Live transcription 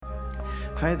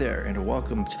Hi there, and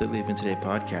welcome to the Leaving Today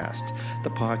podcast, the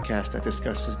podcast that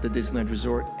discusses the Disneyland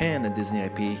Resort and the Disney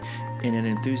IP in an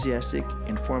enthusiastic,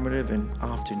 informative, and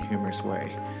often humorous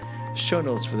way. Show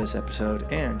notes for this episode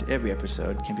and every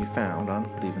episode can be found on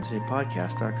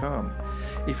leavingtodaypodcast.com.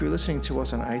 If you're listening to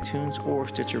us on iTunes or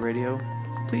Stitcher Radio,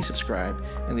 please subscribe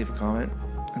and leave a comment.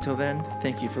 Until then,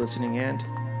 thank you for listening and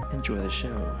enjoy the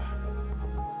show.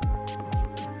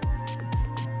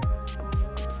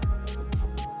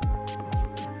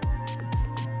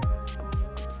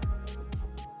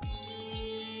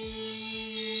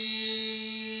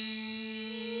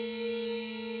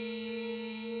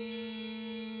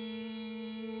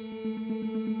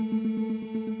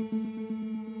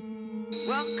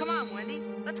 Well, come on, Wendy.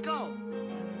 Let's go.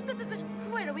 But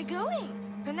where are we going?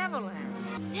 To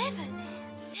Neverland. Neverland.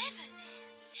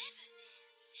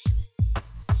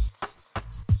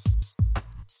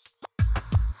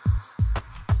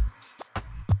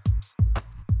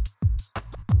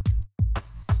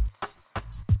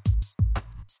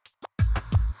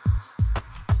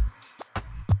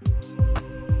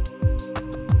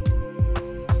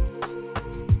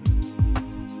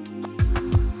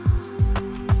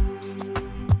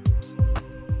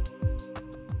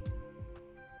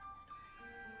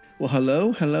 Well,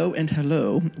 hello, and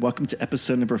hello. Welcome to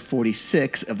episode number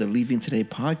 46 of the Leaving Today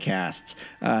podcast.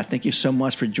 Thank you so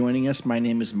much for joining us. My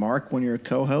name is Mark, one of your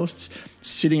co-hosts.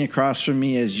 Sitting across from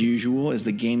me, as usual, is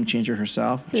the game changer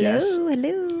herself, Jess.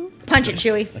 Hello. Punch it,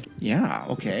 Chewy. Yeah,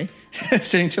 okay.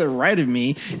 Sitting to the right of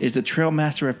me is the Trail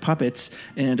Master of Puppets,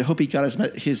 and I hope he got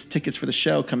his tickets for the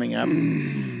show coming up.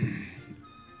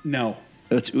 No.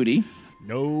 It's Udi.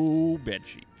 No bed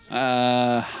sheets.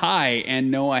 Hi,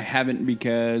 and no, I haven't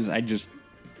because I just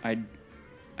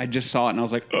saw it and I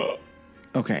was like, ugh,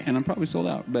 Okay. and I'm probably sold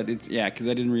out. But because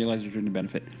I didn't realize they're doing a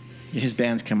benefit. His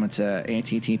band's coming to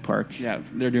AT&T Park. Yeah,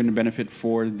 they're doing a benefit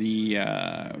for the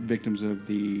victims of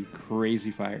the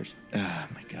crazy fires, Oh,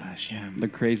 my gosh, yeah. the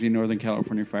crazy Northern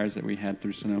California fires that we had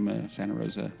through Sonoma, Santa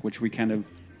Rosa, which we kind of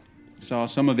saw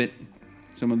some of it,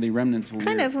 some of the remnants when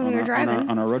we were driving.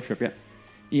 on our road trip. Yeah.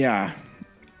 Yeah.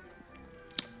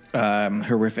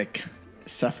 Horrific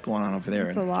stuff going on over there.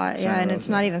 It's a lot, yeah, and it's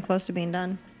not even close to being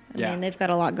done. I Yeah. mean, they've got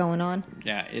a lot going on.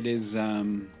 Yeah, it is.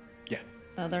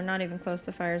 Oh, they're not even close.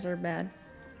 The fires are bad.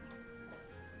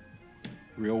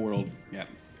 Real world. Yeah.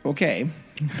 Okay.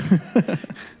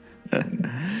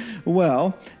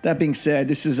 Well, that being said,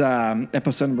 this is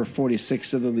episode number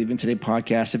 46 of the Leaving Today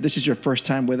podcast. If this is your first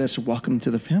time with us, welcome to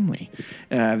the family.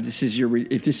 If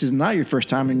this is not your first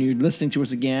time and you're listening to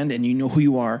us again and you know who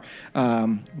you are,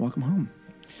 welcome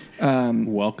home.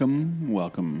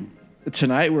 Welcome.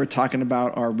 Tonight we're talking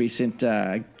about our recent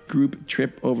group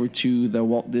trip over to the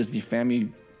Walt Disney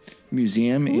Family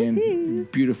Museum in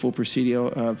beautiful Presidio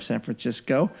of San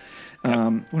Francisco. What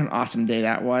an awesome day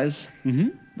that was.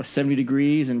 Mm-hmm. 70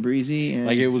 degrees and breezy. And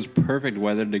Like it was perfect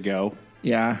weather to go.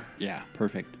 Yeah. Yeah,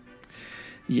 perfect.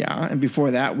 Yeah. And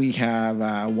before that, we have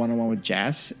one-on-one with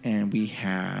Jess, and we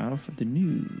have the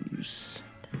news.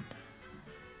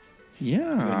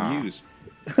 Yeah. Good news.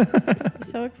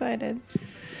 So excited.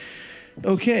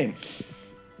 Okay.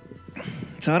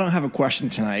 So I don't have a question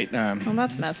tonight. Well,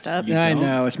 that's messed up. You I don't?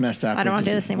 know it's messed up. I don't want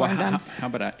to do this anymore. I'm done. How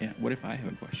about what if I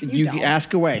have a question? You don't.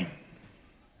 ask away.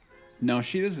 No,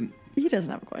 she doesn't. He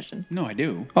doesn't have a question. No, I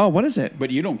do. Oh, what is it? But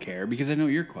you don't care because I know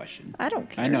your question. I don't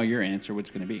care. I know your answer, what's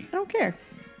going to be. I don't care.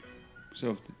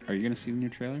 So are you going to see the new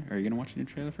trailer? Are you going to watch the new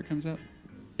trailer if it comes out?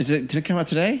 Did it come out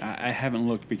today? I haven't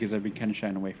looked because I've been kind of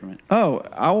shying away from it. Oh,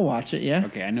 I will watch it. Yeah.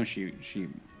 Okay, I know she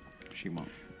won't.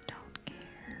 Don't care.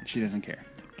 She doesn't care.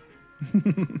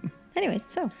 Anyway,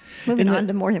 so moving on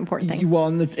to more important things. Well,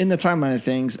 in the timeline of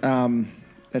things,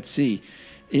 let's see.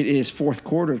 It is fourth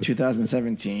quarter of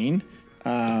 2017.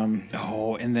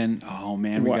 And then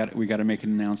man, What? we got to make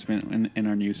an announcement in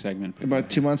our new segment. About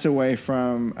 2 months away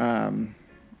from,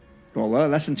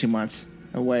 less than 2 months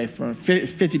away from,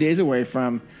 50 days away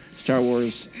from Star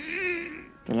Wars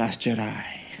The Last Jedi.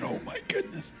 Oh my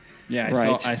goodness. Yeah,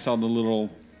 Right. I saw the little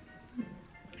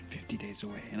 50 days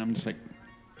away, and I'm just like,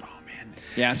 oh man.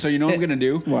 Yeah, so you know what I'm gonna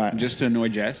do? What? Just to annoy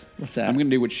Jess. What's that? I'm gonna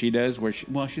do what she does, she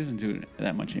doesn't do it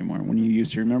that much anymore. When you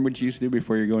used to, remember what you used to do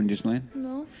before you're going to Disneyland?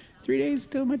 No. 3 days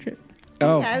till my trip.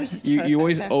 Oh, Yeah, I was just You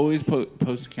always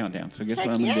post a countdown. So guess Heck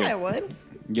what I'm yeah, gonna do? I would.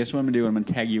 Guess what I'm gonna do? I'm gonna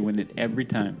tag you in it every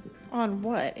time. On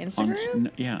what?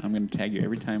 Instagram? I'm gonna tag you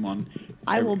every time on.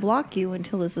 I will block you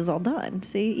until this is all done.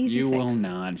 See, easy You fix. will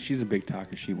not. She's a big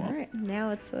talker. She won't. All right, now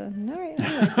it's a... All right,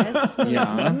 anyways, guys.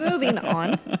 Yeah. Moving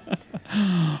on.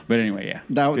 But anyway, yeah.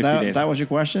 50 days. That was your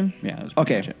question? Yeah. That was pretty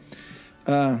Okay. much it.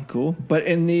 Cool. But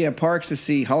in the parks, to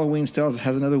see Halloween still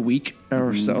has another week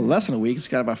or so, less than a week. It's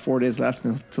got about 4 days left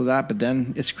until that. But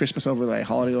then it's Christmas overlay,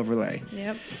 holiday overlay.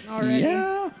 Yep. Already.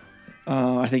 Yeah.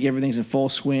 I think everything's in full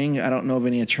swing. I don't know of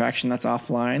any attraction that's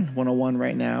offline. 101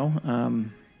 right now.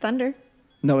 Thunder.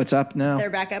 No, it's up now. They're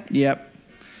back up. Yep.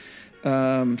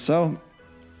 So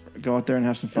go out there and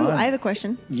have some fun. Ooh, I have a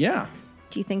question. Yeah.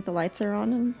 Do you think the lights are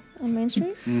on Main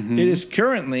Street? It is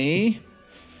currently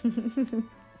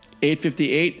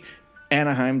 8:58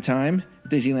 Anaheim time,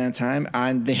 Disneyland time,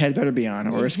 and they had better be on,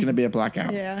 or it's going to be a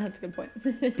blackout. Yeah, that's a good point.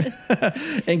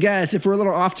 And guys, if we're a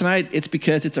little off tonight, it's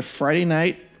because it's a Friday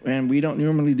night, and we don't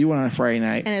normally do one on a Friday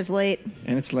night. And it's late.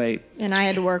 And I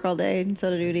had to work all day, and so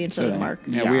did Udi, and so did Mark.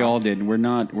 Yeah, we all did. We're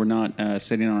not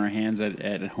sitting on our hands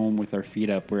at home with our feet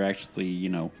up. We're actually,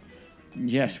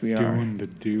 Yes, we are. doing the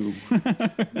do.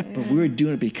 But we're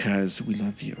doing it because we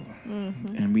love you.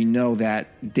 And we know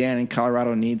that Dan in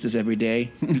Colorado needs us every day.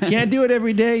 We can't do it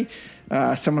every day.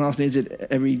 Someone else needs it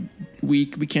every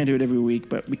week. We can't do it every week,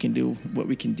 but we can do what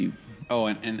we can do. Oh,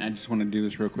 and I just want to do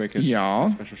this real quick.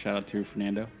 Yeah. Special shout out to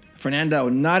Fernando. Fernando,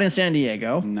 not in San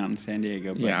Diego. Not in San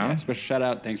Diego, but Yeah. special shout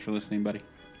out. Thanks for listening, buddy.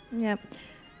 Yep.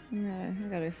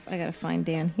 I gotta find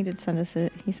Dan. He did send us a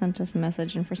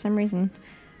message, and for some reason,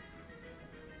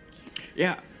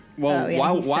 Yeah. Well, he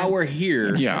while sent- we're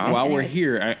here, Yeah. while we're Anyways.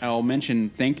 here, I'll mention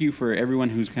thank you for everyone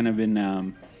who's kind of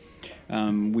been.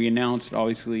 We announced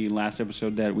obviously last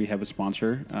episode that we have a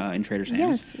sponsor in Trader Sam's.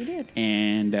 yes, we did.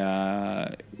 And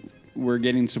we're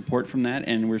getting support from that,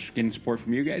 and we're getting support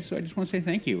from you guys. So I just want to say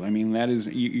thank you. I mean, that is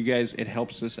you guys. It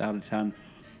helps us out a ton,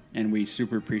 and we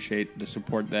super appreciate the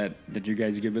support that you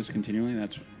guys give us continually.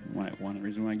 That's one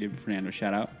reason why I give Fernando a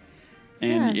shout out.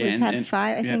 And We've had and-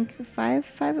 five. I yeah. think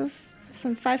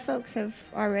five folks have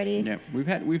already. Yeah, we've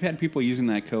had people using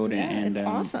that code, Yeah, and it's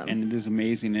awesome. and it is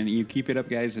amazing. And you keep it up,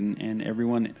 guys, and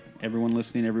everyone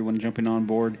listening, everyone jumping on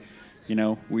board.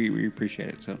 We appreciate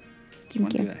it. So just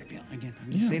want to do that. I feel again.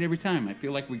 I'm gonna say it every time. I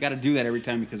feel like we got to do that every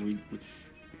time because we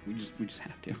just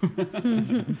have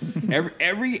to.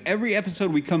 every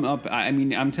episode we come up. I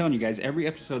mean, I'm telling you guys, every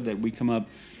episode that we come up.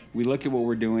 We look at what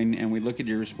we're doing, and we look at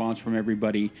your response from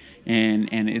everybody, and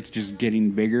it's just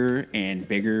getting bigger and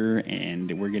bigger, and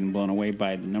we're getting blown away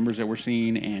by the numbers that we're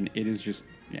seeing, and it is just,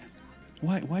 yeah.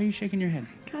 Why are you shaking your head?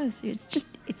 Because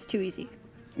it's too easy.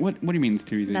 What do you mean it's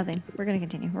too easy? Nothing. We're gonna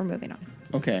continue. We're moving on.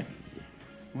 Okay.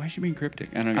 Why is she being cryptic?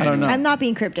 I don't know. I'm not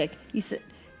being cryptic. You said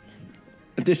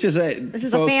This is a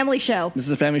family show. This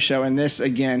is a family show, and this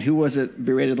again. Who was it?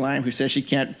 Berated Lime, who says she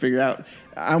can't figure out.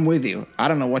 I'm with you. I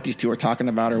don't know what these two are talking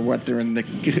about or what they're in the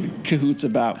cahoots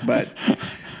about, but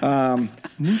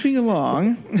moving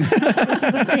along. This is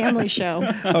a family show.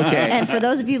 Okay. And for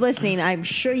those of you listening, I'm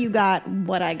sure you got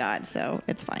what I got, so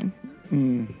it's fine.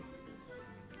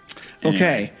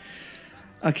 Okay.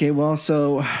 Okay. Well,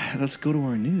 so let's go to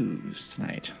our news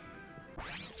tonight.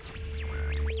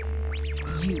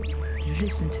 You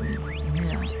listen to me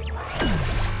now.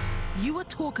 You are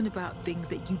talking about things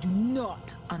that you do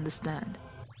not understand.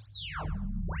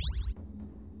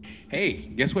 Hey,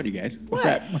 guess what, you guys? What's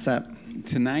that?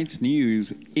 Tonight's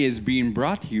news is being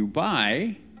brought to you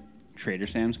by Trader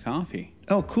Sam's Coffee.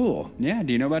 Oh, cool. Yeah,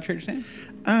 do you know about Trader Sam's?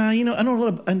 I know a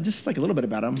little, just like a little bit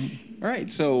about them. All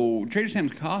right, so Trader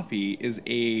Sam's Coffee is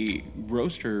a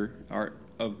roaster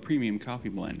of premium coffee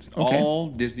blends, Okay. all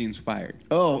Disney inspired.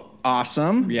 Oh,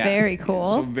 awesome. Yeah, Very cool.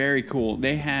 So very cool.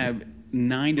 They have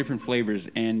 9 different flavors,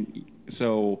 and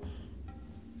so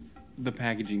the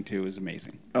packaging too is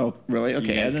amazing. Oh, really?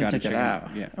 Okay, I guys didn't gotta check it check it out.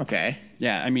 out. Yeah. Okay.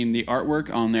 Yeah, I mean the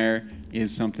artwork on there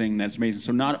is something that's amazing.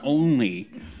 So not only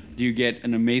do you get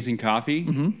an amazing coffee,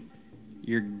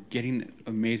 you're getting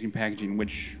amazing packaging,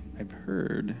 which I've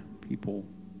heard people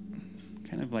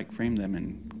kind of like frame them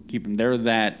and keep them. They're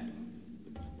that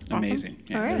amazing.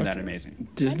 Yeah, All right. they're that amazing.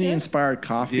 Disney-inspired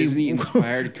coffee.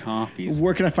 Disney-inspired coffees.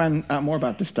 Where can I find out more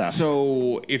about this stuff?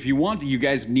 So if you want, you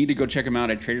guys need to go check them out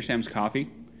at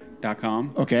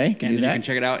TraderSam'sCoffee.com. Okay, can and do then that. you can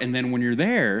check it out. And then when you're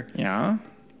there, Yeah.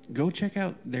 go check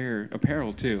out their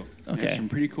apparel too. They have Okay. some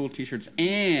pretty cool T-shirts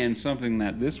and something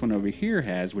that this one over here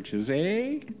has, which is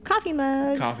a Coffee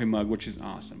mug. coffee mug, which is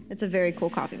awesome. It's a very cool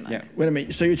coffee mug. Yeah. Wait a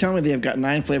minute. So you're telling me they've got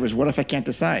 9 flavors. What if I can't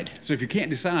decide? So if you can't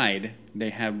decide,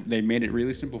 they made it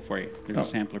really simple for you. There's Oh. a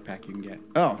sampler pack you can get.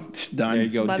 Oh, it's done. There you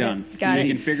go, Love it. done. Got you it.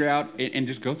 can figure out and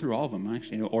just go through all of them.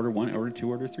 Actually, order 1, order 2,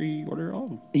 order 3, order all of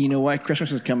them. You know what?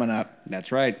 Christmas is coming up.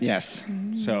 That's right. Yes.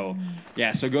 So,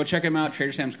 yeah, so go check them out,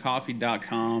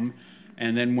 TraderSam'sCoffee.com.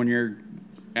 And then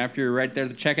after you're right there at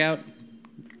the checkout,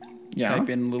 Yeah. type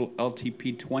in little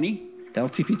LTP20,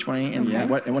 LTP 20, and Yeah.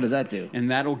 what does that do? And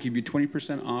that'll give you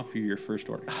 20% off of your first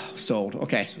order. Sold.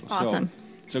 Okay. Awesome.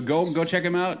 So go check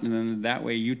them out, and then that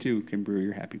way you too can brew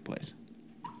your happy place.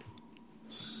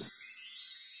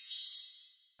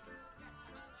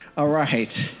 All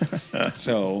right.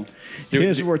 So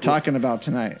Here's what we're talking about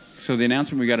tonight. So the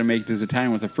announcement we got to make is a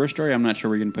tie-in with the first story. I'm not sure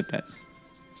we're going to put that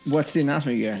What's the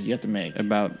announcement you have to make?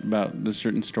 about the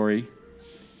certain story.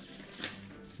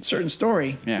 Certain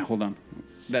story. Yeah, hold on.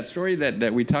 That story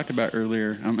that we talked about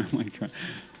earlier. I'm like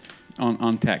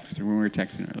on text when we were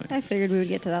texting earlier. I figured we would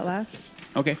get to that last.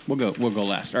 Okay, we'll go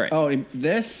last. All right. Oh,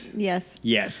 this? Yes.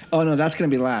 Yes. Oh no, that's going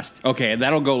to be last. Okay,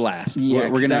 that'll go last. Yeah,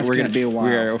 'cause that's gonna be a while.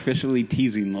 We are officially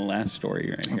teasing the last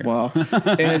story right here. Well,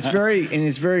 and it's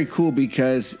very cool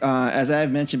because as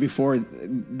I've mentioned before,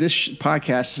 this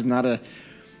podcast is not a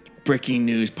breaking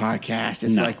news podcast.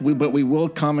 It's No. but we will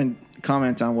comment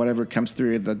on whatever comes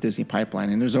through the Disney pipeline,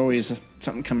 and there's always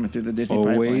something coming through the Disney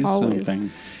pipeline. Always. something.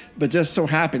 But just so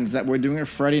happens that we're doing it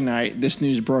Friday night. This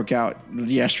news broke out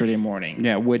yesterday morning.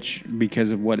 Yeah, which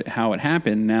because of how it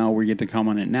happened, now we get to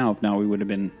comment on it now. If now we would have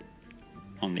been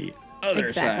on the other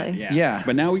Exactly. side. Yeah.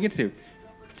 But now we get to.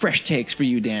 Fresh takes for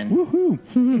you, Dan.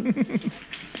 Woohoo!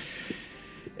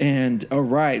 And all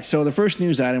right, so the first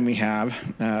news item we have,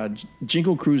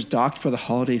 Jingle Cruise docked for the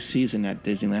holiday season at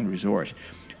Disneyland Resort.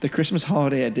 The Christmas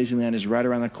holiday at Disneyland is right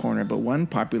around the corner, but one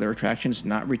popular attraction is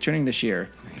not returning this year.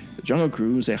 The Jungle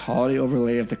Cruise, a holiday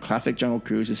overlay of the classic Jungle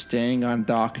Cruise, is staying on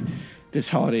dock this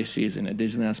holiday season, a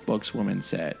Disneyland spokeswoman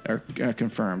said, or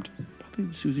confirmed.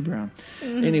 Probably Susie Brown.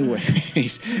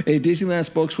 Anyways, a Disneyland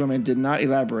spokeswoman did not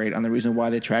elaborate on the reason why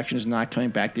the attraction is not coming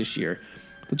back this year.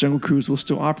 The Jungle Cruise will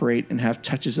still operate and have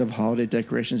touches of holiday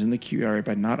decorations in the queue area,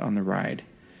 but not on the ride.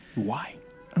 Why?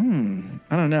 I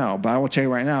don't know, but I will tell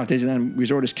you right now, Disneyland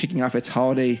Resort is kicking off its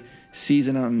holiday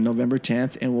season on November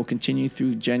 10th and will continue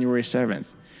through January 7th.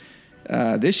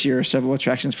 This year, several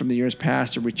attractions from the years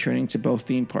past are returning to both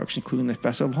theme parks, including the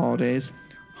Festival of Holidays,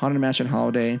 Haunted Mansion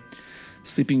Holiday,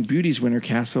 Sleeping Beauty's Winter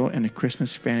Castle, and a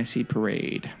Christmas Fantasy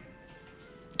Parade.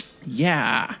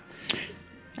 Yeah.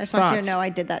 I just want you Thoughts? to know I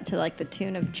did that to like the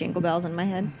tune of Jingle Bells in my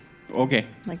head, Okay.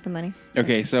 like the money.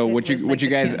 Okay. It's- So it what you was like the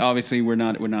guys tune. obviously we're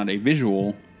not a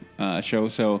visual show.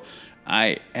 So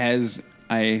as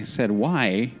I said,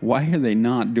 why are they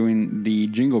not doing the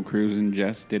Jingle Cruise and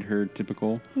Jess did her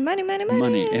typical money.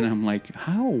 and I'm like,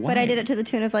 how? Why? But I did it to the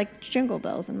tune of like Jingle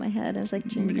Bells in my head. I was like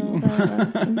Jingle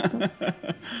Bells. Jingle.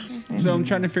 So I'm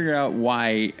trying to figure out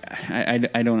why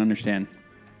I don't understand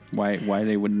why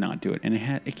they would not do it, and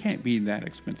it can't be that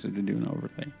expensive to do an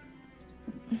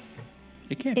overlay.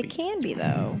 It can't be. It can be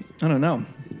though. I don't know.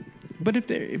 But if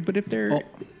they're Oh.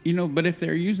 if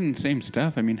they're using the same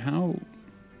stuff, I mean, how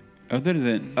other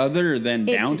than downtime.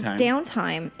 It's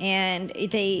downtime, and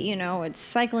it's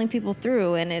cycling people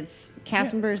through, and it's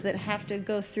cast members that have to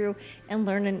go through and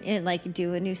learn and like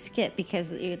do a new skit because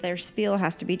their spiel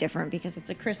has to be different because it's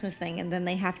a Christmas thing, and then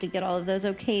they have to get all of those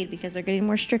okayed because they're getting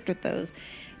more strict with those,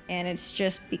 and it's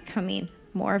just becoming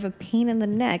more of a pain in the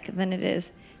neck than it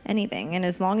is anything. And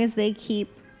as long as they keep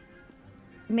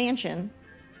Mansion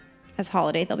as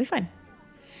holiday, they'll be fine.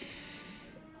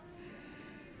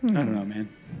 I don't know, man.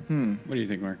 What do you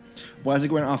think, Mark? Why is it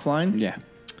going offline? Yeah.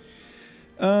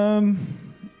 I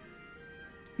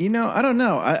don't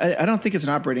know. I don't think it's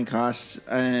an operating cost,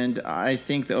 and I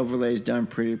think the overlay is done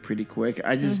pretty quick.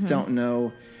 I just don't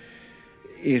know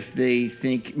if they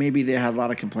think maybe they had a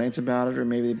lot of complaints about it, or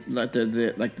maybe like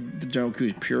the Jungle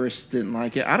Cruise purists didn't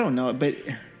like it. I don't know, but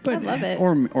I love it.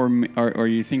 Or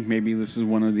you think maybe this is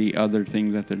one of the other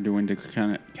things that they're doing to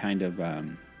kind of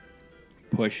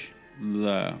push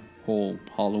the whole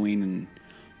Halloween and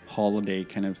holiday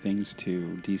kind of things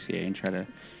to DCA and try to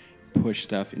push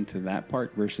stuff into that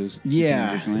part versus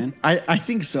Disneyland? I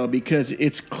think so, because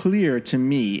it's clear to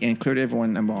me and clear to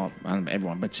everyone, well, not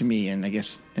everyone, but to me, and I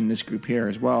guess in this group here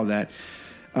as well, that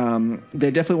they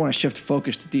definitely want to shift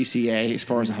focus to DCA as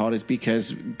far as the holidays,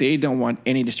 because they don't want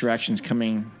any distractions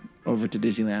coming over to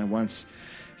Disneyland once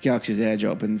Galaxy's Edge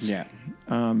opens. Yeah.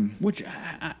 Which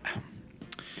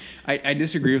I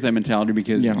disagree with that mentality,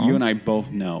 because you and I both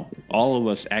know, all of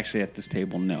us actually at this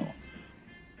table know,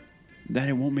 that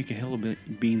it won't make a hill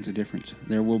of beans a difference.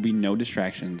 There will be no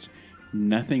distractions.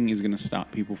 Nothing is going to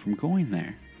stop people from going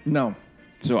there. No.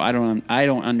 So I don't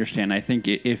understand. I think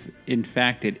if in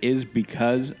fact it is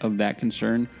because of that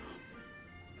concern,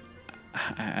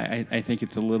 I think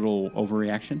it's a little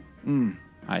overreaction.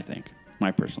 I think,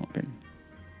 my personal opinion.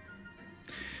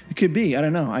 It could be. I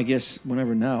don't know. I guess we'll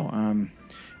never know.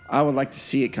 I would like to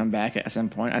see it come back at some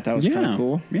point. I thought it was kind of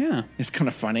cool. Yeah. It's kind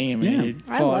of funny. I mean,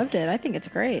 I loved it. I think it's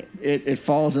great. It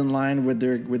falls in line with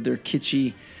their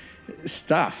kitschy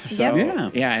stuff. So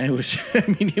Yeah. And it was. I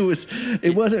mean,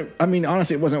 it wasn't. I mean,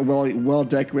 honestly, it wasn't well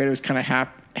decorated. It was kind of half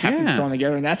thrown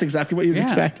together, and that's exactly what you'd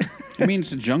expect. I mean,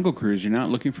 it's a Jungle Cruise. You're not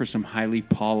looking for some highly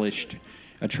polished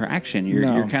attraction.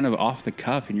 You're kind of off the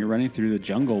cuff, and you're running through the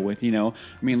jungle with, I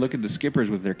mean, look at the skippers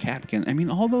with their capkin. I mean,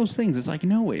 all those things. It's like,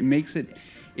 no, it makes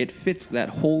it fits that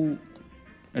whole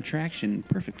attraction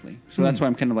perfectly. So that's why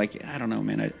I'm kind of like, I don't know,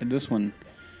 man. This one,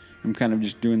 I'm kind of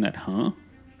just doing that, huh?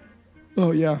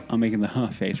 Oh, yeah. I'm making the huh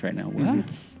face right now. What?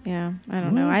 I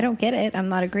don't know. I don't get it. I'm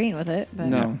not agreeing with it. But.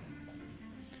 No.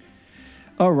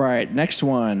 All right, next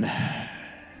one.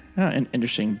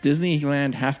 Interesting.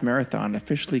 Disneyland Half Marathon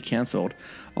officially canceled,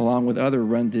 along with other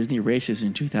Run Disney races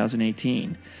in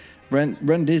 2018.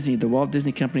 Run Disney, the Walt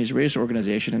Disney Company's race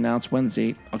organization, announced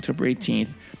Wednesday, October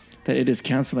 18th, that it is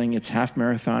canceling its half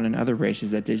marathon and other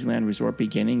races at Disneyland Resort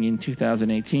beginning in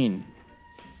 2018.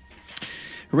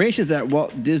 Races at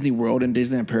Walt Disney World and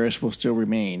Disneyland Paris will still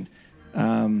remain.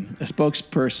 A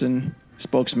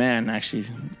spokesman, actually,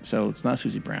 so it's not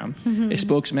Susie Brown. A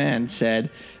spokesman said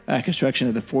construction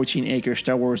of the 14-acre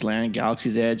Star Wars Land,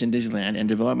 Galaxy's Edge, and Disneyland, and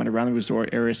development around the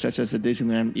resort areas such as the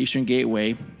Disneyland Eastern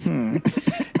Gateway,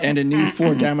 and a new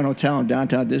 4-diamond hotel in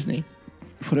downtown Disney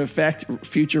would affect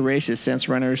future races since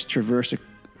runners traverse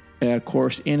a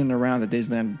course in and around the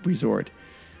Disneyland Resort.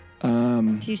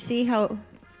 Do you see how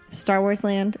Star Wars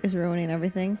Land is ruining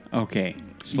everything? Okay.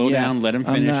 Slow down, let him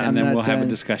finish, and then we'll have a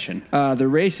discussion. The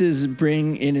races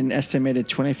bring in an estimated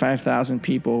 25,000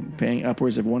 people, paying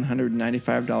upwards of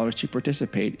 $195 to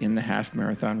participate in the half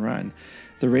marathon run.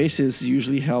 The races,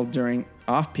 usually held during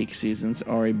off-peak seasons,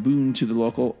 are a boon to the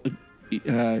local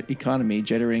economy,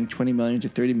 generating $20 million to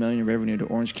 $30 million in revenue to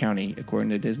Orange County, according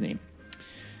to Disney.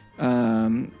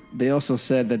 They also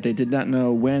said that they did not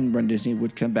know when Run Disney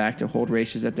would come back to hold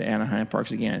races at the Anaheim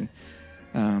parks again.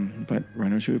 But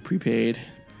runners who have prepaid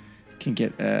can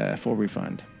get a full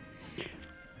refund.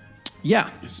 Yeah.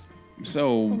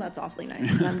 So Well, that's awfully nice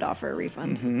of them to offer a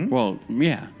refund. Well,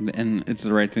 yeah, and it's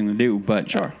the right thing to do.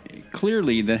 But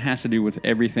clearly that has to do with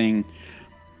everything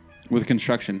with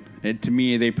construction. To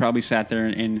me, they probably sat there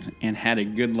and had a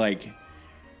good,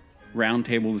 round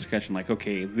table discussion. Like,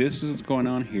 okay, this is what's going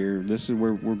on here. This is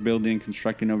where we're building and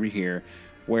constructing over here.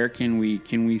 Where can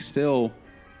we still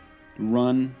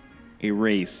run a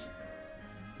race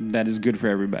that is good for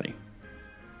everybody?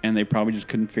 And they probably just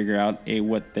couldn't figure out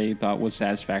what they thought was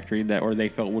satisfactory, or they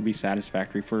felt would be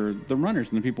satisfactory for the runners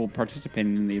and the people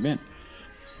participating in the event.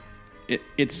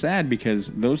 It's sad because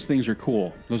those things are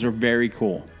cool. Those are very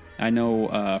cool. I know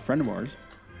a friend of ours,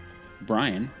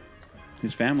 Brian,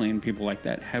 his family and people like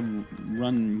that have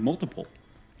run multiple.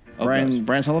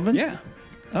 Brian Sullivan? Yeah.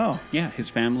 Oh. Yeah, his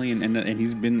family and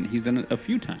he's done it a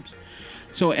few times.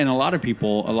 So, and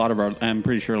I'm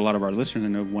pretty sure a lot of our listeners, I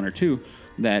know one or two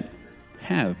that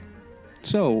have.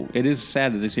 So it is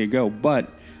sad that they see it go,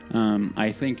 but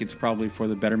I think it's probably for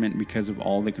the betterment because of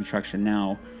all the construction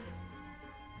now.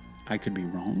 I could be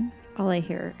wrong. All I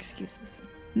hear are excuses.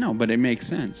 No, but it makes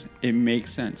sense. It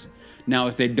makes sense. Now,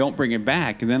 if they don't bring it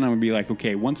back, then I'm going to be like,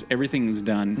 okay, once everything is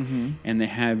done and they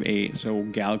have so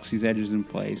Galaxy's Edge is in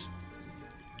place,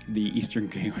 the Eastern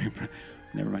Gateway,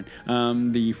 never mind,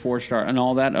 the 4-star and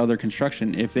all that other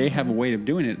construction, if they have a way of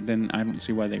doing it, then I don't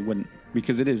see why they wouldn't.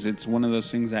 Because it's one of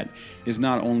those things that is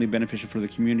not only beneficial for the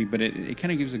community, but it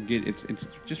kind of gives a good, it's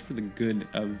just for the good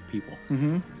of people.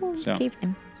 So,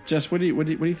 Jess, what do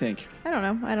you think? I don't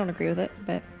know. I don't agree with it,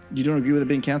 but... You don't agree with it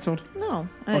being canceled? No.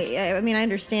 Okay. I mean, I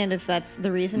understand if that's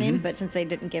the reasoning, but since they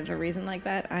didn't give a reason like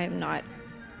that, I'm not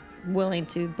willing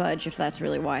to budge if that's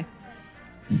really why.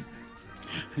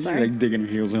 You're digging your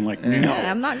heels in no. Yeah,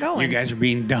 I'm not going. You guys are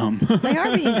being dumb. They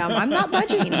are being dumb. I'm not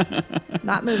budging.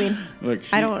 Not moving. Look,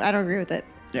 I don't agree with it.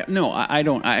 Yeah. No, I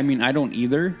don't. I mean, I don't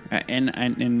either.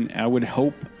 And I would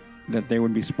hope that they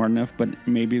would be smart enough, but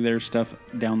maybe there's stuff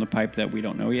down the pipe that we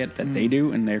don't know yet that they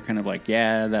do, and they're kind of like,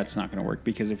 yeah, that's not going to work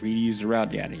because if we use the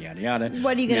route, yada yada yada.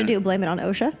 What are you going to do? Blame it on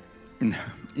OSHA?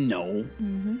 No.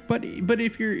 But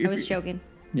if you're, I was joking.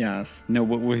 Yes. No,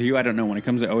 but with you, I don't know. When it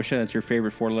comes to OSHA, that's your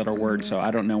favorite 4-letter word, so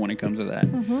I don't know when it comes to that.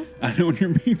 I know when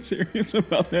you're being serious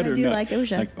about that or not. I do like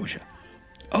OSHA. Like OSHA.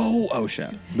 Oh,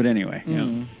 OSHA. But anyway,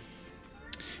 yeah.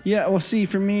 Yeah, well, see,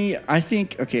 for me, I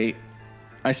think, okay,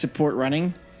 I support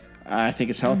running. I think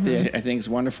it's healthy. I think it's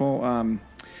wonderful.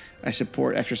 I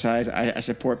support exercise. I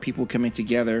support people coming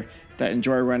together that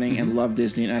enjoy running and love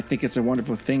Disney. And I think it's a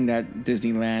wonderful thing that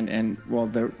Disneyland and,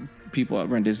 the people that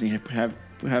run Disney have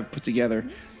put together.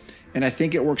 And I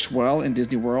think it works well in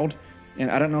Disney World.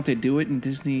 and I don't know if they do it in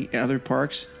Disney other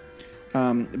parks,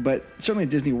 but certainly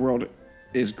Disney World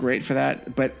is great for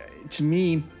that. But to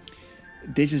me,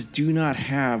 they just do not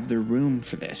have the room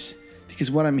for this. Because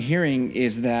what I'm hearing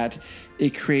is that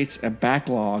it creates a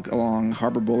backlog along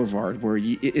Harbor Boulevard where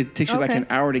it takes you like an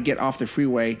hour to get off the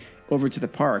freeway over to the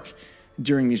park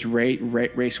during these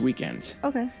race weekends.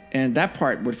 Okay. And that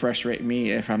part would frustrate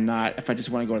me if I just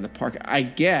want to go to the park. I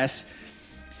guess,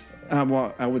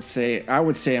 well, I would say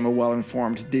I'm a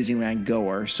well-informed Disneyland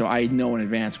goer, so I know in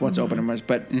advance what's open and what's,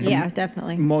 but Yeah,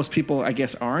 definitely. most people, I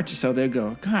guess, aren't. So they'll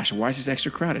go, gosh, why is this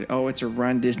extra crowded? Oh, it's a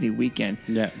Run Disney weekend.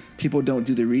 Yeah. People don't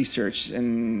do the research,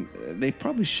 and they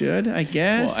probably should, I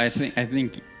guess. Well, I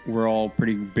think we're all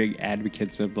pretty big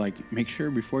advocates of, like, make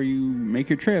sure before you make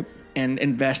your trip. And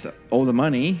invest all the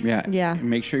money. Yeah.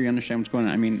 Make sure you understand what's going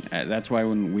on. I mean, that's why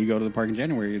when we go to the park in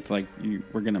January, it's like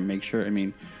we're going to make sure, I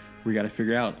mean, we got to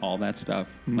figure out all that stuff.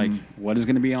 Like, what is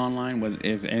going to be online?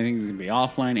 If anything's going to be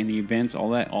offline, any events,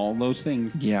 all those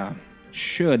things. Yeah.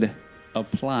 Should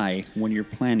apply when you're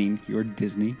planning your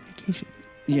Disney vacation.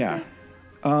 Yeah.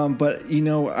 But,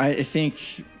 I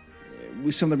think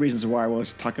some of the reasons why we'll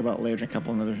talk about later in a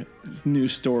couple of other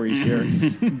news stories here.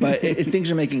 But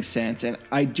things are making sense. And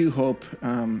I do hope,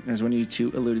 as one of you two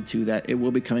alluded to, that it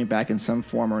will be coming back in some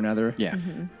form or another. Yeah.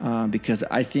 Because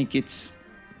I think it's,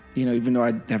 even though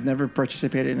I have never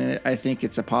participated in it, I think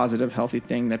it's a positive, healthy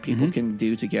thing that people can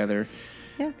do together.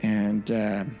 Yeah. And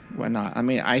whatnot. I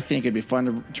mean, I think it'd be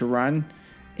fun to run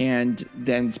and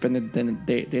then spend the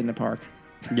day in the park.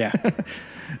 Yeah.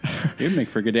 It would make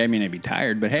for a good day. I mean, I'd be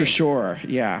tired, but hey. For sure,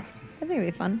 yeah. I think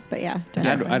it'd be fun, but yeah.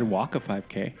 I'd walk a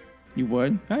 5K. You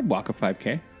would? I'd walk a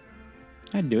 5K.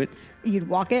 I'd do it. You'd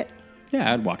walk it?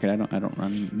 Yeah, I'd walk it. I don't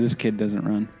run. This kid doesn't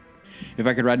run. If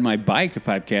I could ride my bike a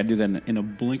 5K, I'd do that in a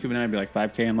blink of an eye. I'd be like,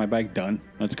 5K on my bike, done.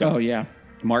 Let's go. Oh, yeah.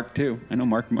 Mark, too. I know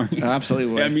Mark.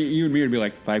 Absolutely would. Yeah, I mean, you and me would be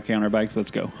like, 5K on our bikes,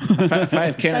 let's go.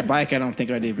 5K on a bike, I don't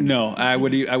think I'd even... No, I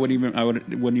wouldn't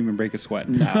even break a sweat.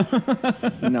 No.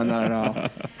 No, not at all.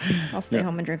 I'll stay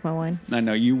home and drink my wine. I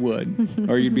know, you would.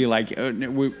 Or you'd be like,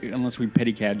 unless we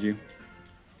pedicab you.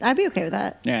 I'd be okay with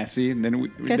that. Yeah, see, and then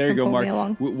Guys there you can go, pull Mark. me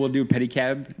along. We'll do a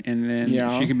pedicab, and then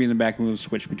she can be in the back, and we'll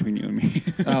switch between you and me.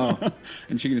 Oh,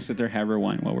 and she can sit there, have her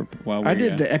wine while we're. I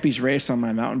did the Epi's race on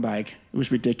my mountain bike. It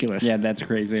was ridiculous. Yeah, that's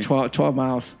crazy. 12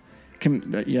 miles.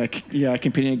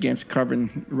 Competing against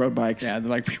carbon road bikes. Yeah, they're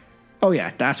like. Oh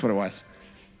yeah, that's what it was.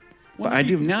 Well, but I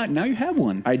do now. You have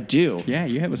one. I do. Yeah,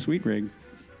 you have a sweet rig.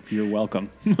 You're welcome.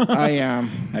 I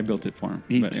I built it for him.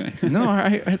 But anyway. No,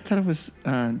 I thought it was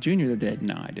Junior that did.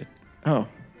 No, I did. Oh.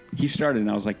 He started,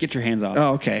 and I was like, "Get your hands off."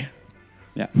 Oh, okay.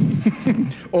 Yeah.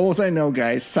 All I know,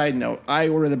 guys. Side note: I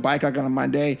ordered the bike like on a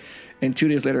Monday, and 2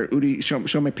 days later, Udi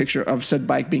showed me a picture of said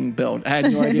bike being built. I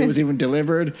had no idea it was even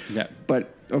delivered. Yeah.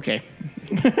 But okay.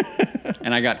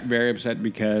 And I got very upset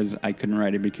because I couldn't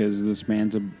ride it because this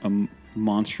man's a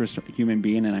monstrous human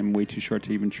being, and I'm way too short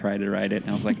to even try to ride it.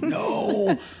 And I was like,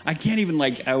 no, I can't even.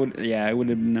 I would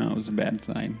have. No, it was a bad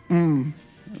sign.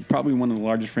 Probably one of the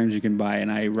largest frames you can buy, and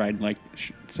I ride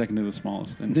second to the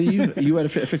smallest. And You had a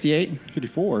 58?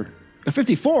 54. A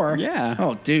 54? Yeah.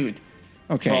 Oh, dude.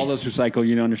 Okay. For all those who cycle,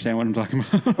 you don't understand what I'm talking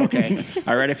about. Okay.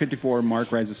 I ride a 54.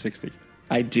 Mark rides a 60.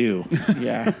 I do.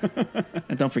 Yeah.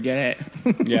 And don't forget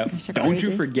it. Yeah. are Don't you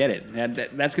crazy. forget it.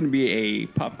 That's going to be a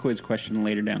pop quiz question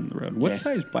later down the road. What Yes.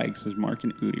 size bikes does Mark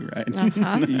and Udi ride?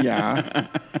 Uh-huh. Yeah.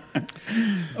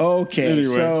 Okay.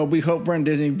 Anyway. So we hope Run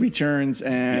Disney returns,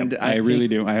 and Yep, I really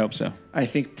do. I hope so. I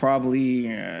think probably,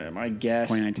 my guess,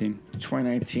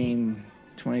 2019.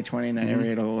 2020 in that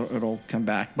area, it'll come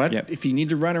back. But Yep. if you need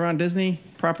to run around Disney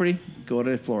property, go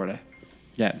to Florida.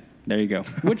 Yeah. There you go.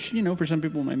 Which, for some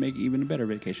people might make even a better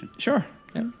vacation. Sure.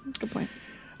 Good point.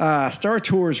 Star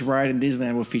Tours ride in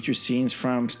Disneyland will feature scenes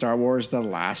from Star Wars: The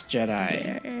Last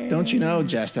Jedi. Don't you know,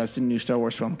 Jess? That's the new Star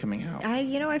Wars film coming out.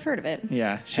 I've heard of it.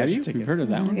 Yeah. Have you? You've heard of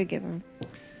that I one? could give them.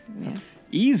 Yeah.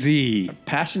 Easy.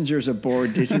 Passengers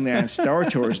aboard Disneyland Star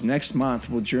Tours next month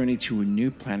will journey to a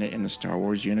new planet in the Star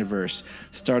Wars universe.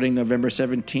 Starting November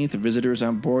 17th, visitors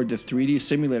on board the 3D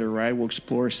simulator ride will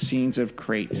explore scenes of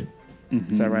Crate.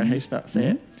 Is that right? How you say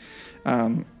it?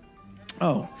 And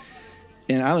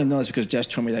I only know this because Jess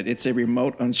told me that it's a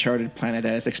remote, uncharted planet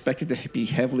that is expected to be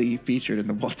heavily featured in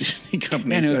the Walt Disney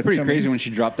Company. Man, it was pretty crazy when she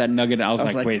dropped that nugget. I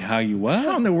was like, wait, how you what?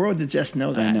 How in the world did Jess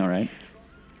know that? I know, right?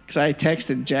 Because I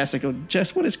texted Jess, I go,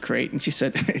 Jess, what is Crate? And she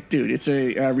said, dude, it's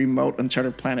a remote,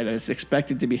 uncharted planet that is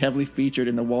expected to be heavily featured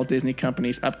in the Walt Disney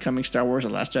Company's upcoming Star Wars: The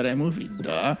Last Jedi movie.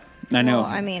 Duh. I know. Well,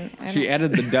 I mean, she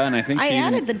added the done. I think I she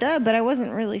added the dub, but I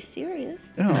wasn't really serious.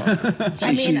 Oh.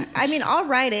 I mean, I'll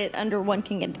write it under one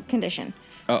condition.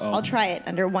 Uh-oh. I'll try it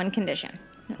under one condition.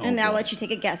 And I'll let you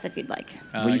take a guess if you'd like.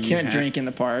 Well, you can't drink in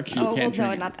the park. Oh, well, can't no,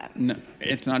 drink. not that. No,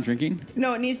 it's not drinking.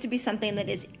 No, it needs to be something that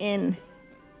is in,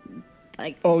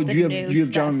 like, Oh, the you new have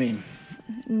stuff. John Mean.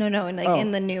 No, like Oh.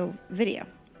 in the new video,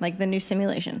 like the new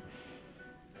simulation.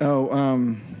 Oh,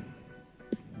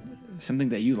 something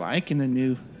that you like in the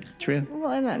new trailer?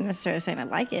 Well, I'm not necessarily saying I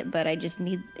like it, but I just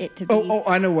need it to be. Oh,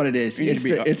 I know what it is. It's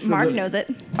the Mark little- knows it.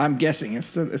 I'm guessing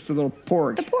it's the little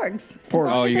porg. The porgs. Porgs. As long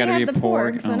Oh, as you they gotta have be the a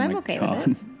porg. porgs, then Oh I'm my okay God.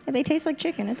 with it. Yeah, they taste like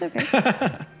chicken. It's okay.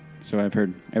 So I've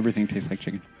heard everything tastes like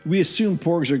chicken. We assume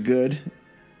porgs are good.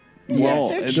 Well,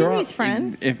 they're they're Chewie's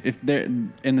friends. If they're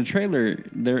in the trailer,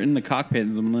 they're in the cockpit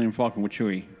of the Millennium Falcon with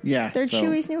Chewie. Yeah. They're So-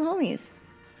 Chewie's new homies.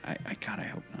 I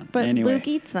hope not. But anyway, Luke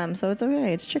eats them, so it's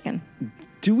okay. It's chicken.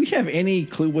 Do we have any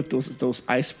clue what those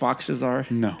ice foxes are?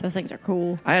 no. Those things are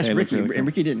cool. I asked They look Ricky, really cool. and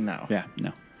Ricky didn't know. Yeah,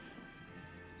 no.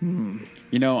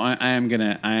 You know, I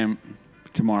am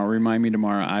tomorrow. Remind me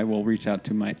tomorrow. I will reach out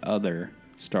to my other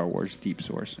Star Wars deep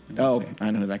source. and we'll Oh, see.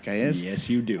 I know who that guy is. Yes,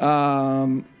 you do.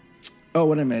 Oh,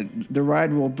 wait a minute. The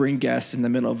ride will bring guests in the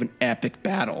middle of an epic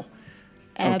battle.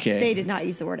 Okay. They did not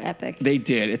use the word epic. They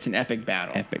did. It's an epic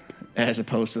battle. Epic. As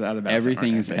opposed to the other battles. that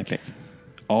Everything aren't is epic.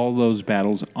 All those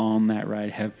battles on that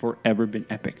ride have forever been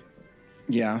epic.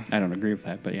 Yeah. I don't agree with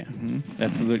that, but yeah,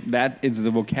 Mm-hmm. that is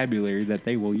the vocabulary that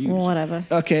they will use. Well, whatever.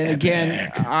 Okay, and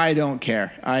again, I don't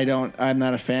care. I'm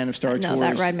not a fan of Star No, Tours.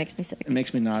 that ride makes me sick. It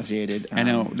makes me nauseated. I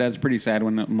know that's pretty sad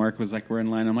when Mark was like, "We're in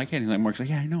line." I'm like, "Yeah," and he's like, Mark's like,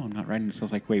 "Yeah, I know, I'm not riding this." I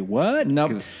was like, "Wait, what?"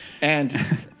 Nope. 'Cause- And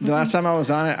the last time I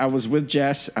was on it, I was with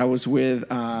Jess. I was with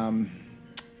Annika,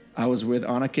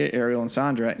 Ariel, and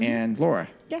Sandra, and Laura.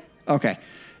 Yeah. Okay.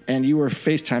 And you were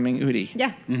FaceTiming Udi.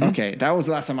 Yeah. Okay. That was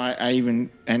the last time I even,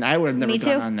 and I would have never Me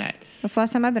gone too. on that. That's the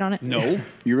last time I've been on it. No,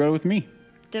 you rode with me.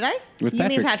 Did I? With You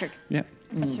mean Patrick? Yeah.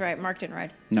 That's right. Mark didn't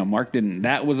ride. No, Mark didn't.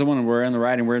 That was the one where we're on the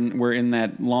ride and we're in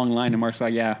that long line, and Mark's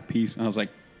like, "Yeah, peace," and I was like,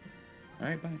 "All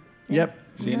right, bye. Yep.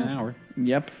 See you in an hour."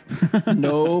 Yep.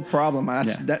 No problem.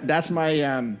 That's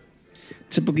my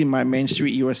typically my Main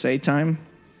Street USA time.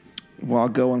 Well, I'll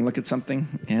go and look at something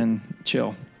and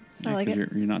chill. I like 'Cause it.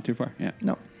 You're not too far. Yeah.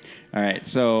 No. All right.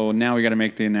 So now we got to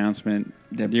make the announcement.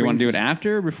 That Do you want to do it brings-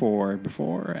 after, or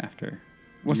before, or after?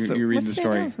 What's you, the- you read what's the the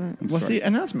story? announcement? What's the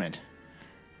announcement?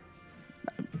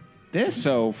 This?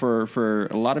 So for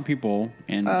a lot of people,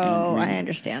 and Oh, and I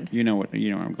understand. You know where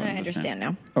I'm going. I with this understand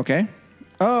now. Okay.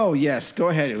 Oh, yes. Go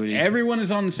ahead, Udi. Everyone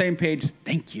is on the same page.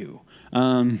 Thank you.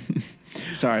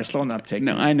 Sorry, slow enough. Take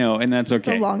No, two. I know, and that's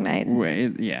okay. a long night.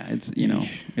 Yeah, it's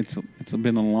it's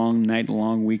been a long night, a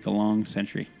long week, a long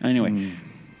century. Anyway,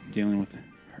 dealing with her.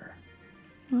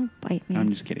 Oh, bite me. I'm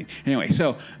just kidding. Anyway,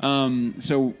 so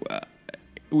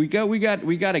we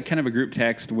got a kind of a group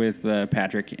text with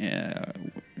Patrick,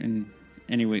 and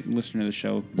anyway, listener to the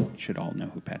show should all know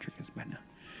who Patrick is by now.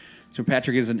 So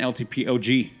Patrick is an LTP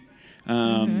OG.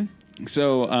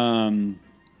 So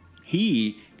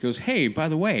he goes, "Hey, by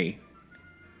the way,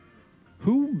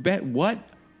 who bet what?"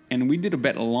 And we did a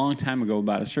bet a long time ago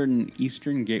about a certain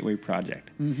Eastern Gateway project.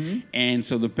 And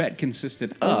so the bet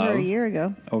consisted of Over a year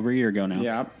ago. over a year ago now.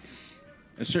 Yeah.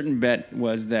 A certain bet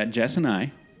was that Jess and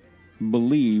I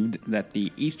believed that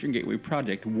the Eastern Gateway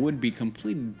project would be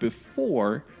completed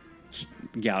before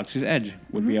Galaxy's Edge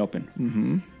would be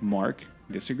open. Mark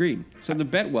disagreed. So the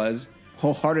bet was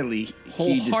Wholeheartedly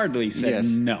said, yes.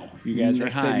 "No, you guys are I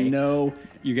high. said no.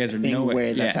 You guys are thing no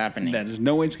way that's happening." There's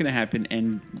no way it's going to happen."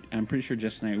 And I'm pretty sure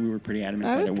Jess and I, we were pretty adamant.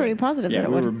 I that was it pretty would. positive Yeah, that it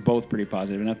we would. were both pretty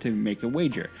positive enough to make a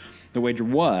wager. The wager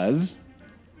was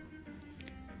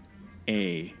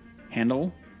a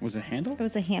handle. Was it a handle? It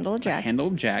was a handle of Jack Handle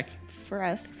Jack for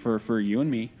us. for you and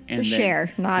me. And then-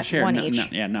 share, not one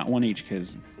each. Not one each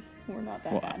because We're not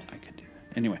that well, bad. I could do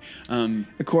that anyway.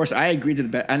 Of course, I agreed to the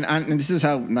bet, and this is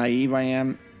how naive I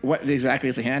am. What exactly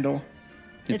is the handle?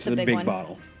 It's a the big big one.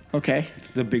 bottle. Okay.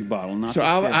 It's the big bottle. Not So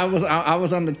the fifth. I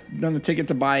was on the ticket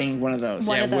to buying one of those.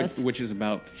 One yeah, of those. which is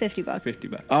about $50.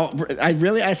 $50. Oh,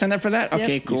 I signed up for that. Yep.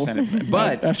 Okay, You cool. You signed up for that.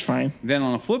 But that's fine. then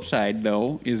on the flip side,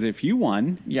 though, is if you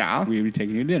won, Yeah. we would be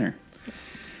taking you to dinner.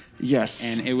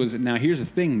 Yes. And it was now. Here's the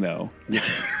thing, though.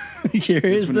 Here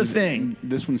is This the one thing.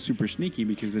 This one's super sneaky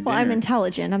because the Well, dinner. I'm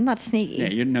intelligent. I'm not sneaky.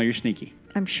 Yeah, you're sneaky.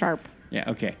 I'm sharp. Yeah,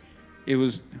 okay. It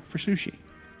was for sushi,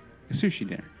 a sushi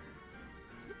dinner.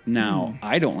 Now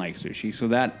I don't like sushi, so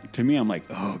that to me, I'm like,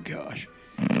 oh gosh.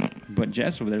 But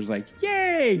Jess over there's like,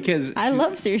 yay, because I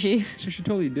love sushi. So she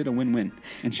totally did a win-win,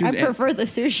 and she I and- prefer the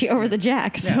sushi over the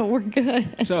Jack, so Yeah. we're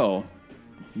good. So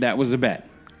that was the bet.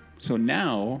 So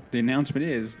now the announcement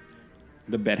is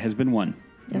the bet has been won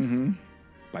Yes.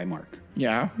 by Mark.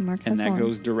 Yeah. Mark And has that won.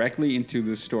 goes directly into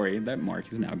the story that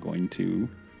Mark is now going to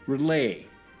relay.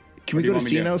 Can we go to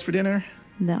Cino's for dinner?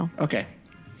 No, Okay.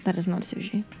 that is not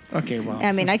sushi. Okay, well.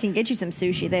 I mean, I can get you some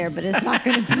sushi there, but it's not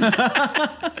going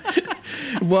to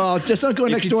be. Well, just don't go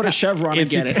next door to Chevron and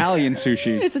get It's Italian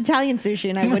sushi. It's Italian sushi,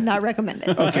 and I would not recommend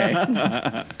it.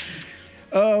 Okay.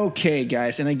 Okay,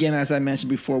 guys. And again, as I mentioned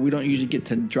before, we don't usually get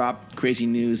to drop crazy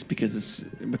news because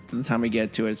by the time we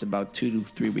get to it, it's about 2 to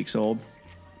 3 weeks old.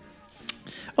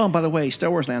 Oh, and by the way,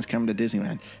 Star Wars Land's coming to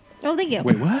Disneyland. Oh, thank you.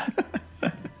 Wait, what?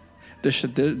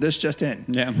 This just in.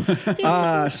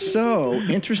 Yeah. So,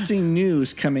 interesting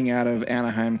news coming out of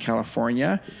Anaheim,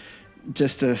 California.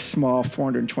 Just a small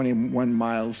 421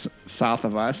 miles south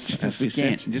of us, Just as we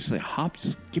said. Just like hop,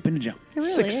 skip, and a jump. It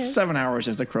really 6, is. 7 hours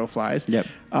as the crow flies. Yep.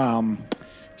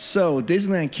 So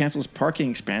Disneyland cancels parking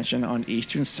expansion on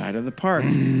eastern side of the park.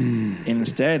 And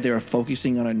instead, they are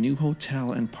focusing on a new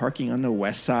hotel and parking on the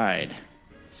west side.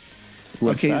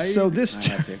 West Okay, side? so this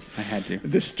I had to.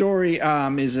 this story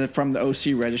is from the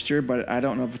OC Register, but I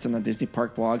don't know if it's on the Disney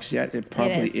Park blogs yet. It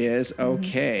probably is.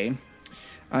 Okay.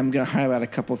 I'm going to highlight a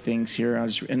couple things here.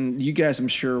 And you guys, I'm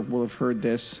sure, will have heard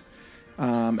this.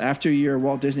 After a year,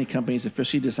 Walt Disney Companies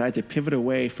officially decided to pivot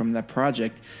away from that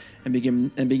project and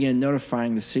began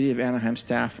notifying the city of Anaheim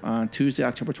staff on Tuesday,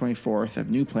 October 24th, of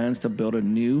new plans to build a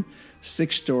new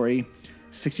 6-story,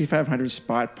 6,500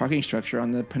 spot parking structure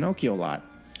on the Pinocchio lot.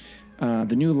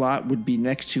 The new lot would be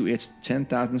next to its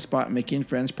 10,000 spot Mickey and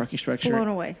Friends parking structure. Blown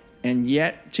away. And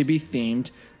yet to be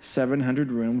themed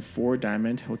 700-room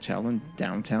 4-diamond hotel in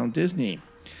downtown Disney.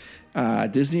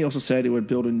 Disney also said it would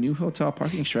build a new hotel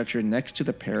parking structure next to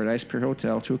the Paradise Pier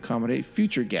Hotel to accommodate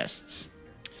future guests.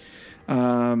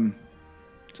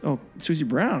 Susie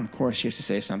Brown, of course, she has to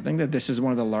say something, that this is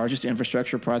one of the largest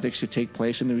infrastructure projects to take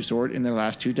place in the resort in the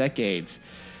last 2 decades.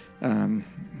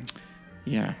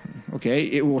 Yeah. Okay.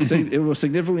 It will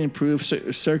significantly improve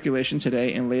circulation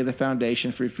today and lay the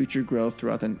foundation for future growth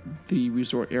throughout the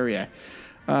resort area.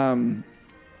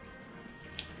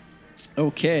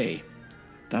 Okay.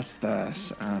 That's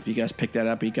if you guys picked that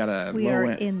up, you got a We low are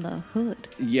end. in the hood.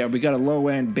 Yeah, we got a low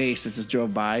end bass that just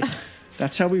drove by.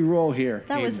 That's how we roll here.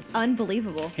 That was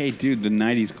unbelievable. Hey, dude, the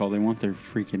 90s call. They want their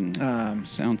freaking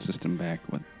sound system back.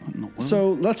 What in the world?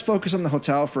 So let's focus on the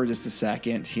hotel for just a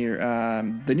second here.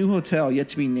 The new hotel, yet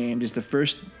to be named, is the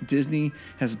first Disney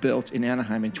has built in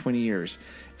Anaheim in 20 years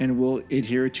and will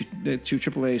adhere to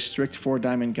AAA's strict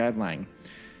 4-diamond guideline.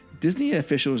 Disney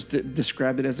officials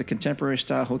described it as a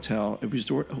contemporary-style hotel, a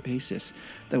resort oasis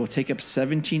that will take up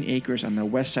 17 acres on the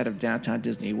west side of downtown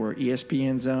Disney, where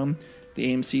ESPN Zone,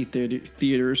 the AMC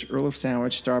Theaters, Earl of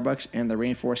Sandwich, Starbucks, and the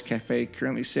Rainforest Cafe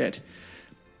currently sit.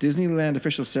 Disneyland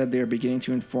officials said they are beginning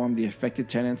to inform the affected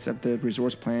tenants of the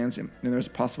resort's plans, and there's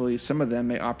a possibility some of them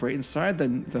may operate inside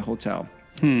the hotel.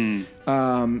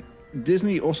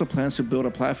 Disney also plans to build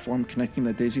a platform connecting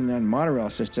the Disneyland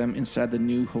monorail system inside the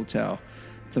new hotel.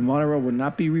 The monorail will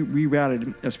not be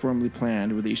rerouted as formerly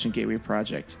planned with the Eastern Gateway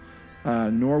project,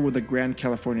 nor will the Grand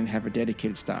Californian have a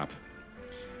dedicated stop.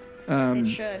 It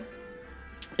should.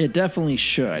 It definitely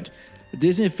should. The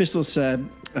Disney officials said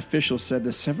the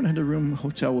 700-room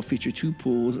hotel will feature 2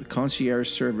 pools, a concierge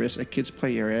service, a kids'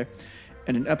 play area,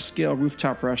 and an upscale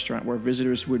rooftop restaurant where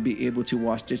visitors would be able to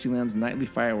watch Disneyland's nightly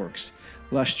fireworks.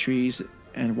 Lush trees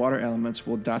and water elements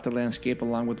will dot the landscape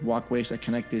along with walkways that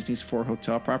connect Disney's 4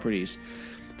 hotel properties.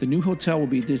 The new hotel will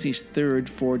be Disney's 3rd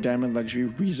 4-diamond luxury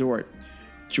resort,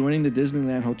 joining the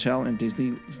Disneyland Hotel and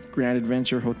Disney Grand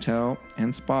Adventure Hotel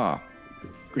and Spa.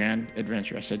 Grand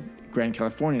Adventure. I said Grand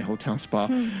Californian Hotel and Spa.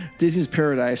 Disney's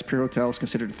Paradise Pier Hotel is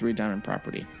considered a 3-diamond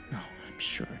property. Oh, I'm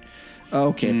sure.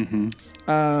 Okay.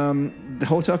 The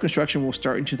hotel construction will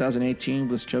start in 2018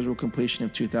 with scheduled completion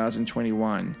of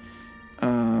 2021.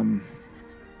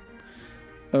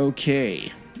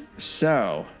 Okay.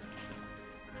 So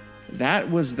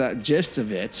that was the gist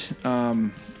of it.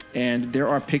 And there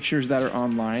are pictures that are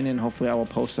online, and hopefully I will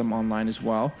post them online as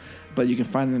well. But you can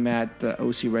find them at the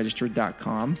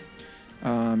ocregister.com.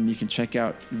 You can check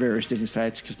out various Disney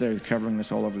sites because they're covering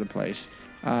this all over the place.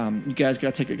 You guys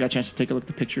got a chance to take a look at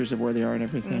the pictures of where they are and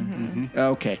everything?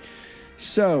 Okay.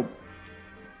 So,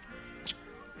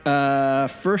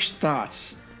 first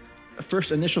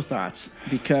initial thoughts,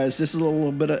 because this is a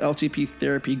little bit of LTP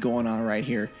therapy going on right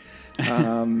here.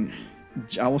 I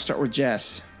will start with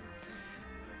Jess.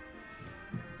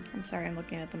 I'm sorry, I'm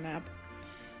looking at the map.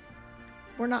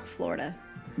 We're not Florida.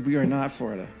 We are not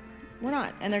Florida. We're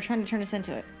not, and they're trying to turn us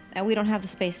into it, and we don't have the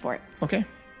space for it. Okay.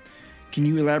 Can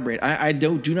you elaborate? I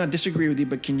do not disagree with you,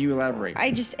 but can you elaborate?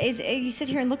 You sit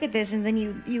here and look at this, and then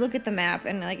you look at the map,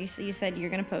 and like you said, you're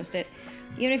going to post it.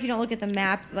 Even if you don't look at the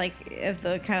map, like of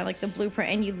the kind of like the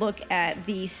blueprint, and you look at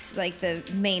these like the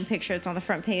main picture that's on the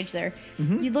front page there,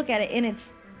 you look at it, and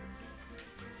it's.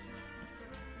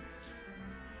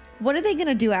 What are they going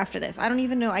to do after this? I don't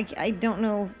even know. I don't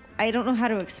know. I don't know how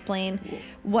to explain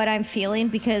what I'm feeling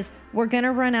because we're going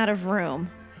to run out of room,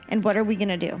 and what are we going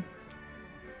to do?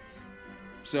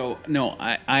 So no,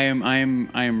 I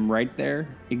am right there,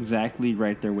 exactly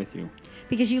right there with you.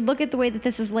 Because you look at the way that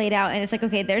this is laid out, and it's like,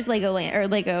 okay, there's the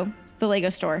Lego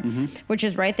store, which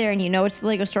is right there, and you know it's the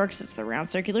Lego store because it's the round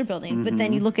circular building. But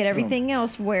then you look at everything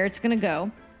else where it's going to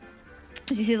go.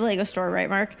 You see the Lego store, right,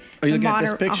 Mark? Oh, you looking at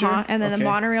this picture? And then the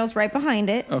monorail's right behind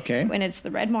it. Okay. And it's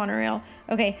the red monorail.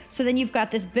 Okay, so then you've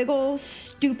got this big old,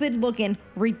 stupid-looking,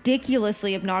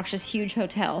 ridiculously obnoxious, huge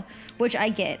hotel, which I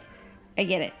get. I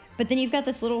get it. But then you've got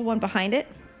this little one behind it.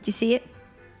 Do you see it?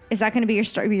 Is that going to be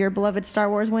your beloved Star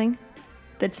Wars wing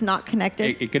that's not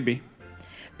connected? It could be.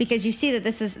 Because you see that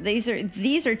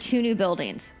these are two new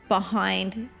buildings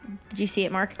behind. Did you see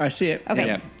it, Mark? I see it. Okay,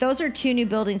 Yeah. Those are two new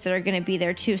buildings that are going to be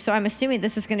there too. So I'm assuming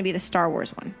this is going to be the Star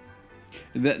Wars one.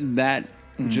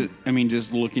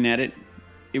 Just looking at it,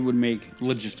 it would make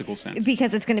logistical sense.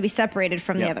 Because it's going to be separated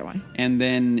from the other one. And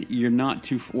then you're not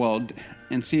too well.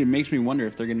 And see, it makes me wonder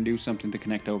if they're going to do something to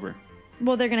connect over.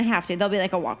 Well, they're going to have to. They'll be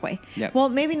like a walkway. Yep. Well,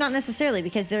 maybe not necessarily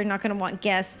because they're not going to want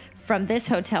guests from this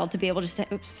hotel to be able to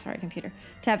to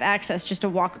have access just to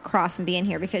walk across and be in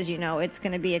here because, it's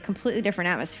going to be a completely different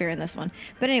atmosphere in this one.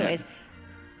 But anyways,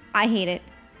 I hate it.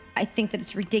 I think that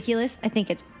it's ridiculous. I think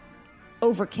it's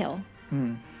overkill,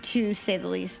 to say the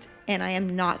least. And I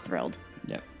am not thrilled.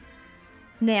 Yep.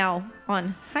 Now,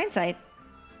 on hindsight,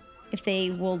 if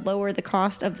they will lower the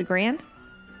cost of the Grand,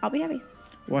 I'll be happy.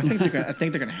 Well, I think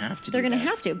they're gonna have to. They're going to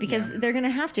have to because they're going to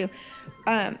have to,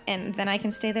 and then I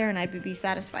can stay there and I'd be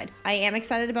satisfied. I am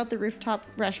excited about the rooftop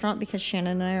restaurant because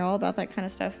Shannon and I are all about that kind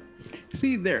of stuff.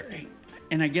 See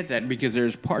and I get that because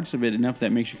there's parts of it enough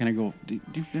that makes you kind of go.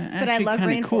 But I love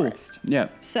rainforest. Cool. Yeah.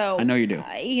 So I know you do.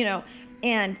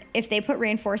 And if they put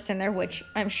rainforest in there, which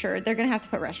I'm sure they're going to have to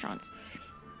put restaurants,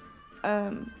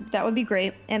 that would be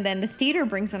great. And then the theater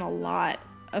brings in a lot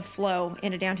of flow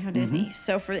into downtown Disney.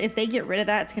 So if they get rid of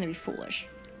that, it's going to be foolish.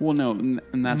 Well, no,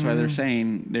 and that's why they're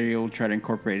saying they'll try to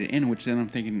incorporate it in, which then I'm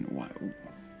thinking, what?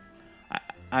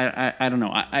 I don't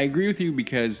know. I agree with you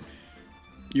because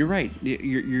you're right.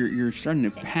 You're starting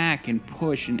to pack and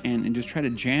push and just try to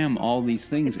jam all these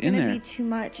things in there. It's going to be too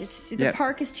much. The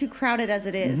park is too crowded as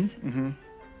it is.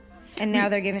 And now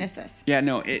they're giving us this. Yeah,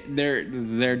 no,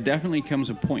 there definitely comes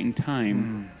a point in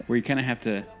time where you kind of have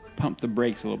to pump the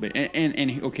brakes a little bit.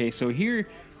 And okay, so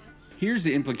here's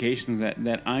the implications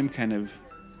that I'm kind of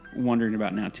wondering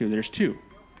about now too. There's two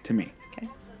to me. Okay.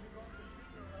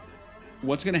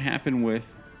 What's going to happen with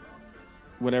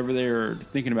whatever they're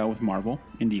thinking about with Marvel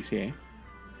in DCA?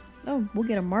 Oh, we'll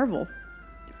get a Marvel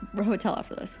hotel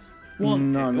after this. Well,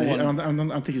 no, I don't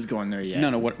think he's going there yet.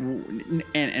 No, what?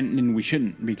 And we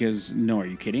shouldn't because are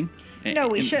you kidding? No,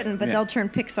 we shouldn't. But they'll turn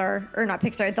Pixar or not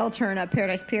Pixar. They'll turn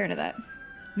Paradise Pier into that.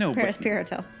 No, Paradise Pier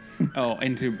Hotel. Oh,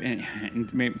 into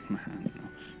maybe I don't know.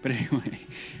 But anyway,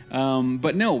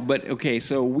 but okay.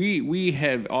 So we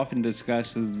have often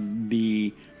discussed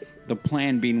the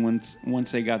plan being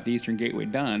once they got the Eastern Gateway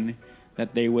done,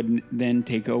 that they would then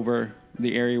take over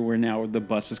the area where now the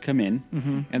buses come in,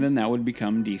 and then that would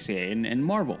become DCA and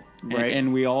Marvel. Right.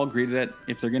 And we all agreed that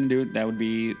if they're going to do it, that would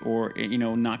be, or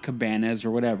not Cabanas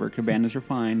or whatever. Cabanas are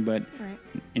fine, but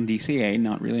in DCA,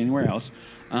 not really anywhere else.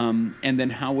 And then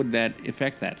how would that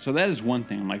affect that? So that is one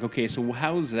thing. I'm like, okay, so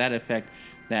how does that affect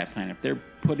that plan? If they're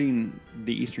putting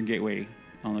the Eastern Gateway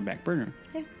on the back burner,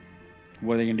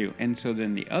 what are they going to do? And so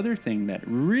then the other thing that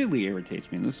really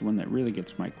irritates me, and this is one that really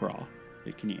gets my craw.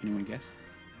 Can anyone guess?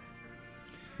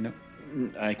 No.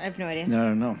 I have no idea.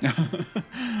 No.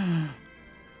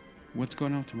 What's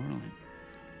going on with Tomorrowland?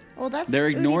 Well, they're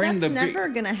ignoring that's never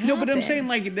going to happen. No, but I'm saying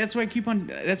that's why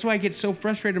that's why I get so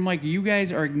frustrated. I'm like, you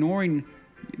guys are ignoring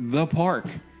the park.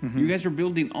 You guys are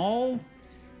building all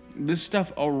this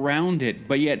stuff around it,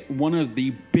 but yet one of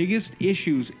the biggest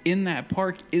issues in that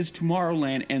park is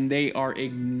Tomorrowland, and they are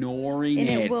ignoring it.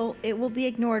 And it will be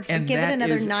ignored. Give it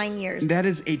another 9 years. That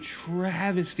is a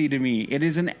travesty to me. It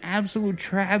is an absolute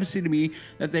travesty to me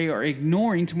that they are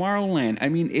ignoring Tomorrowland. I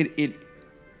mean, it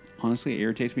honestly, it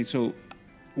irritates me. So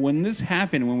when this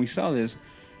happened, when we saw this,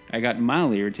 I got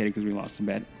mildly irritated because we lost a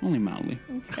bet. Only mildly.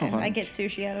 Okay. I get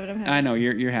sushi out of it. I know,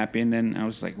 you're happy. And then I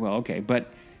was like, well, okay.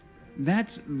 But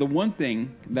that's the one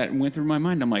thing that went through my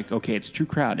mind. I'm like, okay, it's too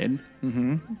crowded.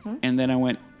 Mm-hmm. And then I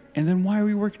went, and then why are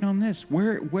we working on this?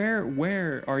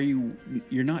 Where are you?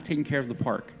 You're not taking care of the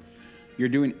park. You're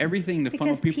doing everything to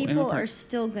funnel people in the park. Because people are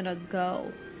still going to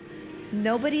go.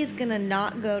 Nobody's going to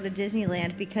not go to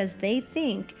Disneyland because they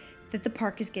think that the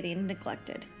park is getting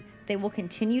neglected. They will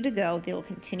continue to go. They will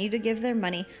continue to give their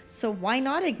money. So why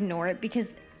not ignore it?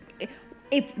 Because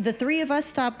if the 3 of us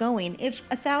stop going, if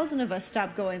 1,000 of us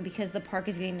stop going because the park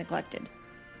is getting neglected,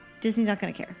 Disney's not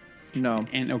going to care. No.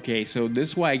 And okay, so this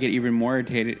is why I get even more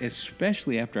irritated,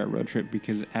 especially after our road trip,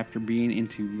 because after being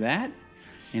into that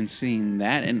and seeing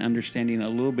that and understanding a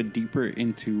little bit deeper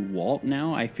into Walt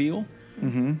now, I feel,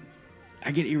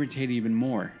 I get irritated even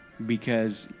more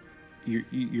because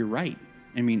you're right.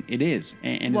 I mean, it is.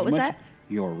 And What as was much, that?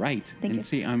 You're right. Thank and you.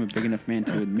 see, I'm a big enough man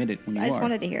to admit it when you are. I just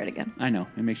wanted to hear it again. I know.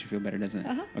 It makes you feel better, doesn't it?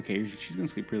 Uh-huh. Okay, she's going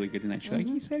to sleep really good tonight. She's like,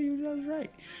 he said I was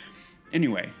right.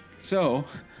 Anyway, so...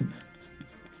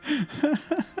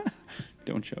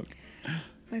 Don't choke.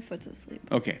 My foot's asleep.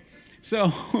 Okay.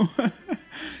 So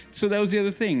so that was the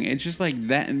other thing. It's just like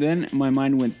that. And then my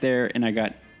mind went there and I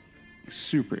got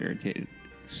super irritated.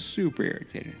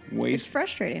 It's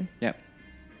frustrating. Yep.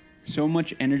 So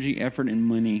much energy, effort, and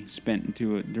money spent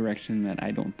into a direction that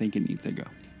I don't think it needs to go.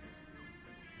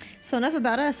 So enough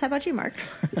about us. How about you, Mark?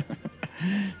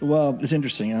 Well, it's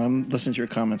interesting. I'm listening to your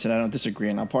comments, and I don't disagree,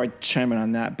 and I'll probably chime in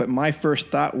on that. But my first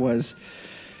thought was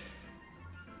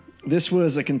this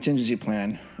was a contingency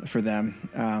plan for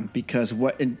them because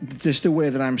just the way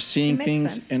that I'm seeing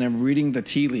things sense. and I'm reading the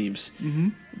tea leaves,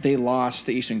 they lost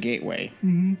the Eastern Gateway.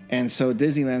 And so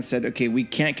Disneyland said, okay, we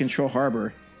can't control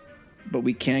Harbor, but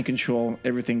we can control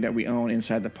everything that we own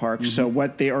inside the park. So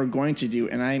what they are going to do,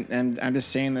 and I'm just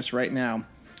saying this right now,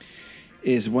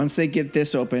 is once they get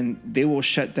this open, they will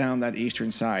shut down that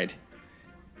eastern side,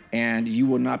 and you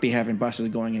will not be having buses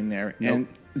going in there, and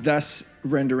thus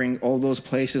rendering all those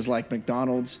places like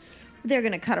McDonald's. They're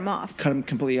going to cut them off. Cut them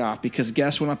completely off because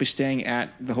guests will not be staying at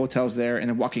the hotels there and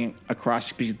then walking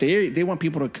across because they want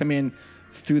people to come in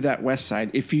through that west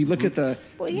side. If you look at the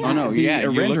You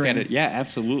look at it. Yeah,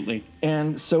 absolutely.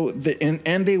 And so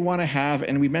and they want to have,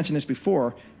 and we mentioned this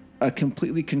before, a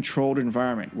completely controlled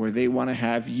environment where they want to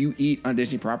have you eat on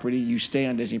Disney property, you stay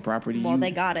on Disney property. Well,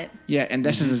 they got it. Yeah, and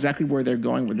this is exactly where they're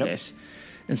going with this.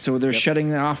 And so they're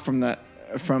shutting it off from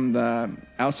the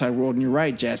outside world. And you're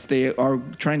right, Jess. They are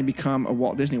trying to become a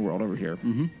Walt Disney World over here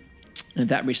in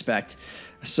that respect.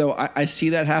 So I see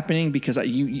that happening because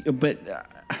but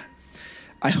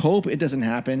I hope it doesn't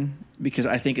happen because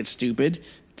I think it's stupid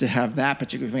to have that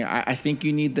particular thing. I think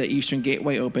you need the Eastern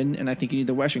Gateway open, and I think you need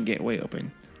the Western Gateway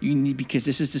open. Because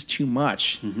this is just too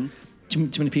much, too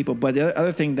many people. But the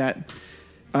other thing that,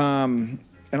 and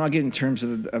I'll get in terms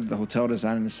of the hotel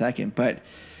design in a second, but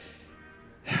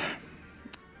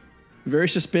very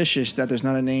suspicious that there's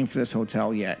not a name for this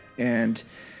hotel yet, and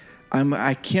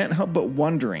I can't help but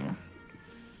wondering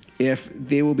if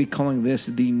they will be calling this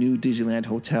the new Disneyland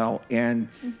Hotel and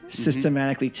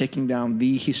systematically taking down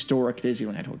the historic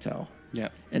Disneyland Hotel. Yeah,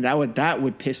 and that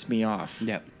would piss me off.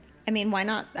 Yeah. I mean, why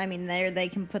not? I mean, they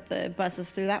can put the buses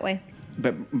through that way.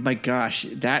 But my gosh,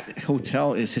 that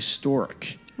hotel is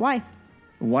historic. Why?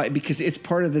 Why? Because it's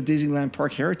part of the Disneyland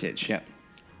Park heritage. Yeah.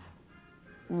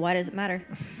 Why does it matter?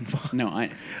 No,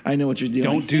 I know what you're doing.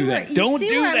 Don't do that. Don't do that. You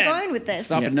see where I'm going with this?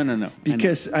 Stop it. No.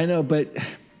 Because I know, but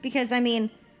because I mean,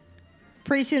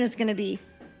 pretty soon it's going to be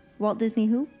Walt Disney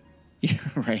who? Yeah,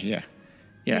 right. Yeah.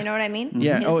 Yeah. You know what I mean?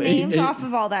 Yeah. His name's off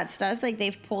of all that stuff. Like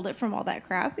they've pulled it from all that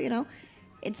crap. You know,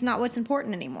 it's not what's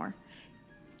important anymore.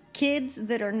 Kids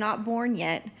that are not born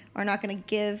yet are not going to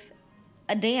give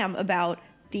a damn about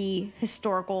the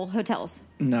historical hotels.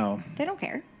 No. They don't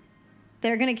care.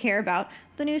 They're going to care about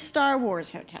the new Star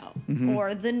Wars hotel,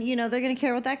 or they're going to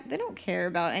care about that. They don't care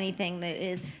about anything that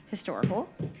is historical.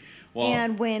 Well,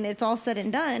 and when it's all said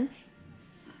and done,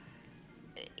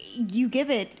 you give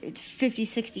it 50,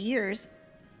 60 years,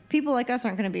 people like us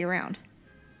aren't going to be around.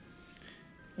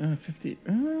 50,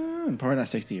 probably not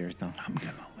 60 years, no. I'm going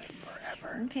to live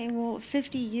forever. Okay, well,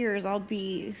 50 years, I'll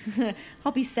be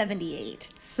 78.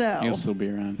 So you'll still be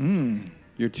around.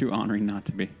 You're too honoring not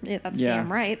to be. Yeah, that's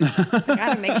damn right. I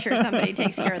got to make sure somebody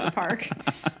takes care of the park.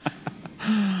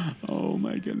 Oh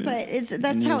my goodness! But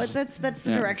that's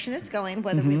the direction it's going,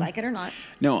 whether we like it or not.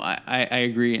 No, I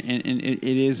agree, and it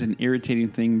is an irritating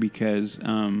thing because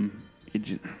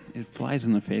it flies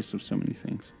in the face of so many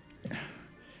things.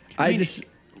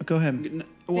 Go ahead.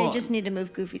 They just need to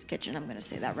move Goofy's Kitchen. I'm going to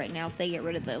say that right now. If they get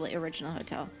rid of the original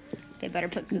hotel, they better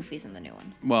put Goofy's in the new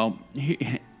one. Well,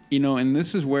 And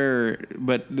this is where,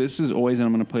 but this is always, and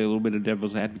I'm going to play a little bit of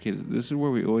devil's advocate. This is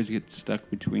where we always get stuck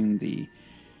between the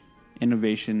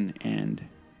innovation and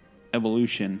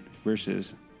evolution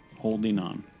versus holding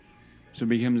on. So it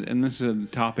becomes, and this is a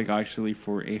topic actually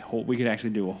for a whole, we could actually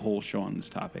do a whole show on this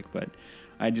topic, but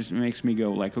it makes me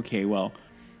go like, okay, well,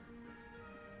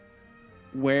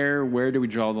 where do we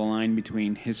draw the line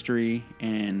between history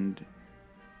and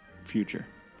future?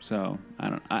 So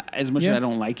as much as I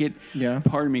don't like it,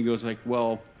 part of me goes like,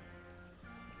 well,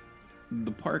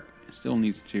 the park still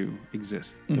needs to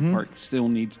exist. The park still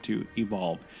needs to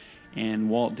evolve. And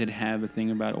Walt did have a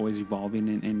thing about always evolving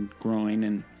and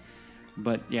growing.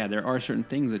 But yeah, there are certain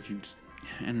things that you just,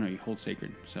 I don't know, you hold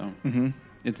sacred. So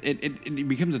it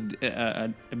becomes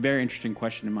a very interesting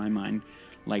question in my mind.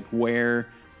 Like, where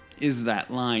is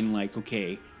that line? Like,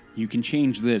 okay, you can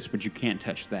change this, but you can't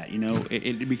touch that.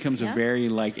 It becomes a very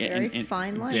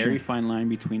fine line. Very fine line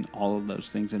between all of those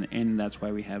things, and that's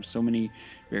why we have so many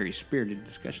very spirited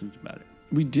discussions about it.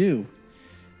 We do.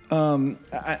 Like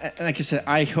I said,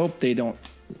 I hope they don't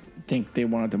think they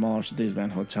want to demolish the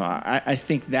Disneyland Hotel. I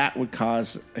think that would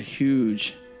cause a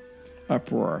huge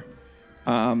uproar.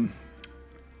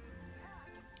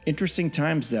 Interesting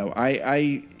times, though.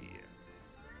 I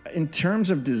in terms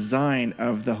of design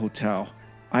of the hotel,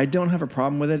 I don't have a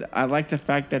problem with it. I like the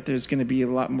fact that there's going to be a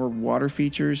lot more water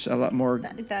features, a lot more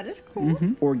that is cool.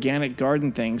 Organic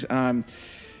garden things.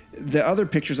 The other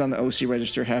pictures on the OC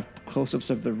register have close-ups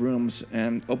of the rooms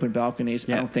and open balconies.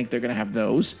 Yeah. I don't think they're going to have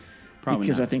those. Probably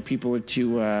because not. I think people are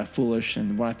too foolish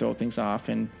and want to throw things off.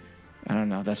 And I don't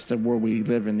know. That's the world we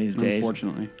live in these days.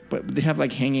 Unfortunately. But they have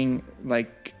like hanging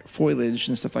like foliage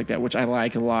and stuff like that, which I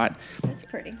like a lot. That's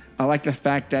pretty. I like the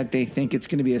fact that they think it's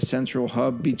going to be a central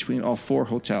hub between all four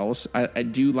hotels. I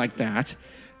do like that.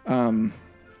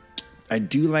 I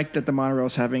do like that the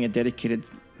monorail's having a dedicated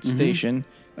station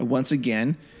once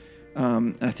again.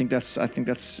 I think that's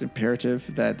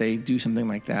imperative that they do something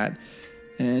like that,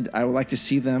 and I would like to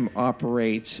see them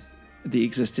operate the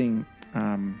existing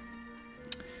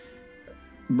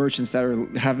merchants that are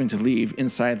having to leave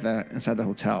inside the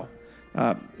hotel.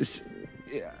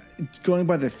 Going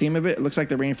by the theme of it, it looks like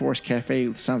the Rainforest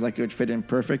Cafe sounds like it would fit in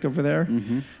perfect over there.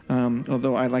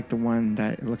 Although I like the one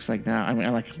that it looks like now. I mean, I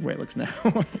like the way it looks now.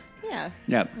 Yeah.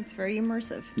 Yep. It's very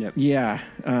immersive. Yep. Yeah.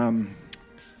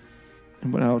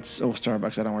 And what else? Oh,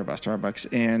 Starbucks. I don't worry about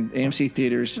Starbucks. And AMC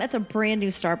Theaters. That's a brand new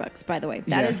Starbucks, by the way.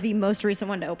 That is the most recent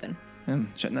one to open. And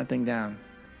shutting that thing down.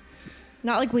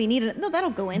 Not like we need it. No, that'll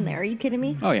go in there. Are you kidding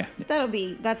me? Oh, yeah.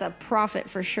 That's a profit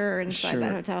for sure inside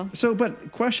that hotel. So,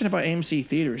 but question about AMC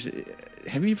Theaters.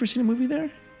 Have you ever seen a movie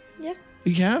there? Yeah.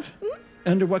 You have? Mm-hmm.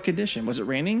 Under what condition? Was it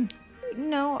raining?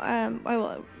 No.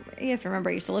 You have to remember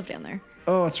I used to live down there.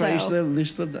 Oh, that's right. You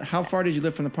used to live. How far did you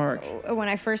live from the park? When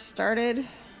I first started,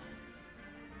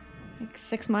 like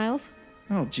 6 miles.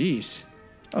 Oh, geez.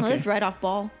 Okay. I lived right off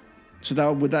Ball. So that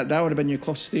would have been your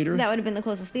closest theater? That would have been the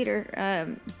closest theater.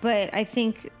 But I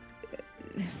think,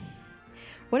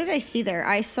 what did I see there?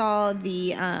 I saw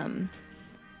the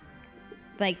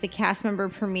like the cast member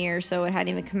premiere, so it hadn't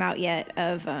even come out yet,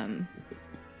 of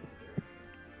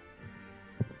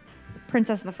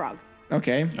Princess and the Frog.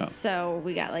 Okay. Oh. So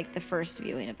we got like the first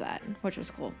viewing of that, which was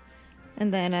cool.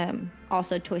 And then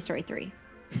also Toy Story 3,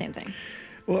 same thing.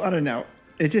 Well, I don't know.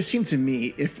 It just seemed to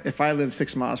me, if I lived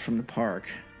 6 miles from the park,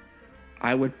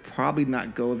 I would probably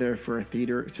not go there for a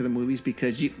theater to the movies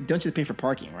because don't you pay for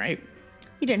parking, right?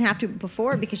 You didn't have to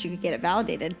before because you could get it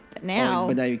validated, but now...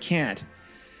 But now you can't.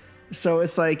 So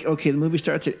it's like, okay, the movie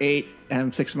starts at 8 and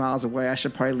I'm 6 miles away. I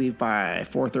should probably leave by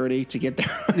 4:30 to get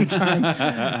there on time.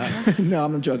 No,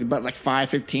 I'm not joking, but like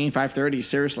 5:15, 5:30,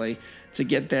 seriously, to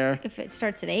get there. If it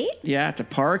starts at 8? Yeah, to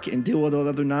park and deal with all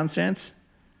the other nonsense.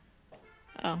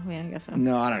 Oh, yeah, I guess so.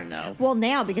 No, I don't know. Well,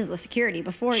 now because of the security.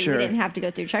 Before, you didn't have to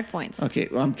go through checkpoints. Okay,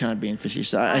 well, I'm kind of being fishy.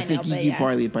 So I think know, you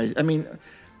probably leave by... I mean,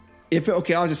 I'll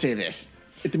just say this.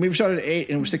 If the movie started at 8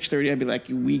 and it was 6:30, I'd be like,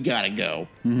 we got to go.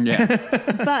 Yeah.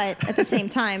 But at the same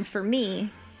time, for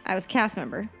me, I was a cast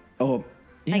member. Oh,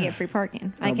 yeah. I get free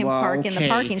parking. I can park in the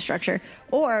parking structure.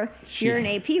 Or if you're an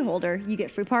AP holder, you get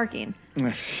free parking.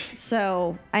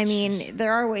 So, I mean,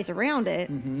 there are ways around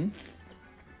it. Mm-hmm.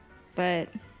 But...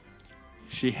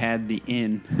 She had the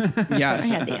in. Yes. I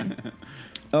had the in.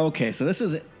 Okay, so this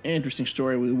is an interesting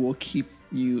story. We will keep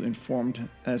you informed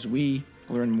as we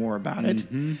learn more about it.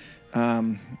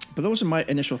 Mm-hmm. But those are my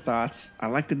initial thoughts. I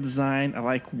like the design. I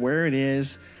like where it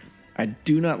is. I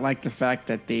do not like the fact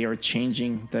that they are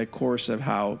changing the course of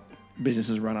how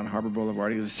businesses run on Harbor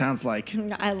Boulevard because it sounds like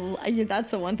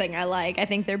That's the one thing I like. I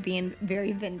think they're being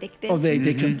very vindictive. oh they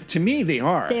to me they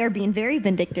are. They are being very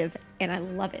vindictive, and I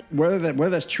love it. Whether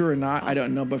that's true or not, I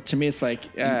don't know. But to me, it's like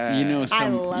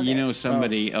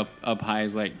somebody up high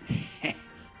is like,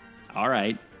 all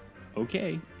right,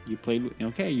 okay, you played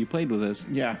with us.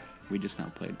 Yeah, we just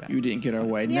not played back. You didn't get our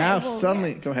way. Yeah, Now well,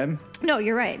 suddenly, go ahead. No,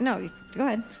 you're right. No, go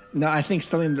ahead. No, I think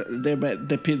suddenly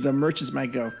the merchants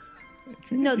might go.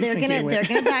 No, they're gonna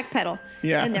backpedal.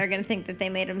 Yeah. And they're gonna think that they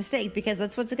made a mistake because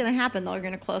that's what's gonna happen. They're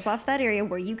gonna close off that area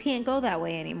where you can't go that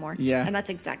way anymore. Yeah. And that's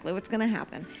exactly what's gonna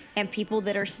happen. And people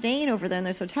that are staying over there in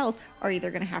those hotels are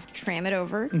either gonna have to tram it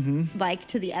over, like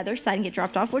to the other side and get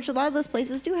dropped off, which a lot of those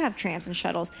places do have trams and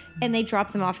shuttles, and they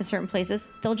drop them off in certain places.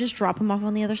 They'll just drop them off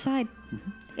on the other side.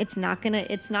 It's not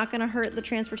gonna hurt the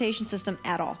transportation system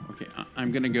at all. Okay,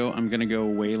 I'm gonna go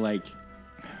way like,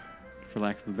 for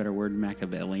lack of a better word,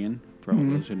 Machiavellian. For all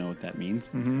those who know what that means.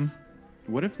 Mm-hmm.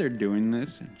 What if they're doing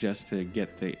this just to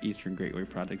get the Eastern Gateway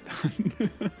project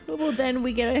done? Well, then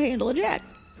we get a handle of Jack.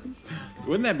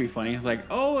 Wouldn't that be funny? It's like,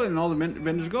 oh, and all the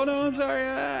vendors go, no, I'm sorry.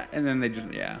 And then they just,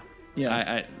 yeah.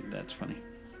 That's funny.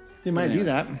 They might do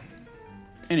that.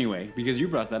 Anyway, because you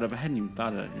brought that up, I hadn't even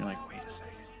thought of it. You're like, wait a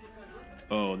second.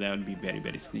 Oh, that would be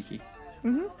very sneaky.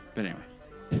 Mm-hmm. But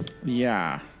anyway.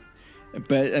 Yeah.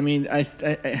 But, I mean, I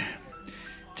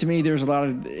to me, there's a lot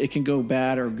of it can go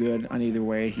bad or good on either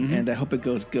way, and I hope it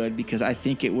goes good because I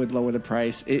think it would lower the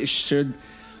price. It should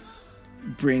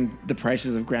bring the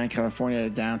prices of Grand California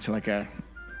down to like a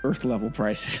Earth level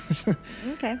prices.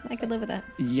 Okay, I could live with that.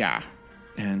 Yeah,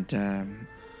 and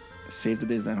save the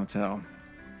Disneyland Hotel.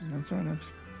 That's right, a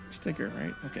sticker,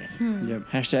 right? Okay. Yep.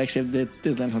 Hashtag save the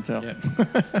Disneyland Hotel.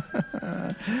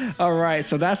 Yep. All right,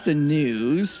 so that's the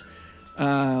news.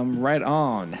 Right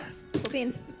on.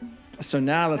 So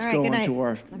now let's go on to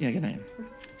our good night.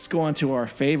 Let's go on to our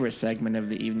favorite segment of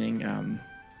the evening.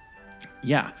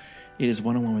 It is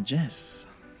 101 with Jess.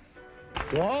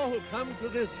 To all who come to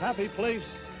this happy place,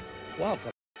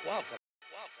 welcome.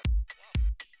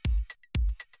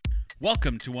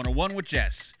 Welcome to 101 with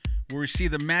Jess, where we see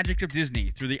the magic of Disney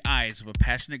through the eyes of a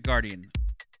passionate guardian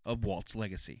of Walt's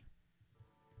legacy.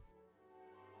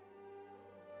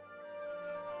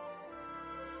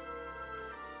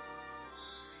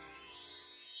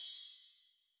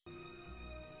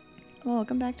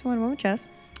 Welcome back to 101 with Jess.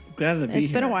 Glad to be here.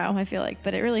 It's been a while, I feel like,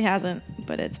 but it really hasn't.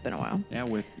 But it's been a while. Yeah,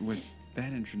 with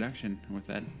that introduction, with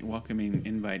that welcoming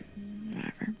invite.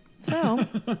 Whatever. So,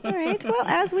 all right. Well,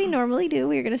 as we normally do,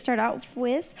 we're going to start out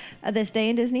with this day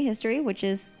in Disney history, which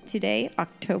is today,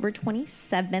 October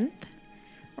 27th.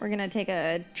 We're going to take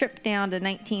a trip down to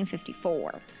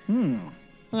 1954.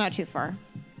 Not too far.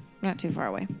 Not too far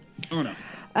away. Oh, no.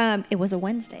 It was a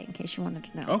Wednesday, in case you wanted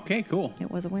to know. Okay, cool.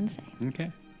 It was a Wednesday.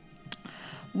 Okay.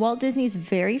 Walt Disney's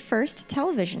very first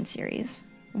television series,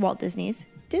 Walt Disney's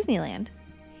Disneyland,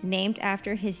 named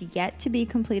after his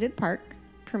yet-to-be-completed park,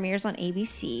 premieres on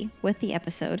ABC with the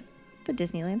episode The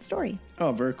Disneyland Story.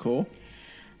 Oh, very cool.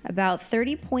 About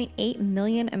 30.8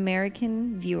 million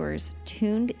American viewers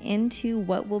tuned into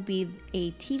what will be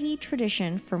a TV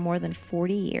tradition for more than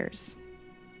 40 years.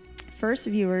 First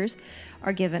viewers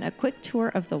are given a quick tour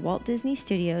of the Walt Disney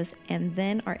Studios and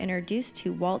then are introduced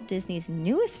to Walt Disney's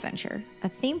newest venture, a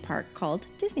theme park called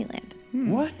Disneyland.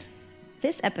 What?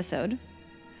 This episode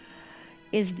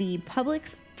is the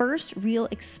public's first real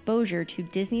exposure to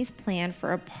Disney's plan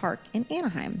for a park in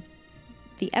Anaheim.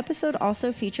 The episode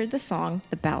also featured the song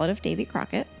The Ballad of Davy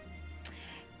Crockett.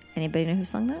 Anybody know who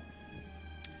sung that?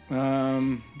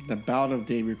 The Ballad of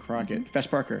Davy Crockett. Fess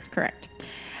Parker. Correct.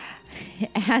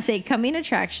 As a coming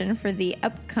attraction for the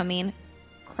upcoming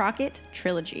Crockett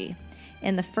trilogy.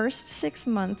 In the first 6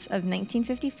 months of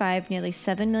 1955, nearly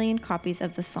 7 million copies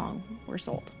of the song were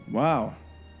sold. Wow.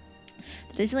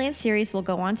 The Disneyland series will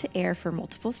go on to air for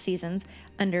multiple seasons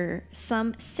under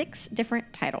some 6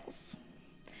 different titles,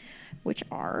 which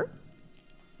are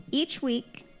each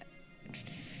week.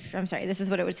 I'm sorry, this is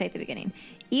what it would say at the beginning.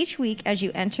 Each week, as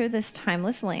you enter this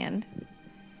timeless land,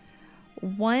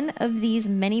 one of these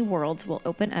many worlds will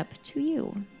open up to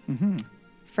you. Mm-hmm.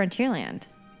 Frontierland,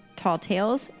 Tall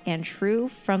Tales, and True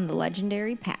from the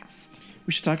Legendary Past.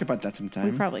 We should talk about that sometime.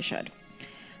 We probably should.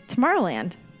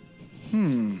 Tomorrowland.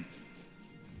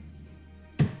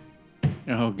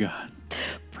 Oh, God.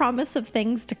 Promise of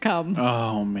Things to Come.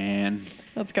 Oh, man.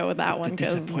 Let's go with that one. The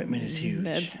disappointment is huge.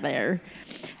 It's there.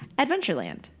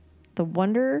 Adventureland, the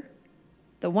wonder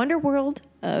world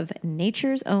of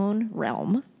nature's own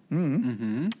realm.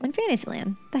 And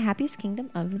Fantasyland, the happiest kingdom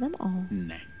of them all.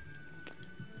 Nah.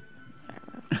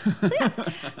 Whatever.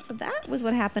 So that was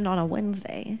what happened on a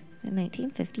Wednesday in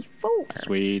 1954.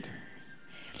 Sweet.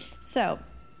 So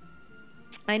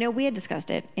I know we had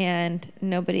discussed it, and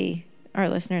our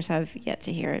listeners have yet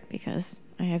to hear it because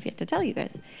I have yet to tell you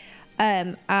guys.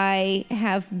 I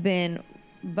have been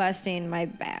busting my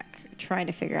back trying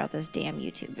to figure out this damn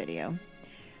YouTube video.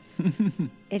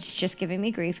 It's just giving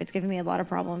me grief. It's giving me a lot of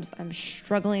problems. I'm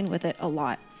struggling with it a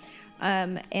lot.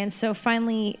 And so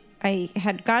finally I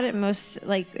had got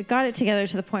it together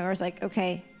to the point where I was like,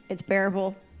 okay, it's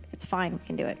bearable. It's fine. We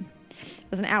can do it.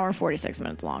 It was an hour and 46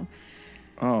 minutes long.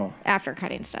 Oh. After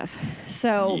cutting stuff.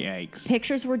 So Yikes.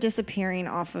 Pictures were disappearing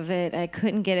off of it. I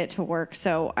couldn't get it to work.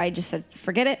 So I just said,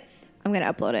 forget it. I'm going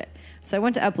to upload it. So I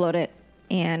went to upload it,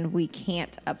 and we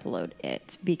can't upload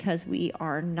it because we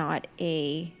are not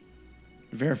a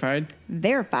Verified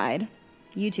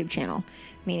YouTube channel,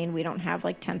 meaning we don't have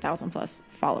like 10,000 plus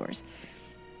followers.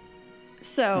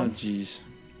 So Oh, jeez.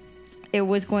 it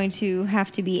was going to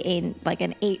have to be an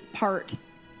 8-part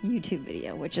YouTube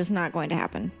video, which is not going to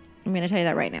happen. I'm going to tell you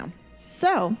that right now.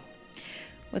 So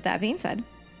with that being said,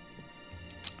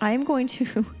 I am going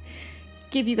to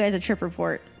give you guys a trip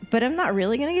report, but I'm not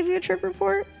really going to give you a trip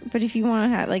report. But if you want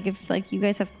to have, if you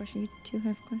guys have questions, you two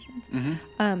have questions.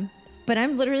 Mm-hmm. But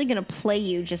I'm literally going to play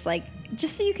you just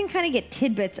so you can kind of get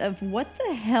tidbits of what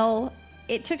the hell.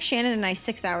 It took Shannon and I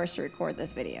 6 hours to record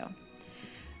this video.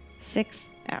 6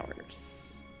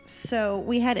 hours. So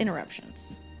we had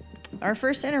interruptions. Our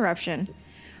first interruption,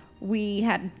 we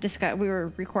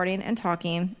were recording and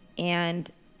talking, and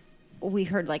we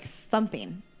heard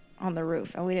thumping on the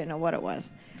roof, and we didn't know what it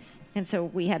was. And so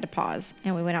we had to pause,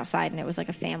 and we went outside, and it was a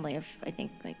family of, I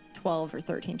think, 12 or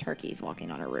 13 turkeys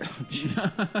walking on a roof.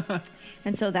 Oh,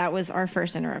 and so that was our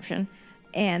first interruption.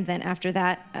 And then after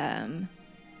that,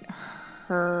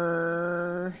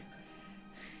 her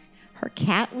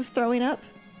cat was throwing up.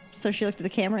 So she looked at the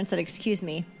camera and said, "Excuse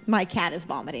me, my cat is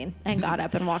vomiting," and got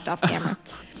up and walked off camera.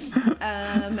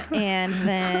 And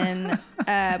then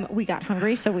we got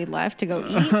hungry, so we left to go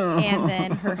eat. And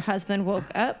then her husband woke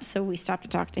up, so we stopped to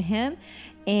talk to him.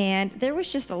 And there was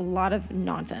just a lot of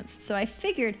nonsense. So I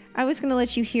figured I was going to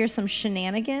let you hear some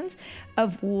shenanigans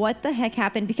of what the heck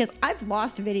happened, because I've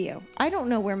lost video. I don't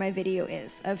know where my video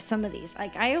is of some of these.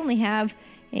 I only have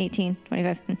 18,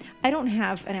 25. I don't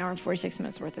have an hour and 46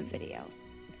 minutes worth of video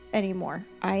anymore.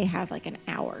 I have an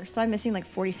hour. So I'm missing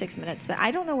 46 minutes that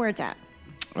I don't know where it's at.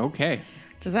 Okay.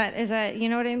 Is that, you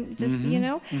know what I'm, just, Mm-hmm. you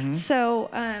know? Mm-hmm. So,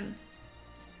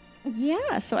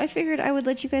 yeah, so I figured I would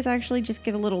let you guys actually just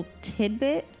get a little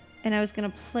tidbit, and I was going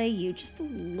to play you just a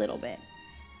little bit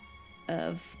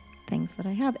of things that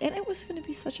I have. And it was going to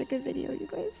be such a good video, you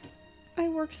guys. I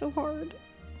work so hard.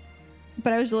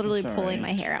 But I was literally pulling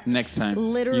my hair out. Next time.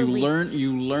 Literally.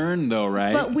 You learn though,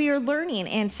 right? But we are learning.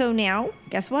 And so now,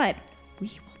 guess what? We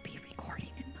will be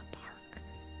recording in the park.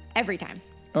 Every time.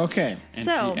 Okay. And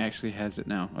so, she actually has it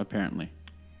now, apparently.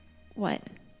 What?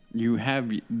 You have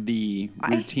the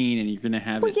routine, and you're going to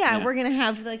have it. Well, yeah, we're going to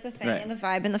have the thing and the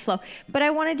vibe and the flow. But I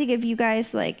wanted to give you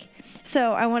guys I'm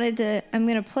going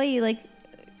to play you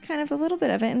kind of a little bit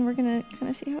of it, and we're going to kind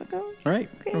of see how it goes. All right.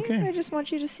 Okay. I just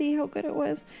want you to see how good it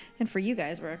was. And for you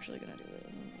guys, we're actually going to do it.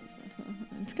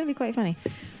 It's going to be quite funny.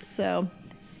 So.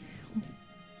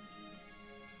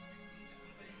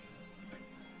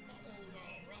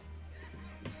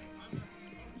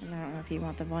 And I don't know if you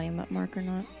want the volume up, Mark, or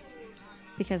not.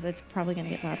 Because it's probably going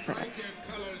to get loud for us.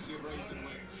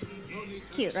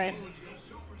 Cute, right?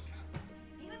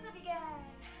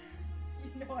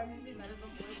 No, I'm using that as a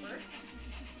blooper.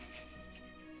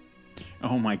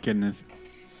 Oh my goodness.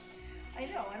 I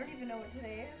know. I don't even know what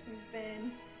today is.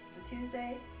 It's a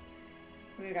Tuesday.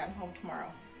 We've gotten home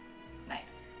tomorrow. Night.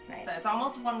 So it's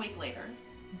almost 1 week later.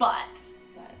 But.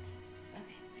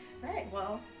 Okay. All right.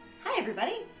 Well, hi,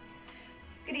 everybody.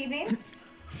 Good evening.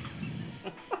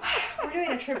 We're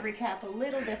doing a trip recap a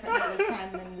little differently this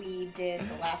time than we did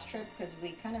the last trip, because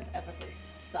we kind of epically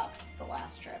sucked the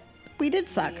last trip. We did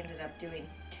suck. We ended up doing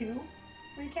 2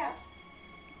 recaps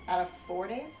out of 4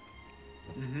 days.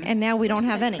 Mm-hmm. And now we don't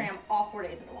have any. Cram all 4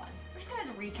 days into one. We're just going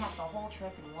to recap the whole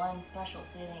trip in one special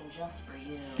sitting just for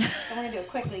you. And we're going to do it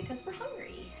quickly because we're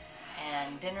hungry.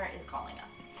 And dinner is calling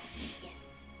us. Yes.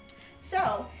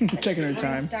 So, checking our time. We're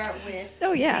going to start with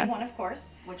day 1, of course.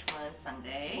 Which was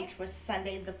Sunday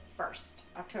the 1st.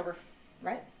 October,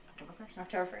 right?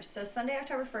 October 1st. So Sunday,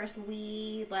 October 1st,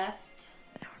 we left.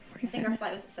 I think our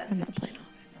flight was at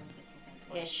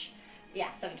 7:15-ish.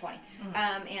 Yeah, 7:20.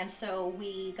 And so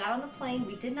we got on the plane.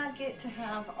 We did not get to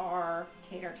have our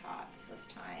tater tots this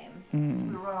time.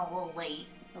 We were a little late.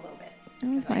 A little bit. That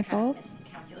was my fault.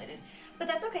 Miscalculated. But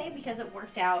that's okay because it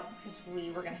worked out because we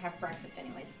were going to have breakfast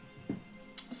anyways.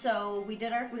 So we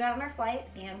got on our flight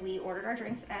and we ordered our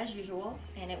drinks as usual,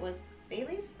 and it was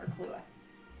Bailey's or Kahlua?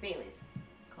 Bailey's.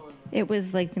 Kahlua. It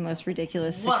was like the most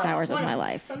ridiculous 6 hours of my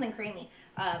life. Something creamy.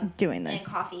 Doing this.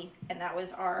 And coffee, and that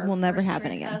was our will never first happen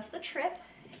drink again. of the trip.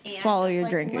 And Swallow just your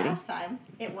like drink, Goody. Last time,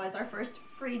 it was our first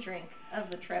free drink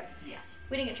of the trip. Yeah.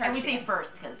 We didn't get charged. And we say again.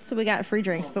 first because. So we got free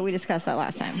drinks, but we discussed that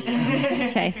last time.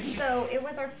 Okay. So it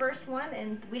was our first one,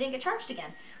 and we didn't get charged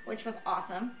again, which was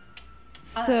awesome.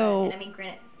 So and I mean,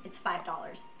 granted, it's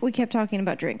 $5. we kept talking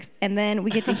about drinks, and then we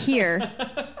get to here.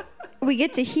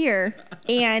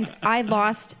 And I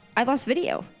lost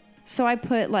video. So I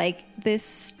put like this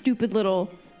stupid little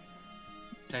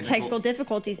technical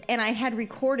difficulties, and I had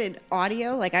recorded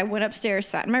audio. Like I went upstairs,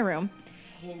 sat in my room,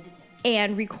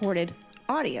 and recorded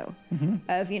audio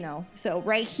of, so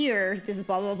right here, this is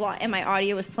blah, blah, blah. And my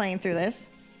audio was playing through this.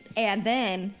 And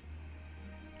then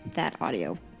that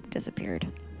audio disappeared.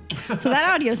 So that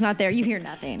audio is not there. You hear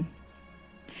nothing.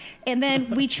 And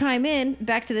then we chime in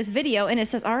back to this video, and it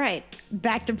says, all right,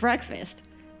 back to breakfast.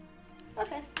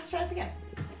 Okay, let's try this again.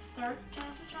 Third charm.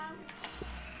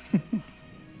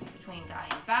 Between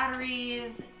dying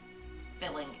batteries,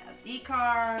 filling SD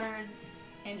cards,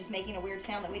 And just making a weird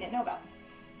sound that we didn't know about.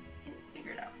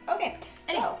 figure it out. Okay,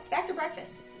 so back to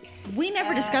breakfast. We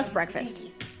never discussed breakfast.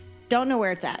 Don't know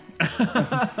where it's at.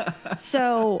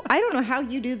 So I don't know how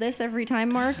you do this every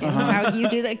time, Mark, and how you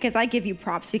do that, because I give you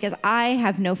props because I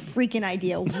have no freaking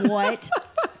idea what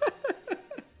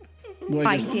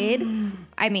I did.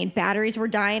 I mean, batteries were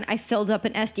dying. I filled up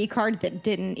an SD card that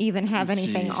didn't even have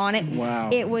anything on it. Wow.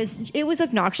 It was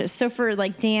obnoxious. So for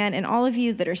like Dan and all of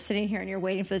you that are sitting here and you're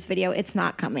waiting for this video, it's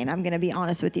not coming. I'm going to be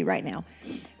honest with you right now.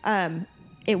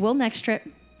 It will next trip.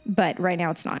 But right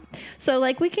now it's not. So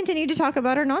like we continued to talk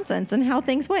about our nonsense and how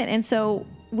things went. And so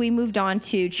we moved on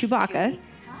to Chewbacca.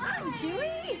 Hi,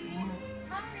 Chewie.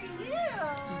 How are you?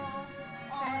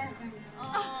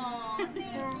 Oh, thank you.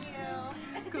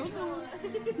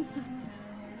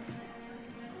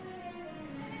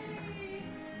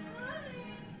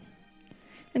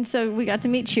 And so we got to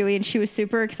meet Chewie, and she was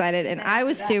super excited, and I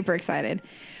was super excited.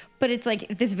 But it's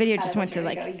like this video just went to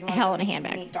like hell in a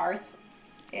handbag. Meet Darth.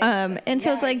 And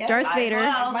so it's like Darth Vader.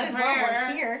 Might as well.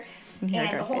 We're here. Yeah, And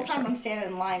the Darth whole Vader's time story. I'm standing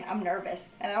in line, I'm nervous.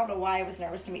 And I don't know why I was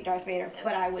nervous to meet Darth Vader,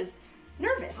 but I was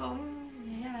nervous. Oh,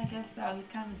 yeah, I guess so. He's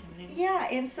kind of intimidating. Yeah,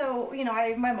 and so,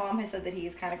 my mom has said that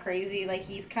he's kind of crazy, like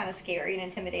he's kind of scary and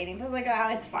intimidating, but I was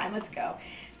like, it's fine, let's go.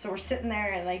 So we're sitting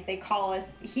there and like they call us,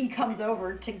 he comes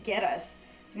over to get us,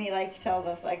 and he like tells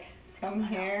us like, come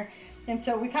here. And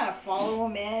so we kind of follow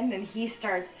him in, and he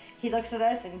looks at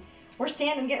us, and we're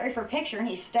standing getting ready for a picture, and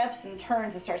he steps and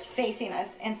turns and starts facing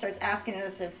us and starts asking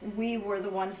us if we were the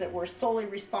ones that were solely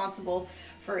responsible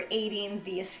for aiding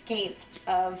the escape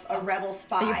of a rebel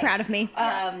spy. Are you proud of me?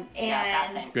 And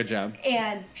Good job.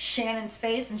 and Shannon's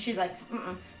face, and she's like,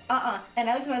 and I looked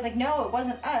at him, I was like, no, it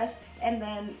wasn't us. And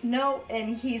then, no,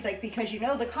 and he's like, because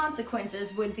the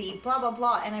consequences would be blah, blah,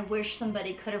 blah, and I wish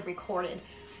somebody could have recorded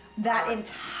that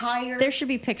entire There should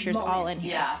be pictures moment. all in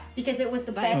here. Yeah. Because it was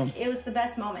the best,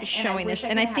 moment. Showing this.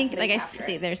 And I think, like I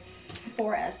see, there's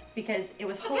for us, because it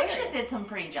was The hilarious. pictures did some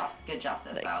pretty good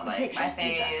justice, though. the Like, pictures my do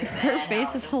face. justice. her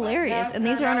face is hilarious, and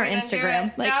these are on our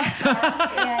Instagram. Like,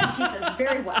 And he says,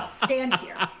 very well, stand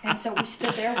here. And so we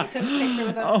stood there, we took a picture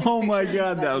with us. Oh took a my picture,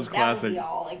 God, and that like, was That classic. would be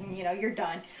all, like, you're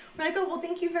done. We're like, oh, well,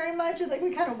 thank you very much. And like,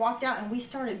 we kind of walked out, and we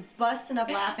started busting up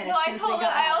laughing No, as I soon as we told him.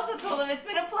 got I out. also told him it's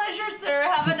been a pleasure, sir.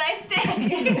 Have a nice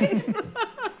day.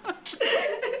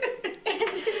 And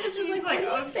it was just He's like,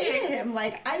 like, what do you say okay. to him?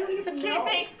 Like, I don't even Okay, know.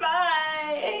 thanks.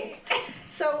 Bye. Thanks.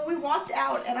 So we walked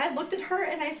out, and I looked at her,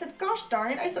 and I said, gosh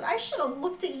darn it. I said, I should have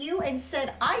looked at you and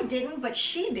said I didn't, but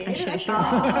she did. I should And I have should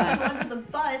have thrown her under the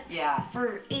bus Yeah.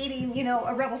 for aiding,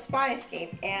 a rebel spy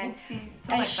escape. And Oopsies. Till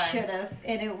I next time. should have,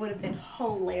 and it would have been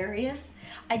hilarious.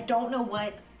 I don't know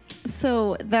what.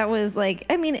 so that was like,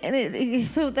 I mean,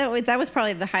 so that was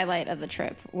probably the highlight of the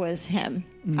trip was him.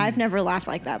 I've never laughed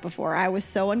like that before. I was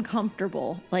so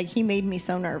uncomfortable. Like, he made me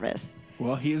so nervous.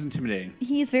 Well, he is intimidating.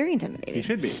 He's very intimidating. He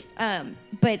should be.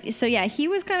 But so yeah, he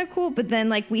was kind of cool. But then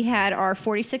like we had our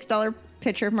 $46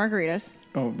 pitcher of margaritas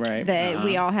Oh, right. that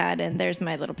we all had, and there's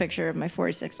my little picture of my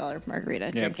 $46 margarita.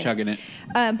 Yeah, drinking chugging it.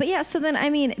 But yeah, so then I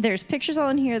mean, there's pictures all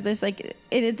in here. There's like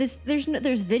there's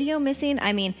video missing.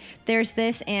 I mean, there's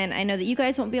this, and I know that you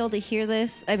guys won't be able to hear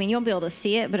this. I mean, you won't be able to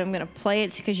see it, but I'm gonna play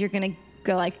it because you're gonna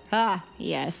go like,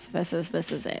 yes, this is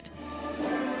it.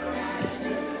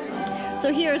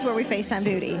 So here's where we FaceTime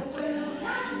Booty.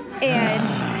 And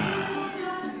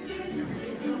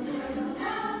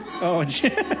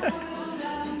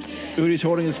Udi's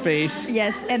holding his face.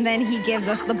 Yes, and then he gives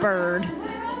us the bird.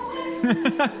 You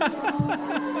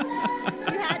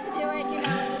had to do it, you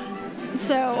know.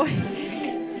 So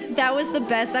that was the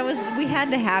best. We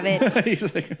had to have it.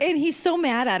 He's like, And he's so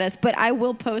mad at us, but I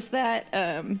will post that.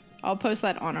 I'll post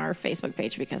that on our Facebook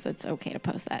page because it's okay to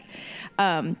post that.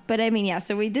 But I mean, yeah,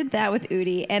 so we did that with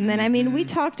Udi. And then, I mean, we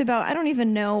talked about, I don't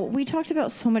even know, we talked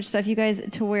about so much stuff, you guys,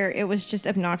 to where it was just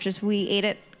obnoxious. We ate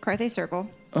at Carthay Circle.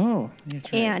 oh,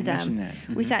 that's right. And you mentioned that.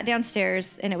 we sat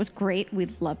downstairs, and it was great. We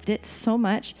loved it so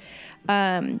much.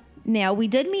 Now, we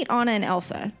did meet Anna and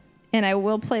Elsa. And I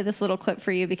will play this little clip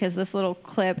for you because this little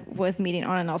clip with meeting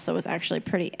Anna and Elsa was actually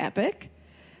pretty epic.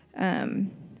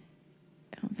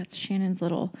 Oh, that's Shannon's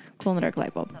little glow-in-the-dark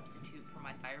light bulb. Substitute for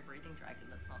my fire-breathing dragon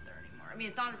that's not there anymore. I mean,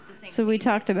 it's not the same. So we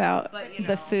talked about but, you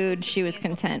the know, food. She was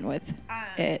content with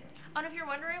it. And if you're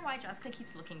wondering why Jessica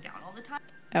keeps looking down all the time,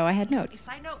 Oh, I had notes.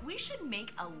 side note, we should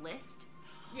make a list.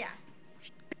 Yeah.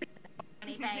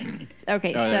 Anything.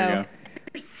 Okay, Oh, there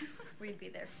you so go. we'd be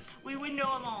there. We would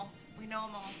know them all. We know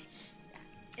them all.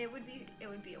 It would be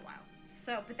a while.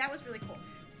 So, but that was really cool.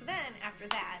 So then after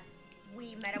that,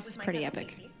 we met up with my pretty cousin epic.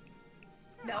 Casey.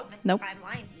 Nope. Nope. I'm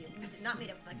lying to you. We did not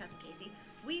meet up with my cousin Casey.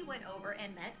 We went over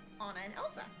and met Anna and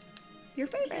Elsa. Your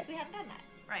Because favorite. we hadn't done that.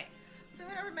 Right. So we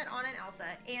went over and met Anna and Elsa,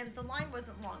 and the line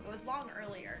wasn't long. It was long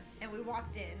earlier, and we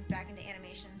walked in back into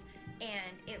animations,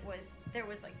 and there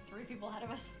was like 3 people ahead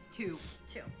of us. 2.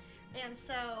 2. And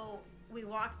so we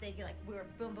walked. We were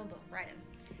boom, boom, boom, right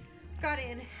in. Got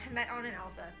in, met Anna and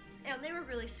Elsa, and they were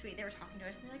really sweet. They were talking to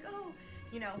us, and they're like, "Oh,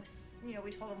 you know,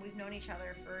 we told them we've known each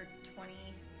other for 20."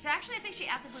 Actually, I think she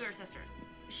asked if we were sisters.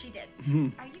 She did.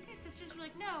 Are you guys sisters? We're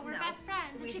like, no, we're No. best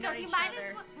friends. And We've she known goes, you each might other.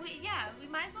 as well. We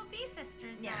might as well be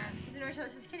sisters. Yeah, then." because we know each other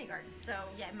since kindergarten. So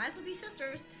yeah, might as well be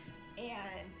sisters.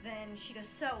 And then she goes,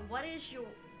 "So what is your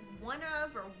one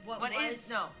of or what What was is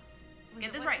no? Let's was get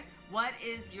it this what right. is? What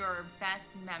is your best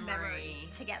memory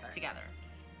together?" Together.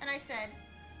 And I said,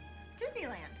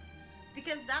 "Disneyland,"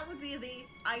 because that would be the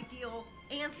ideal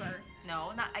answer.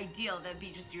 No, not ideal. That'd be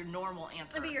just your normal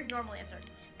answer. That'd be your normal answer.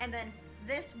 And then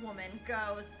this woman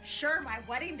goes, "Sure, my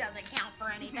wedding doesn't count for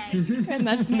anything." And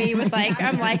that's me with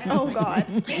I'm like, oh God.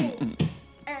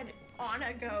 And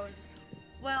Anna goes,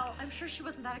 "Well, I'm sure she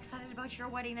wasn't that excited about your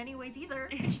wedding anyways either."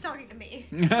 And she's talking to me.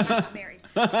 I'm not married.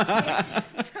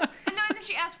 And then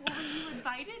she asked, well, were you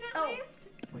invited at least?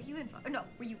 Were you invited? No,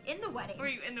 were you in the wedding? Were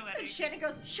you in the wedding? And Shannon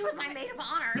goes, "She was my maid of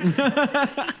honor."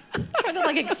 Trying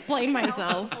to explain Elsa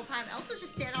myself. the whole time. Elsa's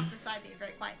just standing off the side being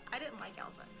very quiet. I didn't like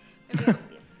Elsa. Maybe Elsa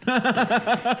did. She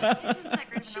wasn't that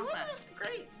great of an She Elsa. wasn't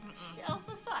great.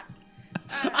 Elsa sucked.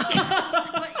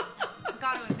 But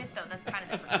gotta admit though, that's kind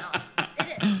of different than Elsa.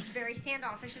 It is. Very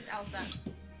standoffish is Elsa.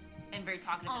 And very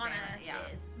talkative as Anna Anna. Yeah.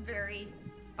 is very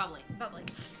Bubbly. bubbly.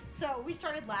 So we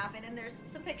started laughing, and there's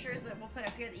some pictures that we'll put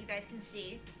up here that you guys can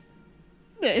see.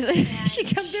 She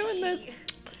kept doing this.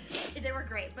 They were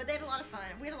great, but they had a lot of fun.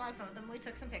 We had a lot of fun with them. We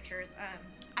took some pictures.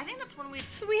 I think that's when we.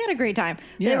 So we had a great time.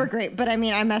 They Yeah. were great, but I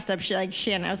mean, I messed up.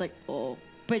 Shannon, I was like, oh.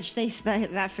 But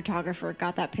that photographer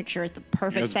got that picture at the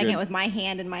perfect That's second good. with my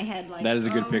hand in my head. Like, That is a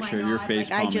good oh my picture. Your God,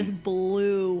 face I just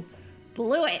blew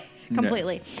it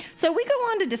completely. So we go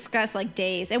on to discuss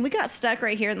days, and we got stuck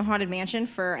right here in the Haunted Mansion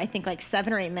for I think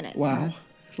 7 or 8 minutes. Wow.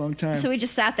 It's a long time. So we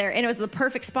just sat there, and it was the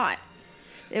perfect spot.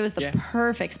 It was the Yeah.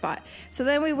 perfect spot. So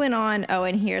then we went on. Oh,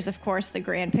 and here's, of course, the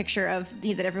grand picture of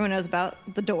that everyone knows about,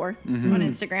 the door on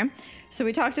Instagram. So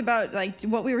we talked about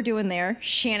what we were doing there.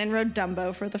 Shannon rode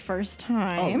Dumbo for the first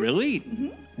time. Oh,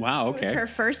 really? Wow. It was Okay. her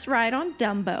first ride on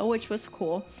Dumbo, which was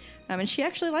cool. And she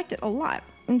actually liked it a lot.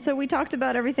 And so we talked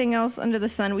about everything else under the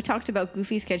sun. We talked about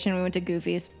Goofy's Kitchen. We went to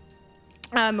Goofy's.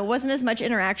 It wasn't as much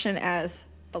interaction as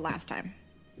the last time.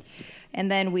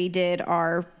 And then we did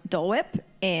our Dole Whip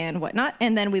and whatnot.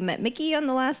 And then we met Mickey on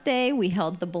the last day. We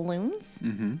held the balloons.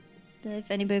 Mm-hmm.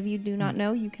 If anybody of you do not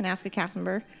know, you can ask a cast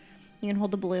member. You can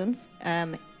hold the balloons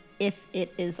if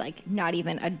it is not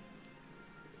even an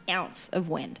ounce of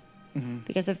wind. Mm-hmm.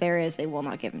 Because if there is, they will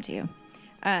not give them to you.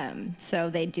 So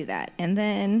they do that. And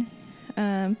then,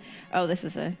 I'll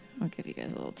give you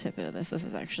guys a little tidbit of this. This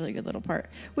is actually a good little part.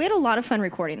 We had a lot of fun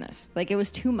recording this. It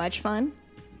was too much fun.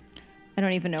 I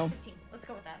don't even know. 15. Let's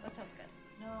go with that. That sounds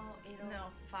good. No,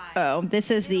 805. Oh, this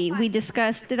is we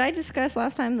discussed, did I discuss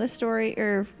last time the story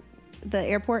or the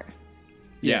airport?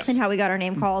 Yes. And how we got our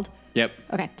name called? Yep.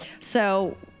 Okay.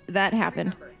 So that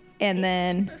happened. And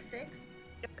then, 606.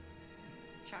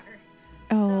 Shocker.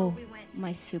 oh, So we went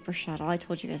my Super Shuttle. I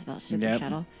told you guys about Super Yep.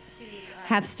 Shuttle. to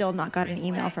Have still not got an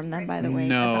email from them, by the way,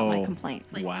 No. about my complaint.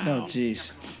 Oh, Wow.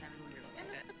 jeez.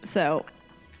 So,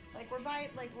 we're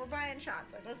we're buying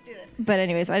shots. Like, let's do this. But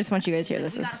anyways, I just want you guys to hear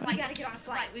this. We Is gotta fun. We gotta get on a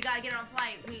flight. We gotta get on a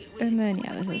flight. And then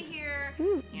yeah, this we is. here.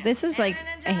 Ooh, Yeah. this is like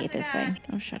I hate Da-da-da-da-da. this thing.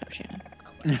 Oh, shut up, Shannon.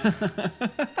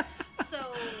 So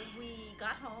we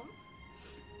got home.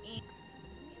 And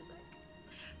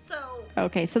so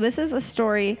Okay, so this is a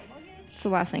story. It's the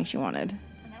last thing she wanted.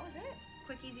 and that was it.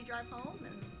 Quick, easy drive home,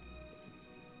 and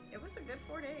it was a good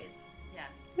 4 days. Yeah.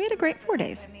 We had a great 4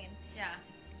 days. I mean, Yeah.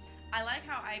 I like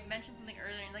how I mentioned something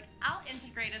earlier, and like, I'll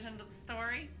integrate it into the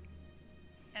story,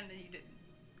 and then you didn't.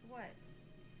 what?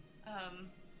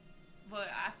 What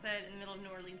I said in the middle of New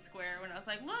Orleans Square when I was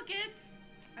like, look, it's...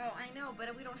 Oh, I know,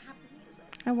 but we don't have the music.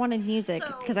 I wanted music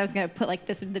So- because I was gonna put like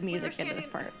the music into this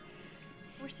standing- part.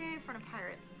 We're standing in front of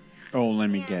Pirates. Oh, let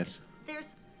me And guess.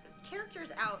 There's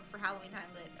characters out for Halloween time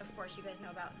that, of course, you guys know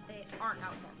about. They aren't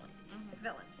out normally.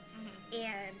 Villains.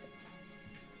 And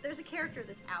there's a character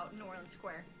that's out in New Orleans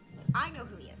Square. I know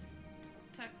who he is.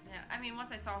 I mean,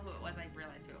 once I saw who it was, I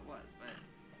realized who it was, but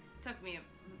it took me...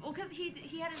 Well, because he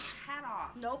had his hat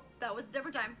off. Nope, that was a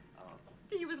different time. Oh.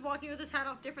 He was walking with his hat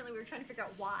off differently. We were trying to figure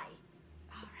out why.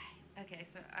 All right. Okay,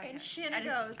 so And Shannon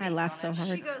goes- I laughed so hard.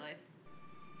 She goes,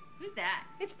 who's that?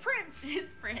 it's Prince. It's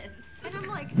Prince. And I'm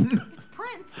like, it's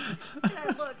Prince. And I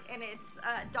look, and it's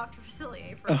Dr.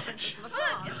 Facilier from Princess and the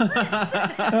Frog.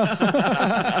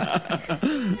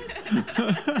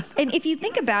 And if you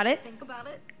think about it, Think about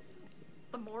it.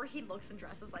 The more he looks and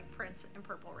dresses like Prince in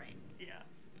Purple Rain. Yeah.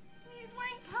 He's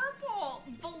wearing purple.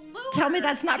 Velour. tell me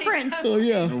that's not Prince. Oh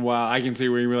yeah. Wow, I can see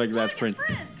where you were like, that's Look at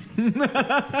Prince.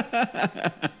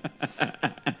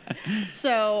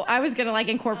 So I was gonna like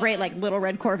incorporate like Little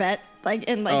Red Corvette like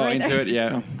in like Oh, right into there. it,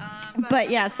 yeah. But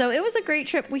yeah, so it was a great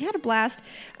trip. We had a blast,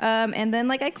 and then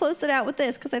like I closed it out with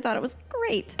this because I thought it was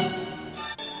great.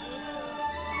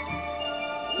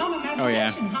 Oh,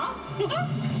 yeah.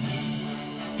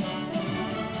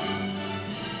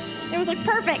 It was like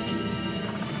perfect.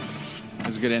 It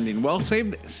was a good ending. Well,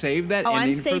 save that Oh, I'm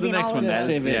ending for the saving next all of one. this.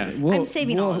 That is- Save it. yeah. We'll, I'm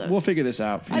saving we'll, all of those. We'll figure this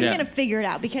out. For I'm you. Yeah. gonna figure it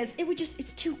out because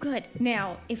it's too good.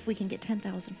 Now, if we can get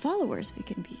 10,000 followers, we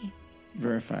can be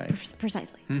Verified.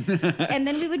 precisely, and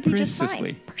then we would be just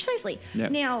Precisely. fine. Precisely.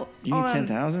 Yep. Now, You need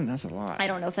 10,000? That's a lot. I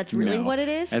don't know if that's really No. what it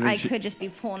is. I think I she- could just be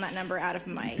pulling that number out of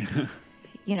my,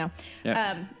 you know.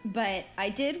 Yeah. But I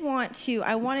did want to.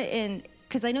 I wanted in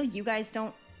because I know you guys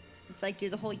don't like do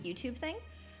the whole YouTube thing.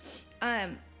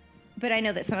 But I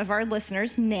know that some of our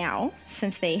listeners now,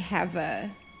 since they have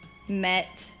met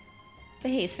the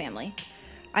Hayes family,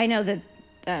 I know that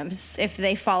if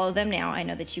they follow them now, I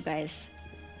know that you guys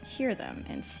hear them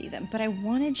and see them. But I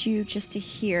wanted you just to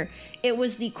hear. It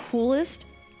was the coolest.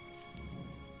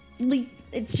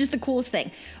 It's just the coolest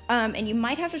thing. And you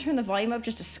might have to turn the volume up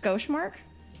just a skosh mark.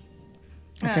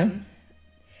 Okay.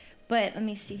 But let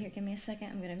me see here. Give me a second.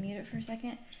 I'm going to mute it for a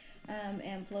second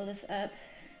and blow this up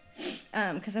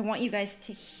because I want you guys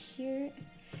to hear it.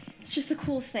 It's just the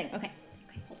coolest thing. Okay,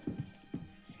 hold on.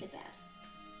 Let's get that.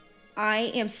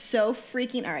 I am so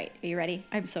freaking... All right, are you ready?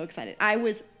 I'm so excited. I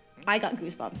got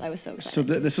goosebumps. I was so excited.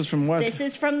 So this was from what? This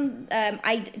is from...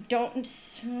 I don't...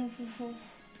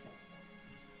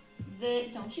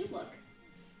 Don't you look.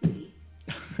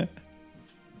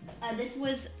 This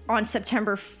was on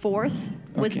September 4th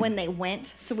was Okay. when they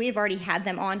went. So we've already had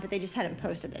them on, but they just hadn't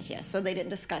posted this yet. So they didn't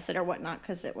discuss it or whatnot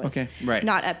because it was Okay. Right.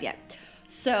 not up yet.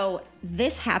 So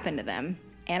this happened to them,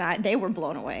 and they were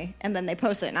blown away. And then they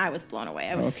posted it, and I was blown away.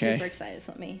 I was Okay. super excited.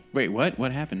 So Wait, what?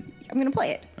 What happened? I'm going to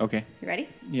play it. Okay. You ready?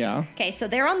 Yeah. Okay, so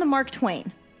they're on the Mark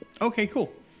Twain. Okay,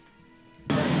 cool.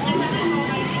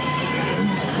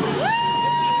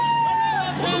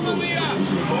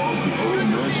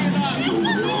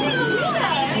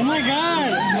 Oh my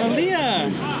God,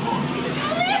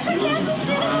 Aaliyah!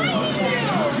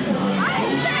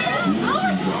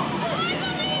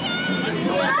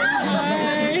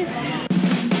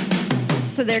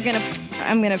 So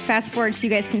I'm gonna fast forward so you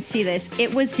guys can see this.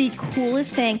 It was the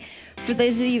coolest thing. For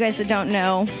those of you guys that don't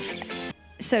know,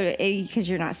 so because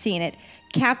you're not seeing it,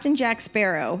 Captain Jack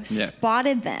Sparrow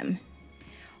spotted them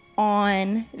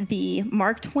on the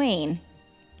Mark Twain,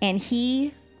 and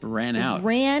he Ran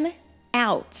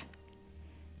out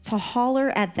to holler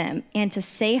at them and to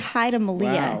say hi to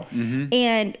Malia. Wow.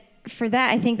 And for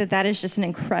that, I think that is just an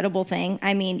incredible thing.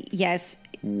 I mean, yes,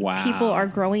 Wow. people are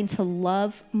growing to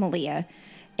love Malia,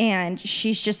 and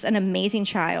she's just an amazing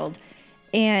child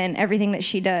and everything that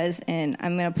she does. And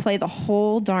I'm going to play the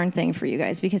whole darn thing for you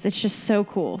guys because it's just so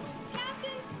cool.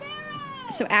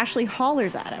 So Ashley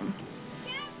hollers at him.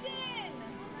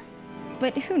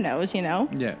 But who knows, you know?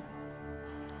 Yeah.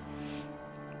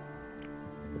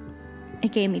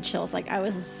 it gave me chills. Like, I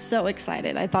was so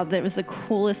excited. I thought that it was the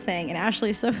coolest thing. And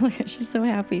Ashley's so, like, she's so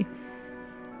happy.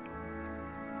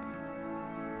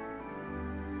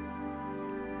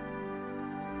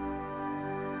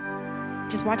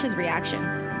 Just watch his reaction.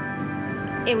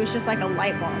 It was just like a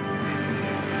light bulb.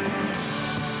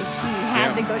 He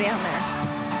had to go down there.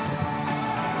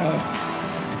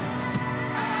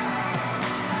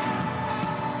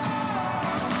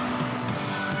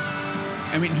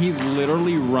 I mean, he's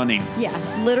literally running. Yeah,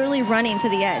 literally running to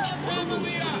the edge.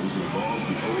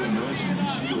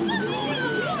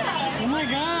 Oh my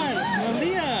God,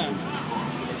 Malia!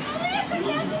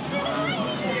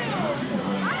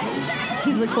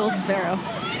 He's the cool sparrow.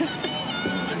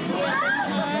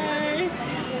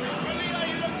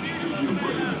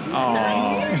 Oh.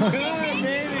 Nice. Good,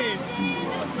 baby.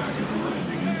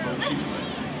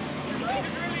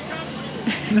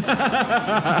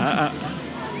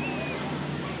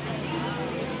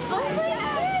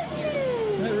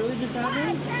 That really just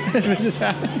happened? It just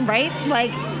happened. Right?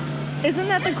 Like, isn't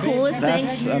that the coolest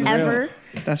That's thing unreal. ever?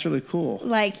 That's really cool.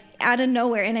 Like, out of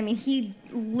nowhere. And I mean, he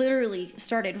literally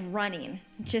started running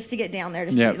just to get down there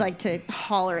to see, Yep. like, to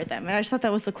holler at them. And I just thought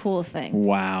that was the coolest thing.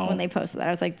 Wow. When they posted that,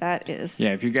 I was like, that is.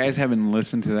 Yeah, if you guys haven't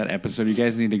listened to that episode, you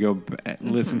guys need to go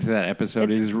listen to that episode.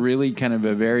 It's- It is really kind of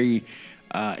a very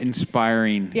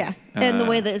inspiring. Yeah. And the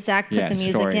way that Zach put the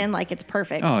music story. in, like, it's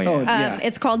perfect. Oh, yeah.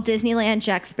 It's called Disneyland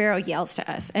Jack Sparrow Yells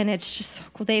to Us. And it's just so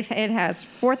cool. It has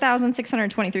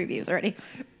 4,623 views already.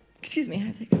 Excuse me, I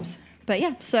have hiccups. But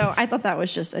yeah, so I thought that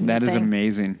was just a neat That is thing.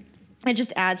 amazing. It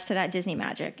just adds to that Disney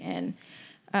magic and,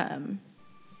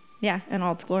 yeah, in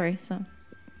all its glory. So,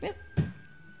 yeah.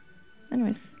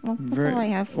 Anyways, well, that's all I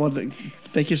have. Well,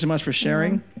 thank you so much for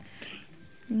sharing.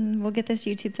 We'll get this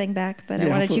YouTube thing back, but I Yeah,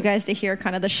 wanted hopefully. you guys to hear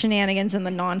kind of the shenanigans and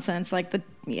the nonsense, like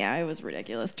it was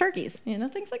ridiculous. Turkeys,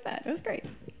 things like that. It was great.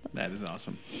 That is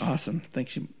awesome. Awesome.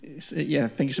 Thank you. Yeah,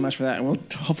 thank you so much for that. And we'll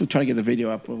hopefully try to get the video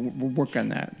up. We'll work on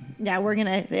that. Yeah,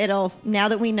 now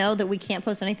that we know that we can't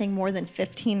post anything more than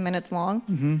 15 minutes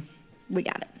long, we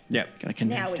got it. Yep. Gotta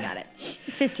condense Now we that. got it.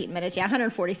 15 minutes. Yeah,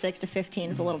 146 to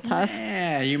 15 is a little tough.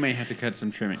 Yeah, you may have to cut some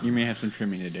trimming. You may have some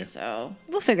trimming to do. So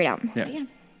we'll figure it out. Yeah. But yeah.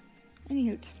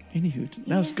 Anywho.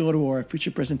 Now let's go to our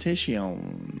feature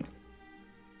presentation.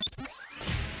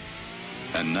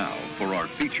 And now for our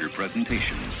feature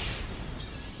presentation.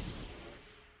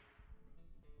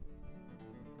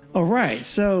 All right.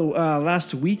 So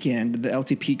last weekend, the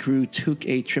LTP crew took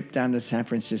a trip down to San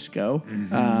Francisco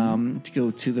to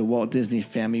go to the Walt Disney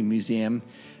Family Museum,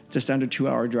 just under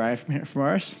 2-hour drive from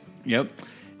ours. Yep.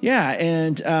 Yeah,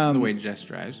 and The way Jess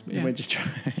drives. the way just drive.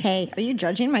 Hey, are you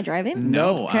judging my driving?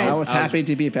 No, I was happy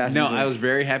to be a passenger. No, I was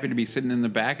very happy to be sitting in the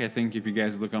back. I think if you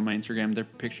guys look on my Instagram,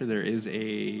 picture,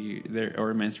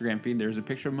 or my Instagram feed, there's a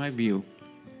picture of my view.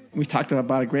 We talked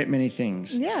about a great many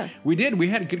things. Yeah. We did. We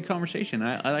had a good conversation.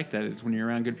 I like that. It's when you're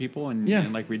around good people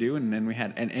and like we do, and then we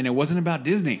had, and it wasn't about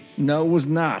Disney. No, it was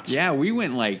not. Yeah, we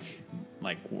went like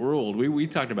world. We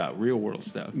talked about real world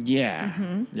stuff. Yeah.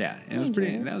 Yeah, and it was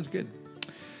pretty. That was good.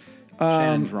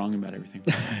 Shannon's wrong about everything.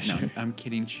 No, I'm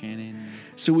kidding, Shannon.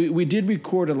 So we did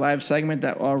record a live segment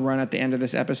that I'll run at the end of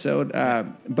this episode,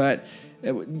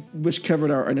 which covered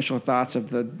our initial thoughts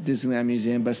of the Disneyland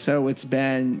Museum. But so it's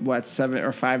been 7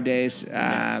 or 5 days.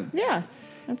 Yeah.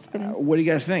 That's been. What do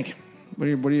you guys think? What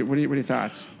are your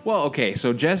thoughts? Well, okay,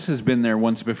 so Jess has been there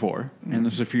once before, and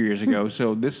this was a few years ago.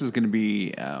 So this is going to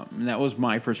be that was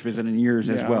my first visit in years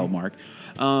as well, Mark.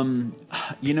 And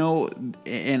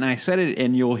I said it,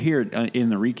 and you'll hear it in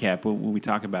the recap when we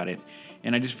talk about it.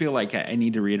 And I just feel like I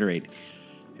need to reiterate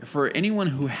for anyone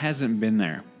who hasn't been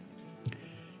there,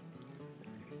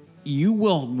 you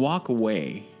will walk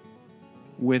away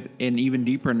with an even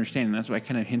deeper understanding. That's why I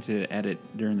kind of hinted at it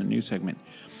during the news segment.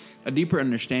 A deeper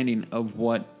understanding of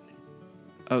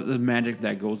of the magic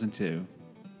that goes into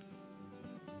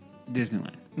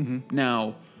Disneyland.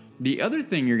 Now, the other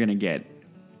thing you're going to get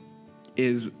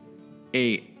is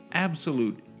a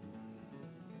absolute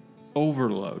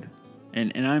overload,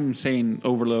 and I'm saying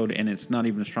overload, and it's not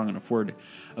even a strong enough word,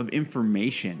 of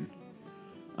information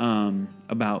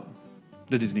about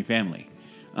the Disney family.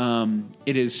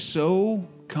 It is so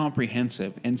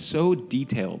comprehensive and so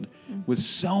detailed with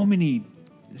so many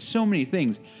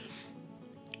things.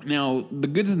 Now, the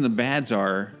goods and the bads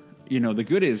are, the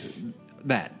good is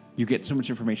that you get so much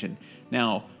information.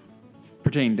 Now,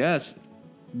 pertaining to us,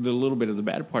 the little bit of the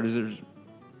bad part is there's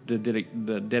the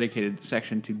dedicated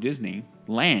section to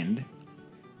Disneyland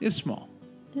is small.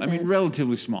 It is.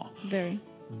 Relatively small. Very.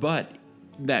 But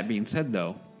that being said,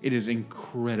 though, it is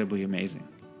incredibly amazing.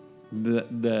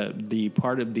 The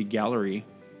part of the gallery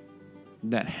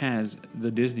that has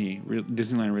the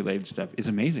Disneyland related stuff is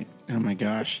amazing. Oh my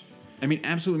gosh. I mean,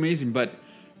 absolutely amazing. But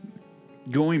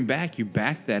going back, you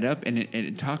back that up, and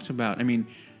it talks about. I mean,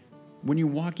 when you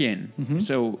walk in,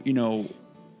 so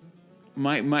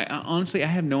my honestly, I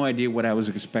have no idea what I was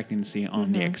expecting to see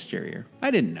on the exterior.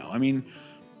 I didn't know. I mean,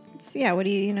 What do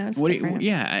you know? It's different.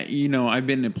 I've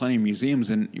been to plenty of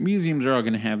museums, and museums are all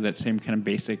going to have that same kind of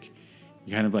basic,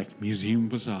 kind of like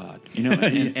museum facade,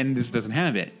 and this doesn't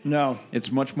have it. No,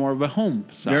 it's much more of a home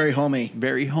facade. Very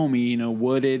homey,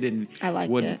 wooded and I like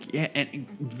it. Yeah, and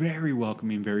very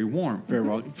welcoming, very warm. Very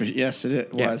well. Yes,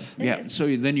 it was. Yeah.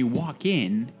 So then you walk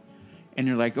in, and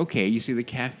you're like, okay, you see the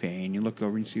cafe, and you look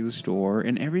over and you see the store,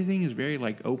 and everything is very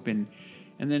like open,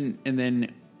 and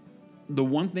then. The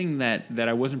one thing that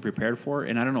I wasn't prepared for,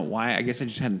 and I don't know why, I guess I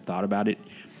just hadn't thought about it,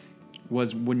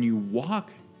 was when you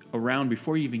walk around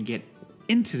before you even get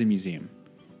into the museum,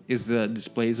 is the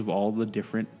displays of all the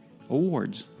different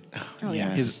awards. Oh,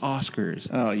 yes. His Oscars.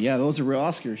 Oh, yeah, those are real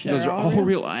Oscars. Yeah. Those are all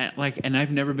real. And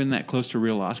I've never been that close to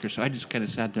real Oscars, so I just kind of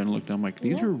sat there and looked, and I'm like,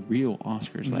 these are real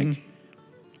Oscars. Like,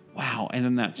 wow. And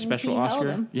then that special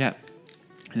Oscar. Yeah.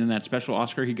 And then that special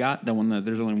Oscar he got, the one that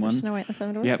there's only one. Snow White and the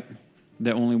Seven Dwarfs? Yep.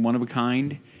 The only one of a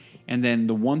kind. And then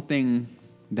the one thing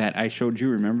that I showed you,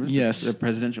 remember? Yes. The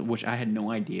presidential, which I had no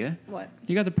idea. What?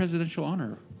 You got the presidential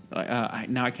honor.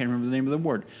 Now I can't remember the name of the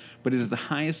award. But it is the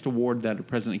highest award that a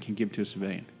president can give to a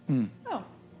civilian. Oh.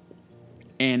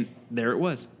 And there it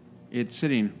was. It's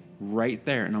sitting right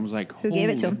there. And I was like, who gave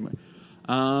it to him?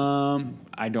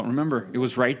 I don't remember. It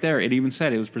was right there. It even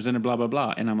said it was presented blah, blah,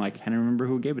 blah. And I'm like, I don't remember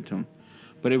who gave it to him.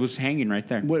 But it was hanging right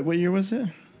there. What year was it?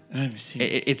 I didn't see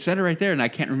it. It said it right there, and I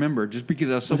can't remember just because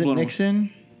I was so blown away. Was it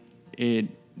Nixon? It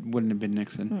wouldn't have been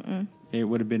Nixon. It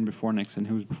would have been before Nixon.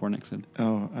 Who was before Nixon?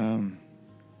 Oh,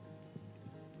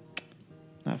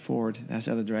 not Ford. That's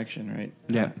the other direction, right?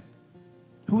 Yeah.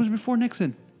 Who was before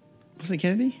Nixon? Was it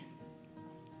Kennedy?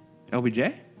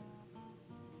 LBJ?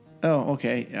 Oh,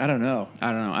 okay. I don't know.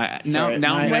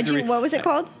 What was it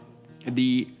called?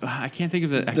 I can't think of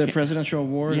the presidential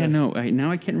award. Yeah, no.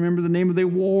 Now I can't remember the name of the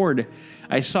award.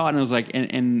 I saw it and I was like,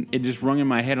 and it just rung in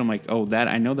my head. I'm like, oh, that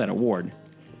I know that award.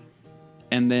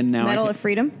 And then now Medal of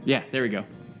Freedom. Yeah, there we go.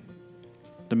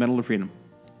 The Medal of Freedom.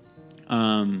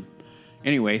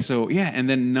 Anyway, so yeah, and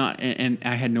then and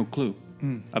I had no clue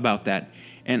about that.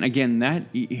 And again,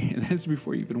 that's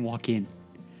before you even walk in.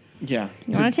 Yeah.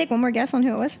 You want to take one more guess on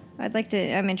who it was?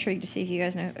 I'm intrigued to see if you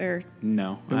guys know. Or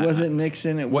no, it wasn't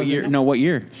Nixon. It what wasn't, year? No, what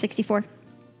year? 64.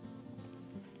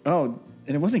 Oh,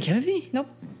 and it wasn't Kennedy? Nope.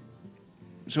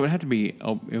 So it would have to be.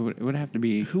 It would have to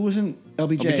be. Who wasn't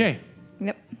LBJ? LBJ.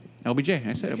 Yep. LBJ.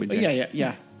 I said LBJ.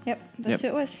 Yeah. Yep. That's who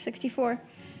it was. 64.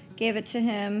 Gave it to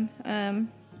him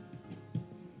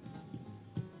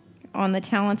on the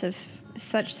talents of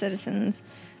such citizens.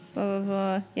 Blah blah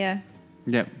blah. Yeah.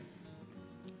 Yep.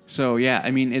 So yeah,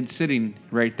 I mean, it's sitting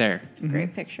right there. It's a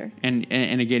great picture. And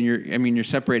again, you're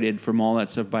separated from all that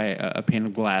stuff by a pane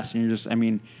of glass, and you're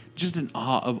just in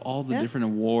awe of all the different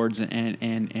awards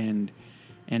and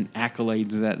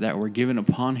accolades that were given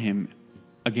upon him.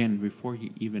 Again, before you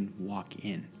even walk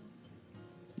in,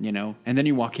 and then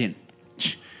you walk in,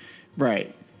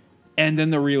 right, and then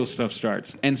the real stuff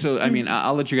starts. And so, I mean,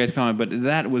 I'll let you guys comment, but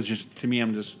that was just, to me,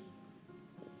 I'm just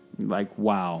like,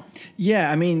 wow.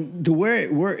 Yeah, I mean,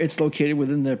 where it's located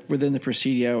within the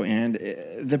Presidio, and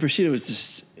the Presidio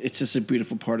is just a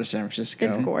beautiful part of San Francisco.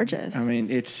 It's gorgeous. I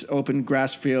mean, it's open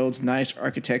grass fields, nice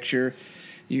architecture.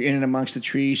 You're in and amongst the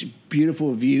trees,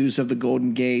 beautiful views of the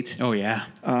Golden Gate. Oh yeah.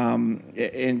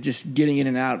 And just getting in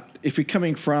and out. If you're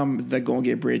coming from the Golden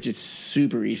Gate Bridge, it's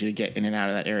super easy to get in and out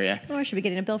of that area. Oh, I should be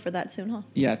getting a bill for that soon, huh?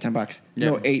 Yeah, $10. Yeah.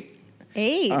 No, $8.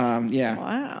 $8? Yeah.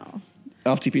 Wow.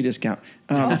 LTP discount.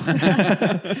 But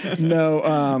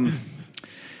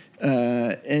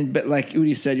like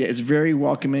Udi said, yeah, it's very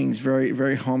welcoming. It's very,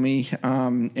 very homey.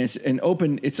 It's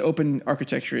open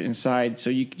architecture inside, so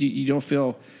you don't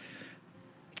feel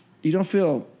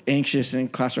anxious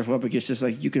and claustrophobic. It's just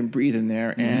like you can breathe in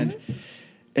there, and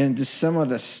just some of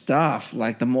the stuff,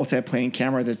 like the multi-plane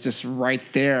camera that's just right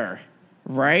there,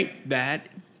 right? That,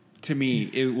 to me,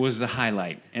 it was the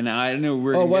highlight. And I know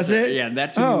we're... Oh, was it? Yeah,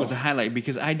 that to me was a highlight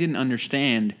because I didn't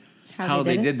understand how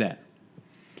they did that.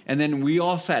 And then we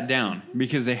all sat down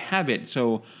because they have it.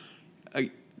 So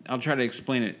I'll try to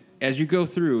explain it. As you go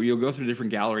through, you'll go through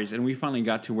different galleries, and we finally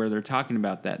got to where they're talking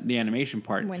about the animation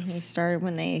part. When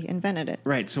they invented it.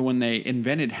 Right, so when they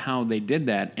invented how they did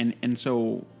that, and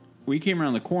so we came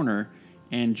around the corner,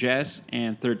 and Jess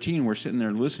and 13 were sitting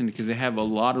there listening because they have a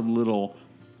lot of little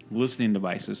listening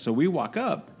devices. So we walk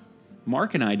up,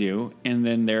 Mark and I do, and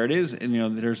then there it is.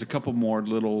 And there's a couple more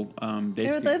little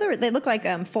They look like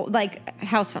like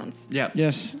house phones. Yeah.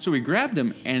 Yes. So we grabbed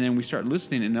them, and then we start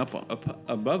listening, and up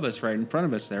above us, right in front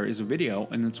of us, there is a video,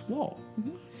 and it's Walt,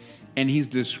 and he's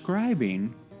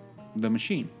describing the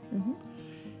machine.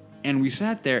 And we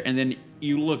sat there, and then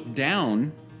you look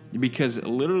down because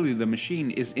literally the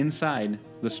machine is inside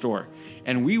the store,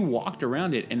 and we walked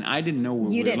around it, and I didn't know what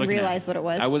we were looking at. You didn't realize what it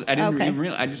was? I didn't even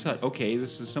realize. I just thought, okay,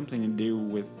 this is something to do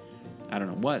with, I don't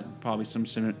know what, probably some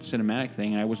cinematic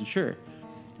thing, and I wasn't sure.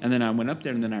 And then I went up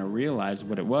there, and then I realized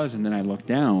what it was, and then I looked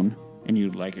down, and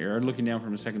you are looking down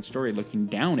from the second story, looking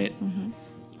down it,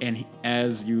 and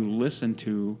as you listen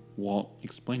to Walt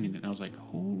explaining it, I was like,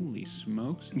 holy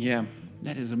smokes. Yeah.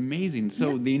 That is amazing.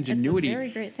 So the ingenuity. It's a very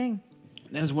great thing.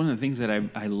 That is one of the things that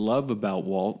I love about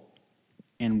Walt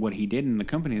and what he did in the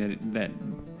company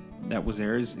that was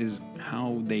there is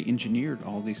how they engineered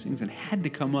all these things and had to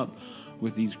come up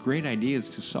with these great ideas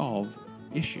to solve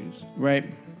issues. Right.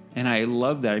 And I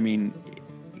love that. I mean,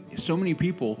 so many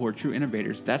people who are true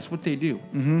innovators, that's what they do.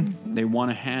 They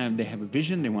have a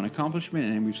vision, they want accomplishment,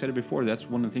 and we've said it before, that's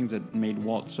one of the things that made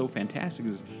Walt so fantastic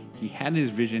is he had his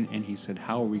vision and he said,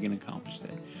 how are we going to accomplish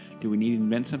that? Do we need to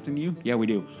invent something new? Yeah, we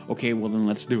do. Okay, well then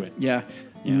let's do it. Yeah.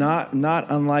 Not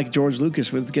unlike George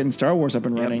Lucas with getting Star Wars up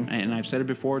and running. And I've said it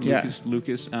before,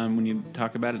 Lucas, when you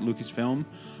talk about it, Lucasfilm,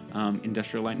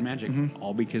 Industrial Light and Magic,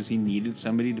 all because he needed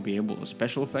somebody to be able, a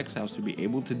special effects house to be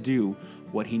able to do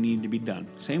what he needed to be done.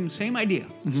 Same idea,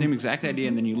 same exact idea,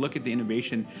 and then you look at the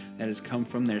innovation that has come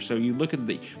from there. So you look at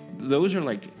those are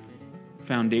like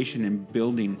foundation and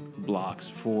building blocks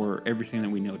for everything that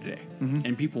we know today.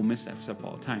 And people miss that stuff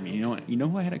all the time. And you know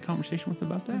who I had a conversation with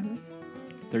about that?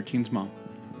 13's mom.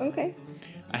 Okay.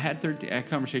 I had a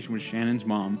conversation with Shannon's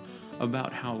mom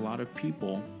about how a lot of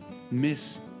people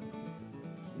miss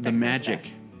the magic,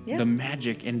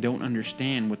 and don't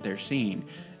understand what they're seeing,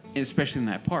 especially in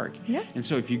that park. Yeah. And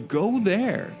so if you go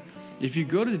there, if you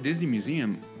go to the Disney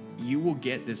Museum, you will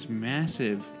get this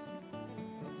massive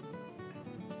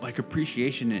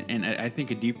appreciation and I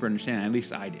think a deeper understanding, at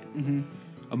least I did,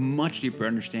 a much deeper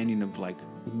understanding of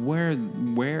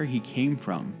where he came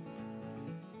from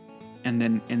and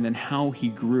then how he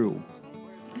grew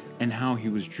and how he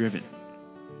was driven.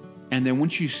 And then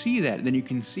once you see that, then you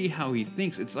can see how he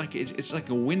thinks. It's like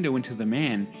a window into the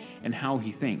man and how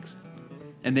he thinks.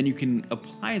 And then you can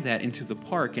apply that into the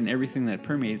park and everything that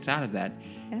permeates out of that.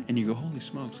 Yeah. And you go, holy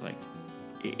smokes,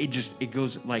 it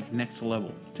goes next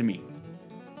level to me.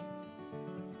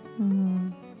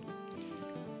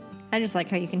 I just like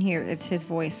how you can hear it's his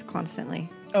voice constantly.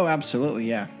 Oh, absolutely,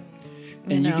 yeah.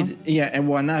 And you could, and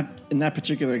well, in that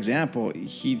particular example,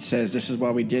 he says, "This is why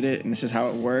we did it, and this is how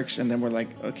it works." And then we're like,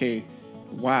 "Okay,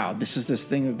 wow, this is this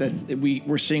thing that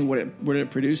we're seeing what it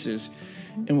produces,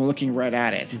 and we're looking right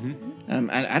at it."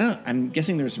 I'm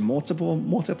guessing there's multiple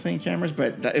multiplane cameras,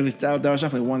 but that was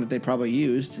definitely one that they probably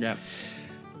used. Yeah,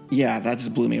 yeah, that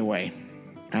just blew me away.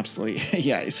 Absolutely,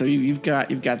 yeah. So you've got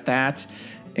that,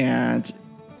 and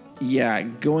yeah,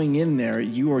 going in there,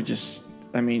 you are just.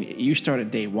 I mean, you started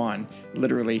day one,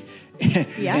 literally,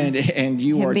 and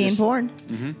you are being just born.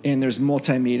 And there's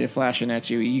multimedia flashing at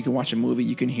you. You can watch a movie.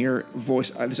 You can hear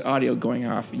there's audio going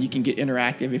off. You can get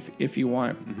interactive if you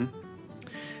want.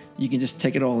 You can just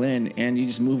take it all in, and you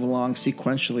just move along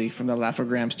sequentially from the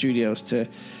Laugh-O-Gram Studios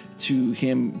to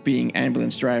him being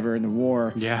ambulance driver in the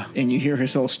war. Yeah, and you hear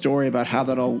his whole story about how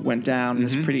that all went down, and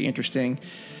it's pretty interesting.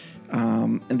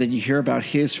 And then you hear about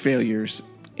his failures.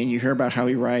 And you hear about how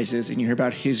he rises, and you hear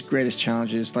about his greatest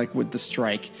challenges, like with the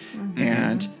strike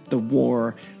and the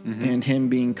war, and him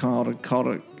being called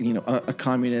a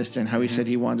communist, and how he said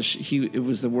he wanted to. It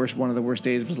was one of the worst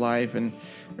days of his life,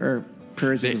 or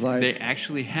periods of his life. They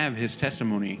actually have his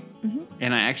testimony,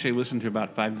 and I actually listened to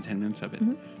about 5 to 10 minutes of it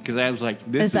because I was like,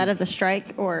 "This is that of the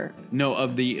strike or no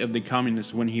of the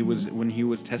communists when he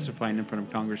was testifying in front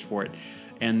of Congress for it."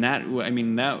 And that,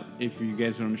 if you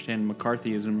guys don't understand,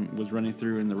 McCarthyism was running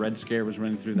through, and the Red Scare was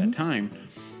running through that time.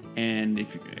 And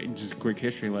just a quick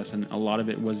history lesson, a lot of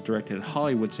it was directed at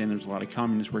Hollywood, saying there's a lot of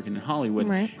communists working in Hollywood,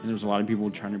 and there was a lot of people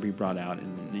trying to be brought out,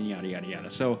 and yada yada yada.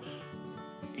 So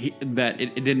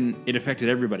it affected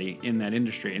everybody in that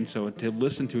industry, and so to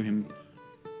listen to him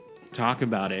talk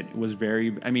about it was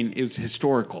it was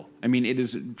historical. It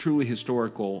is truly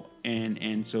historical,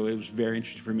 and so it was very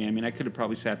interesting for me. I could have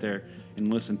probably sat there and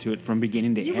listened to it from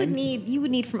beginning to end. You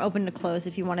would need from open to close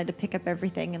if you wanted to pick up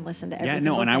everything and listen to everything. Yeah,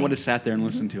 no, and I would have sat there and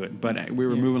listened to it, but we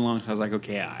were moving along, so I was like,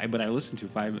 okay, but I listened to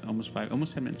almost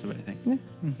 10 minutes of it, I think.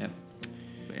 Yeah.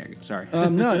 Sorry.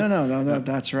 No,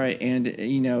 that's right. And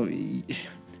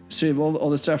So you have all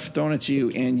the stuff thrown at you,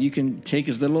 and you can take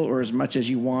as little or as much as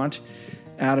you want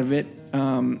out of it.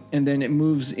 And then it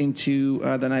moves into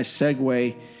the nice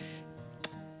segue,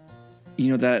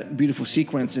 that beautiful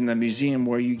sequence in the museum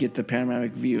where you get the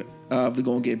panoramic view of the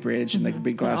Golden Gate Bridge and like a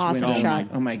big glass Awesome window. shot.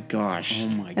 Oh my gosh.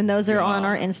 And those are on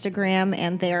our Instagram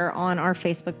and they're on our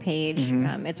Facebook page.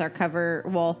 It's our cover.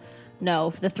 Well,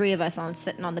 no, the three of us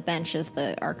sitting on the bench is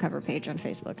our cover page on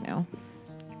Facebook now.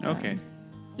 Okay.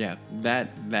 Yeah. That.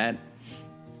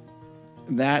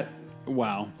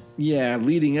 Wow. Yeah,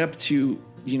 leading up to,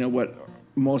 what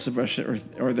most of us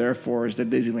are there for is the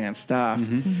Disneyland stuff.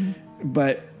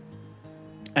 But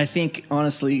I think,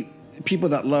 honestly, people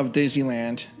that love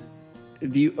Disneyland,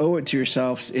 you owe it to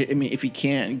yourselves. I mean, if you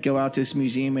can't, go out to this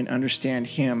museum and understand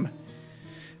him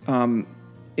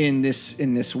in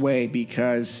this way,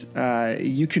 because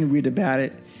you can read about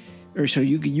it, or so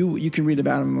you can read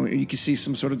about him, or you can see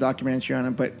some sort of documentary on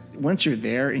him. But once you're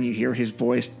there and you hear his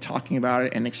voice talking about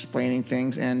it and explaining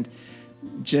things and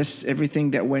just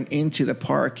everything that went into the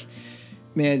park,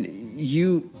 man,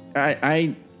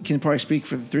 I can probably speak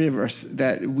for the three of us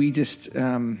that we just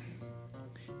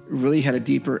really had a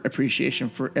deeper appreciation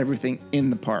for everything in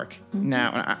the park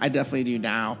now. I definitely do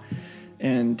now.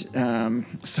 And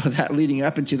so that leading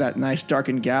up into that nice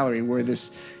darkened gallery where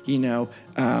this,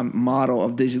 model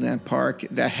of Disneyland Park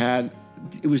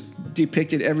it was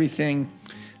depicted everything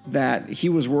that he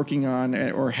was working on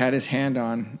or had his hand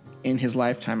on in his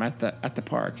lifetime at the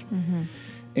park.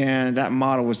 And that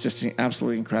model was just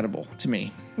absolutely incredible to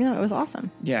me. It was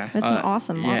awesome. Yeah. It's an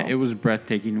awesome model. Yeah, it was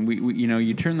breathtaking. We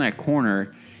you turn that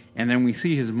corner and then we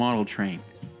see his model train.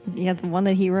 Yeah, the one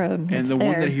that he rode. And the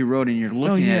one that he rode, and you're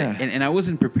looking at it, and I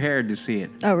wasn't prepared to see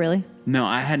it. Oh, really? No,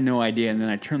 I had no idea. And then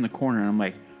I turned the corner, and I'm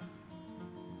like,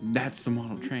 that's the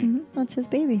model train. That's his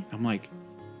baby. I'm like,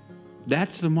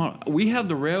 that's the model. We have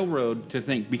the railroad to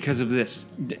thank because of this.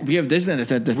 We have Disneyland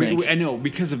to thank. I know,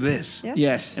 because of this. Yep.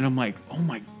 Yes. And I'm like, oh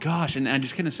my gosh. And I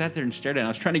just kind of sat there and stared at it. I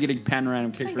was trying to get a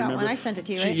panoramic picture. I got one. I sent it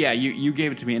to you, right? Yeah, you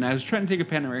gave it to me. And I was trying to take a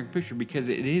panoramic picture because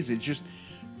it's just...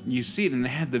 You see it, and they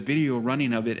had the video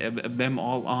running of it, of them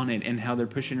all on it, and how they're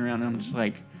pushing around. And I'm just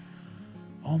like,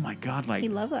 oh my god, like he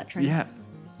loved that train. Yeah,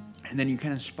 and then you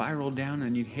kind of spiral down,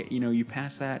 and you hit, you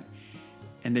pass that,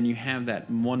 and then you have that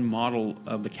one model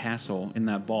of the castle in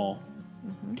that ball,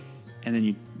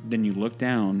 and then you look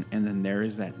down, and then there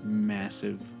is that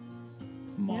massive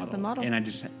model. Yeah, the model. And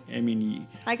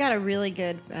I got a really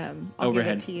good I'll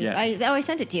overhead. Give it to you. Yeah. I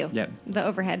sent it to you. Yep. The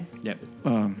overhead. Yep.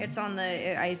 It's on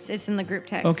it's in the group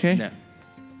text. Okay. Yeah.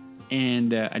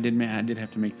 And I did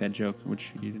have to make that joke, which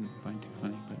you didn't find too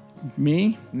funny, but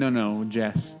Me? No,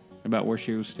 Jess, about where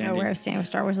she was standing. Oh, where I was standing with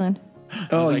Star Wars Land.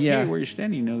 Oh, like, yeah. Hey, where you're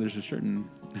standing, there's a certain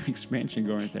expansion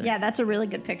going right there. Yeah, that's a really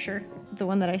good picture. The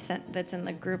one that I sent that's in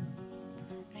the group.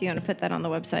 If you want to put that on the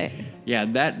website. Yeah,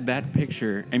 that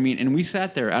picture. I mean, and we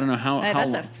sat there. I don't know how.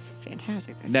 That's how a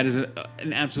fantastic picture. That is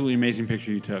an absolutely amazing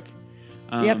picture you took.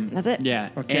 Yep, that's it. Yeah.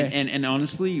 Okay. And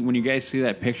honestly, when you guys see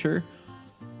that picture,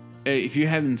 if you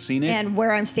haven't seen it, And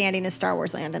where I'm standing is Star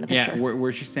Wars Land in the picture. yeah,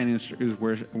 where she's standing is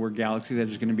where Galaxy's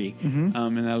Edge is going to be.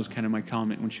 And that was kind of my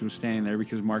comment when she was standing there,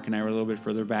 because Mark and I were a little bit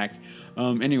further back.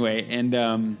 Anyway,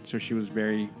 and so she was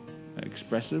very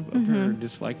expressive of her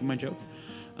dislike of my joke.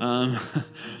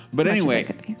 But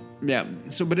anyway, yeah.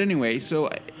 So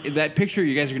that picture,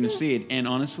 you guys are going to see it, and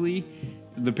honestly,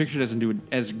 the picture doesn't do it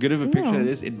as good of a picture No. it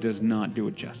is. It does not do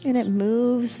it justice. And it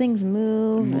moves, things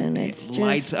move, and it's It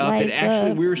lights up. Lights It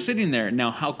actually, up. we were sitting there.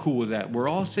 Now, how cool was that? We're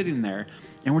all sitting there,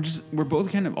 and we're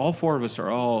both kind of, all four of us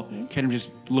are all kind of just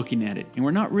looking at it, and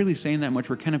we're not really saying that much.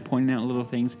 We're kind of pointing out little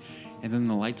things, and then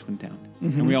the lights went down,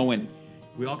 and we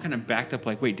all kind of backed up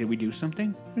like, wait, did we do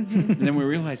something? And then we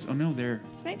realized, oh no, they're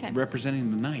It's nighttime. representing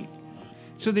the night.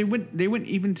 So they went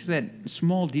even to that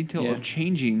small detail of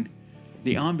changing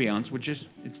the ambiance, which is,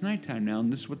 it's nighttime now,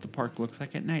 and this is what the park looks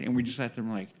like at night. And we just sat there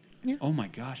and we're like, oh my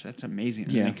gosh, that's amazing.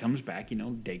 And then it comes back,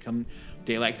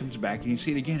 daylight comes back, and you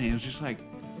see it again, and it was just like,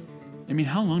 I mean,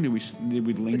 how long did we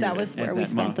linger? That was where we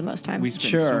spent the most time. We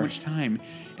spent so much time,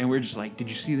 and we're just like, did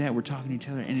you see that? We're talking to each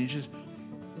other, and it's just,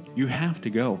 you have to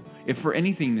go. If for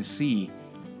anything to see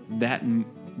that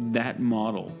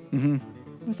model. It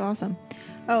was awesome.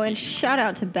 Oh, and shout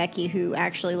out to Becky, who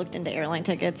actually looked into airline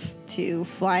tickets to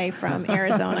fly from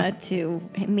Arizona to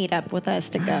meet up with us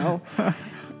to go.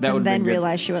 And then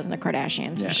realized she wasn't a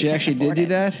Kardashian. So She actually did do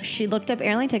that? She looked up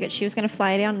airline tickets. She was going to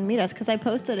fly down and meet us because I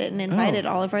posted it and invited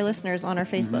all of our listeners on our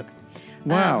Facebook.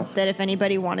 Wow. That if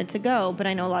anybody wanted to go, but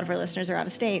I know a lot of our listeners are out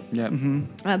of state. Yep.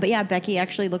 But yeah, Becky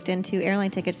actually looked into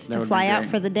airline tickets That to would fly be out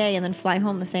great. for the day and then fly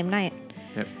home the same night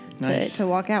Yep. Nice. to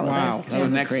walk out with us. That So would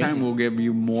be next crazy. time we'll give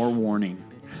you more warning.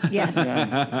 Yes.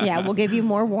 Yeah, we'll give you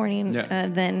more warning Yeah.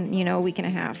 than a week and a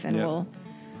half, and Yeah. we'll.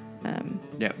 Yeah,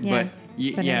 Yeah. but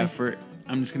But yeah, anyways.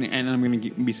 I'm just gonna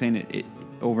be saying it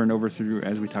over and over through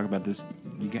as we talk about this.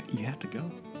 You have to go.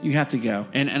 You have to go.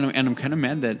 And I'm kind of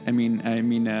mad